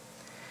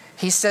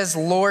 He says,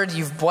 Lord,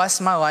 you've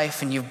blessed my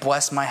life and you've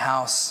blessed my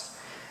house.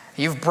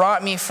 You've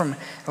brought me from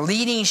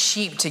leading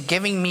sheep to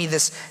giving me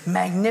this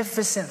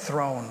magnificent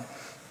throne.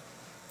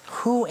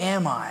 Who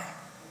am I?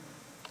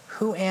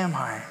 Who am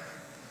I?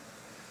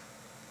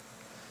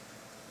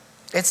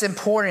 It's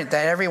important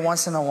that every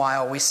once in a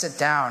while we sit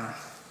down,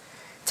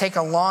 take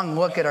a long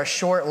look at our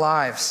short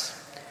lives,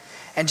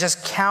 and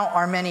just count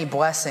our many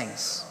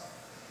blessings.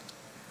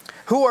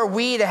 Who are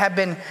we to have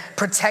been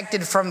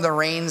protected from the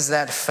rains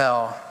that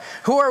fell?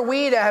 Who are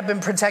we to have been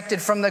protected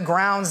from the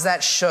grounds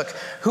that shook?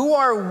 Who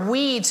are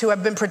we to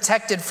have been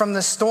protected from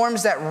the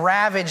storms that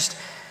ravaged,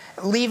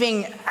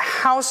 leaving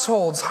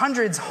households,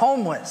 hundreds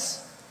homeless?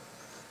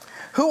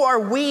 Who are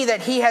we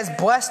that he has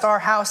blessed our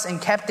house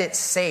and kept it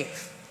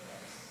safe?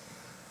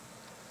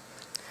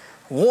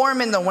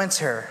 Warm in the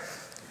winter,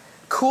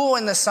 cool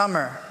in the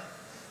summer.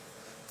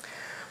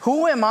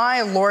 Who am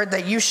I, Lord,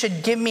 that you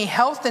should give me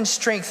health and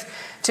strength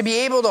to be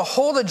able to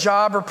hold a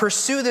job or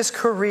pursue this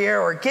career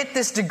or get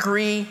this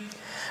degree,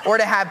 or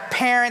to have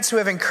parents who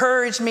have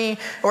encouraged me,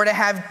 or to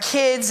have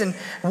kids and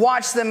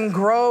watch them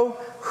grow?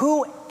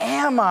 Who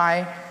am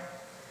I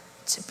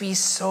to be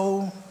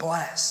so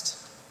blessed?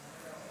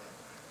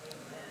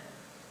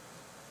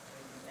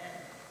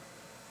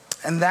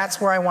 And that's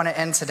where I want to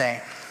end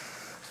today.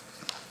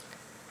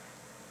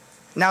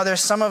 Now, there's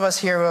some of us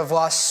here who have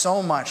lost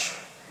so much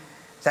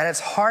that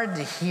it's hard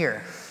to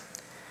hear.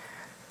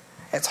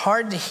 It's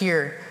hard to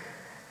hear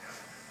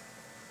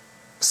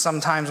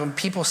sometimes when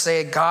people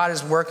say God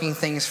is working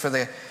things for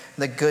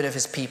the good of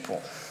his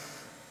people,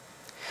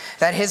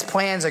 that his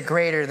plans are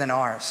greater than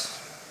ours.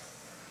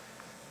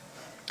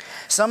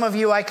 Some of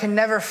you, I can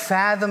never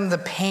fathom the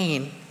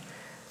pain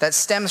that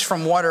stems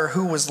from what or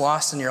who was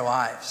lost in your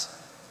lives.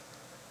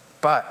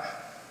 But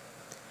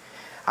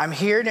I'm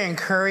here to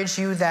encourage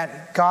you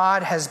that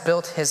God has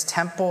built his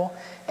temple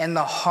in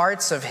the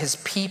hearts of his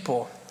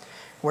people,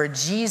 where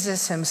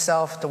Jesus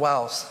himself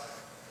dwells.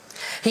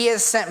 He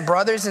has sent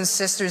brothers and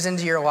sisters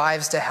into your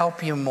lives to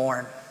help you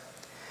mourn,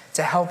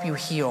 to help you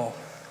heal,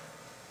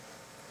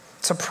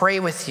 to pray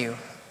with you,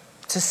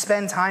 to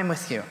spend time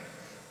with you,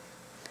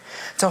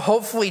 to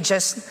hopefully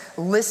just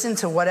listen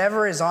to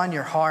whatever is on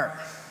your heart.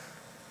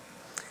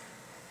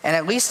 And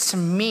at least to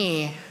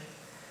me,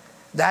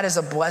 that is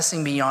a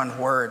blessing beyond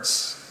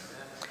words.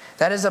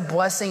 That is a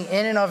blessing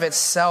in and of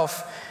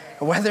itself,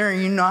 whether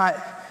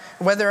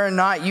or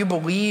not you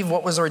believe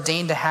what was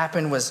ordained to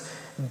happen was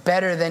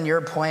better than your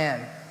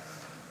plan.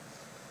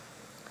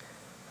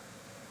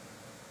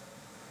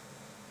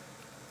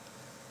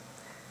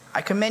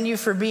 I commend you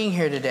for being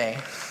here today.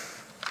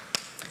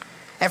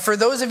 And for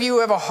those of you who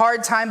have a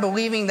hard time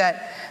believing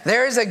that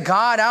there is a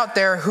God out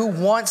there who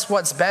wants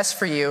what's best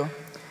for you,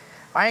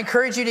 I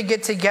encourage you to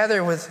get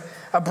together with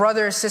a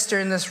brother or sister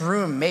in this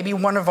room, maybe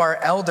one of our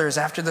elders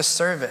after the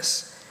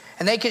service,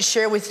 and they could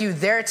share with you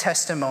their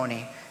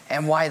testimony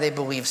and why they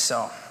believe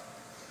so.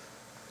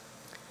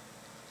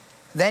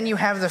 Then you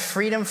have the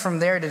freedom from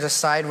there to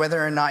decide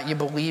whether or not you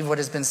believe what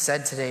has been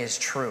said today is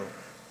true.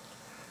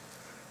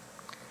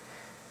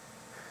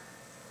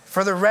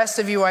 For the rest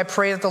of you, I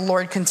pray that the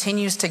Lord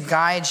continues to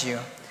guide you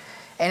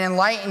and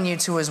enlighten you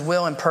to his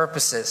will and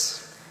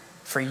purposes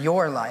for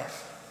your life.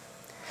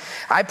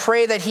 I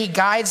pray that he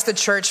guides the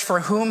church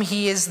for whom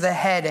he is the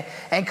head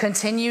and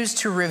continues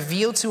to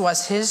reveal to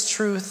us his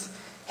truth,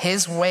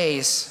 his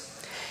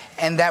ways,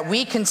 and that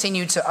we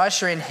continue to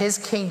usher in his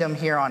kingdom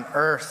here on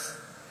earth,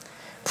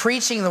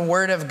 preaching the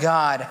word of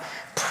God,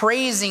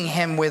 praising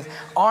him with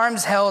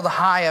arms held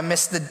high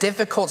amidst the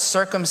difficult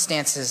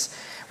circumstances.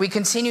 We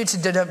continue to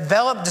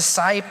develop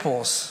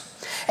disciples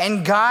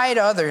and guide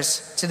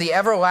others to the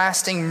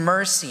everlasting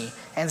mercy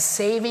and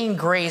saving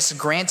grace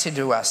granted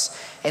to us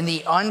in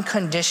the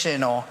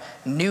unconditional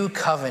new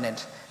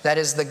covenant that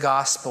is the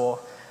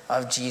gospel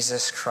of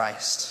Jesus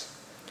Christ.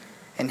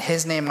 In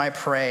his name I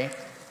pray,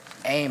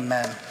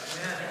 amen.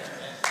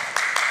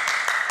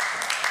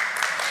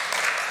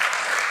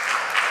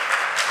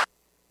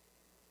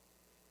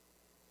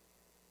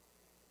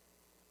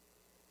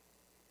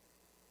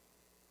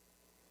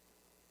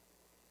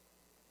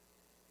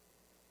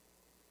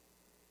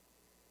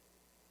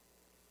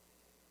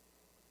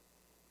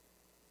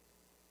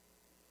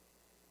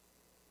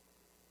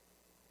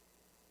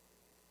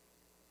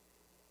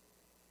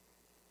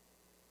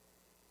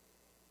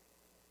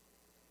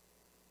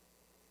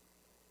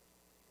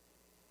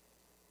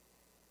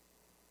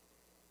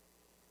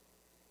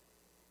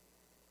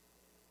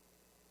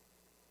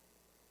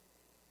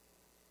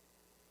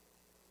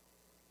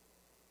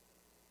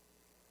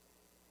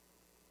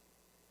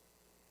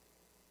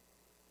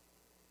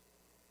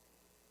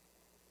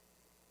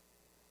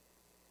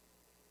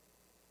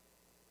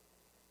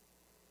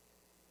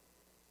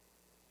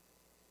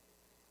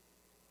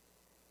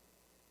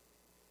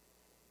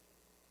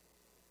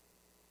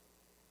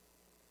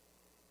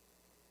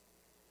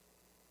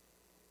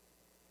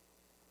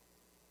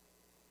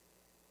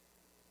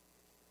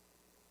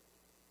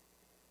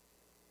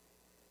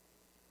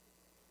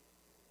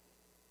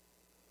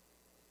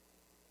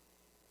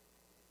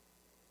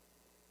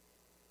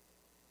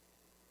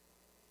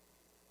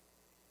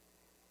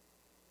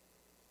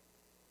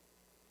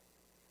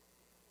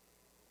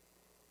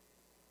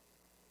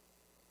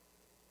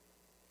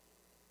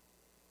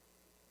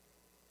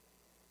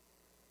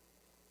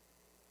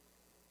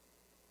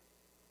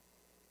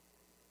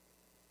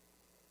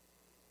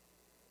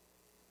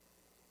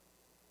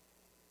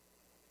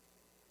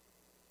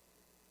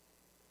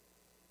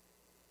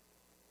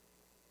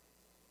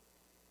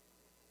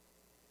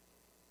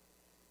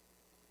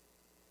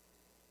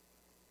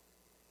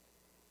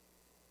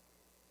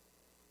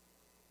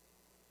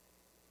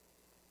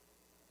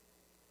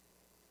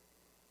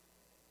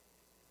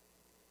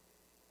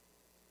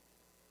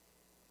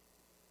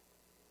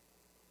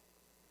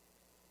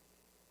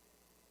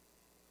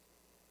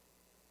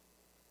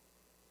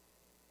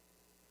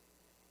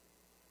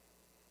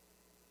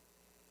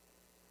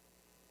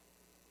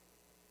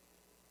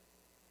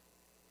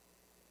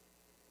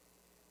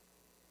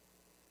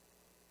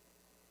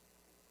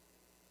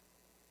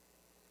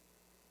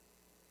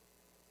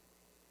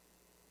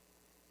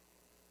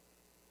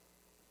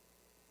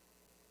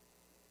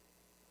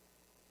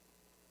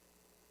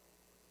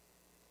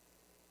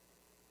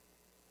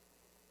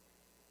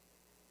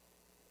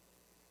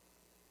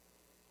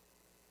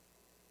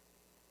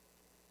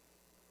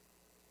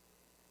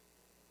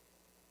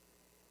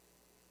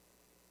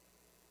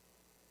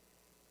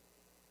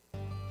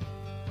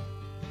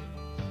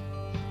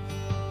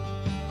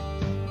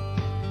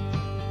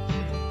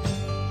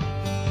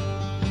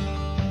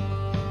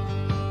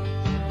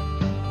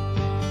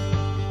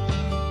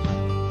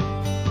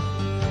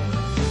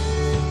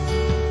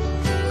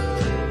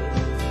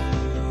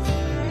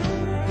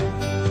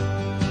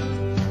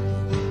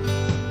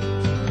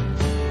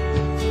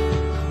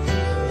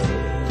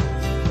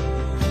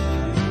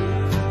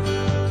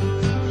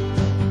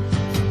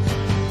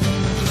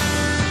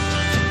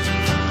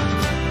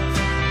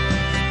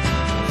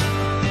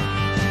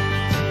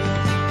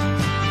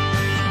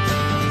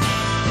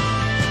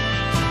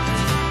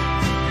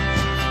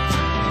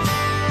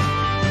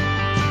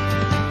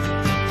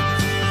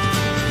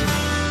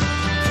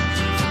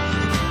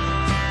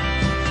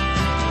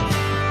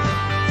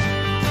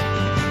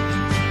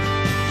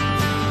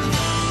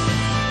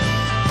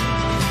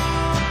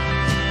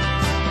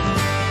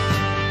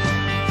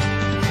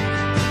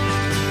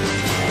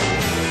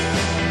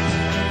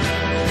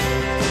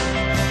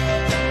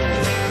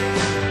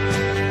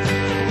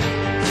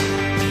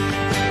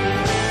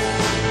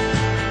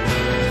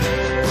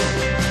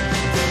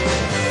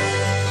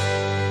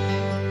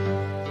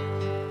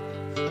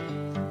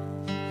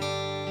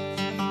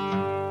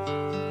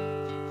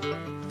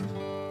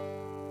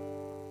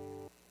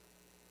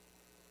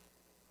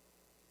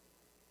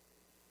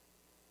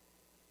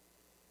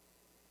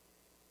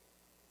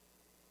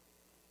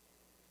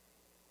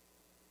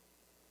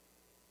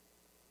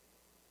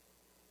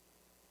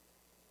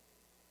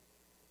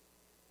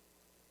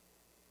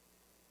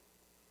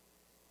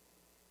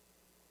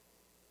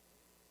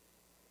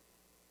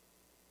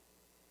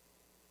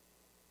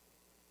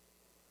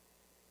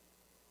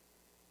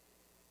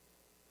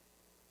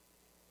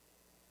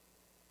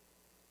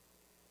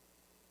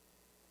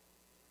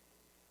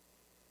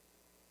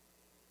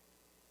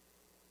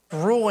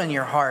 Rule in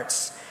your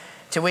hearts,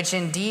 to which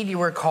indeed you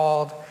were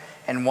called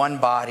in one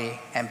body,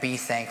 and be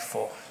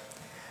thankful.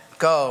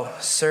 Go,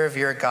 serve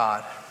your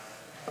God.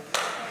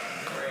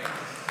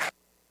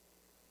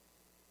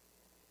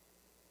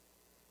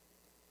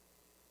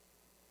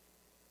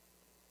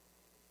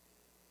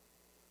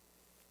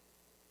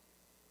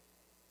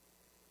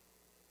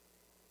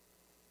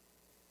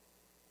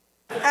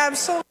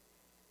 Absolutely.